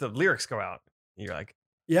then once the lyrics go out, you're like,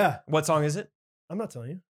 yeah, what song is it? I'm not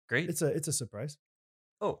telling you. Great. It's a surprise.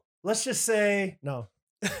 Oh. Let's just say no.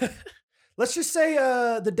 Let's just say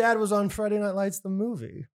the dad was on Friday Night Lights, the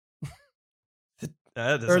movie,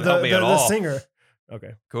 That or doesn't help me at the all. singer.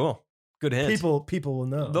 Okay, Cool. Good hint. people will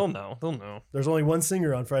know. They'll know. There's only one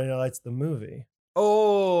singer on Friday Night Lights, the movie.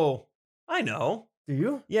 Oh, I know. Do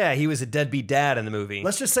you? Yeah, he was a deadbeat dad in the movie.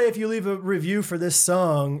 Let's just say if you leave a review for this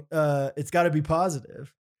song, it's got to be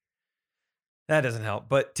positive. That doesn't help.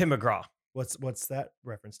 But Tim McGraw. What's that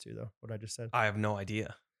reference to though? What I just said. I have no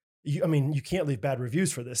idea. I mean, you can't leave bad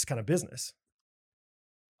reviews for this kind of business.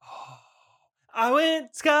 Oh, I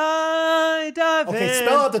went skydiving. Okay,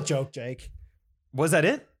 spell out the joke, Jake. Was that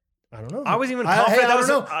it? I don't know. I wasn't even Hey, confident. I that don't was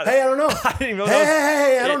know. Hey, I don't know. I didn't even know.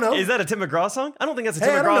 Hey, I don't know. Is that a Tim McGraw song? I don't think that's a Hey,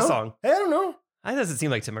 Tim I don't McGraw know. song. Hey, I don't know. That doesn't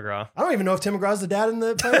seem like Tim McGraw. I don't even know if Tim McGraw's the dad in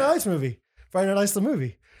the Friday Night Lights movie. Friday Night Lights the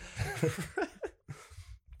movie.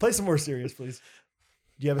 Play some more serious, please.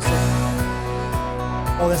 Do you have a song?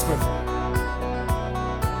 Oh, that's perfect.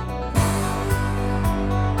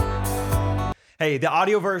 Hey, the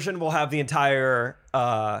audio version will have the entire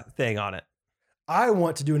thing on it. I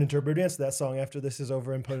want to do an interpretive dance to that song after this is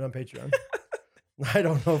over and put it on Patreon. I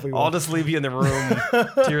don't know if we will. I'll just leave you in the room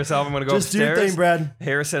to yourself. I'm going to go Just do your upstairs. thing, Brad.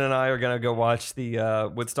 Harrison and I are going to go watch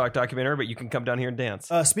the Woodstock documentary, but you can come down here and dance.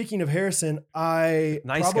 Speaking of Harrison, I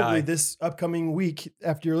Nice probably guy. this upcoming week,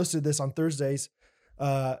 after you're listening to this on Thursdays,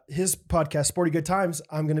 his podcast, Sporty Good Times,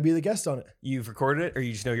 I'm going to be the guest on it. You've recorded it, or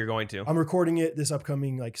you just know you're going to? I'm recording it this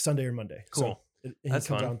upcoming like Sunday or Monday. Cool. So he That's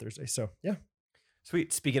comes fun. out on Thursday. So yeah.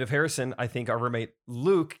 Sweet. Speaking of Harrison, I think our roommate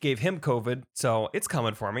Luke gave him COVID, so it's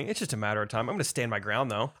coming for me. It's just a matter of time. I'm going to stand my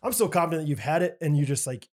ground, though. I'm so confident that you've had it and you just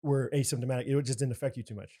like were asymptomatic. It just didn't affect you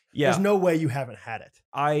too much. Yeah, There's no way you haven't had it.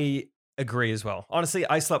 I agree as well. Honestly,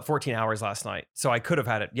 I slept 14 hours last night, so I could have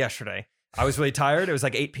had it yesterday. I was really tired. It was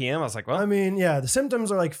like 8 p.m. I was like, well, I mean, yeah, the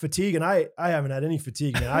symptoms are like fatigue, and I haven't had any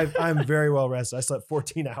fatigue, man. I'm very well rested. I slept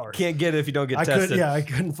 14 hours. can't get it if you don't get tested. I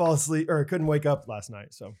couldn't fall asleep or couldn't wake up last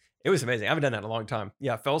night. So It was amazing. I haven't done that in a long time.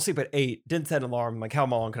 Yeah, fell asleep at 8, didn't set an alarm. Like, how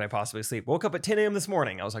long can I possibly sleep? Woke up at 10 a.m. this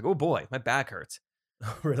morning. I was like, oh boy, my back hurts.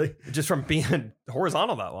 really, Just from being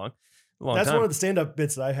horizontal that long. that's time. one of the stand-up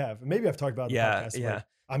bits that I have. Maybe I've talked about it in Yeah, the podcast. yeah. Like,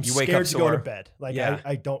 I'm You wake up scared to go to sore. bed. Like Yeah.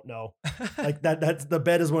 I don't know. Like that's the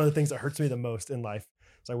bed is one of the things that hurts me the most in life.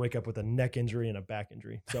 So I wake up with a neck injury and a back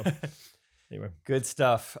injury. So anyway, Good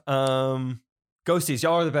stuff. Ghosties,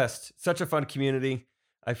 y'all are the best. Such a fun community.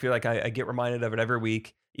 I feel like I get reminded of it every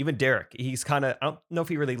week. Even Derek, he's kind of, I don't know if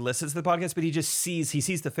he really listens to the podcast, but he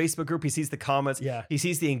sees the Facebook group, he sees the comments, yeah. he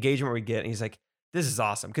sees the engagement we get, and he's like, this is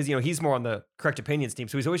awesome. Because, he's more on the correct opinions team.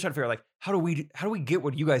 So he's always trying to figure out, like, how do we get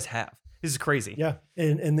what you guys have? This is crazy. Yeah.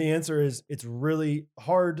 And the answer is it's really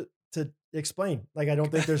hard to explain. Like, I don't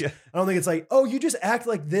think there's, Yeah. I don't think it's like, oh, you just act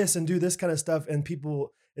like this and do this kind of stuff. And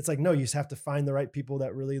people, it's like, no, you just have to find the right people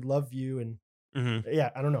that really love you. And Mhm.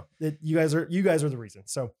 yeah, I don't know. You guys are the reason.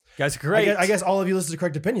 So Guys are great. I guess all of you listen to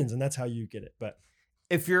Correct Opinions and that's how you get it. But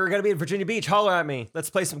If you're going to be in Virginia Beach, holler at me. Let's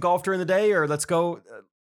play some golf during the day, or let's go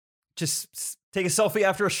just take a selfie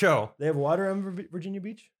after a show. they have water on Virginia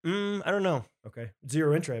Beach. I don't know. Okay.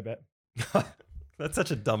 Zero entry, I bet. That's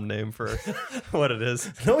such a dumb name for what it is.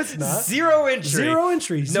 No, it's not. Zero entry. Zero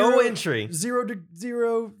entry. No Zero- entry.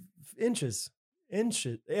 0 inches.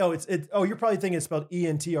 Inches. Oh, oh, you're probably thinking it's spelled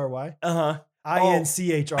ENTRY. Uh-huh.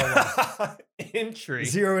 INCHRY. Entry.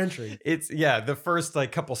 Zero entry. It's the first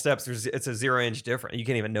like couple steps. It's a 0 inch difference. You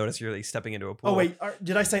can't even notice you're like stepping into a pool. Oh wait,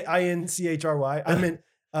 did I say INCHRY? I meant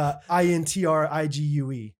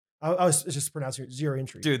INTRIGUE. I was just pronouncing it zero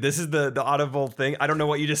entry. Dude, this is the audible thing. I don't know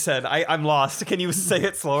what you just said. I'm lost. Can you say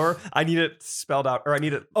it slower? I need it spelled out, or I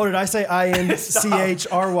need it. Oh, did I say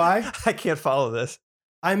INCHRY? I can't follow this.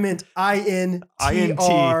 I meant INTTR.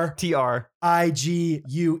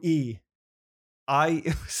 INTRIGUE. I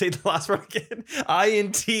say the last word again.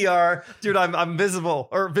 INTR. Dude, I'm visible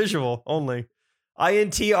or visual only.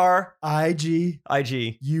 INTR IGUE.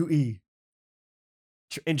 IG.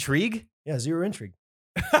 Intrigue? Yeah, zero intrigue.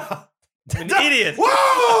 I'm an idiot.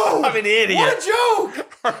 Whoa! I'm an idiot. What a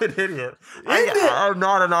joke! I'm an idiot. Isn't it? I'm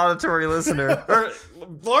not an auditory listener or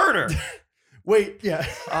learner. Wait, yeah.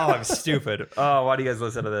 Oh, I'm stupid. Oh, why do you guys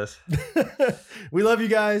listen to this? We love you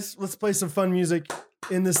guys. Let's play some fun music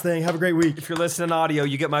in this thing. Have a great week. If you're listening audio,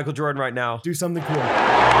 you get Michael Jordan right now. Do something cool.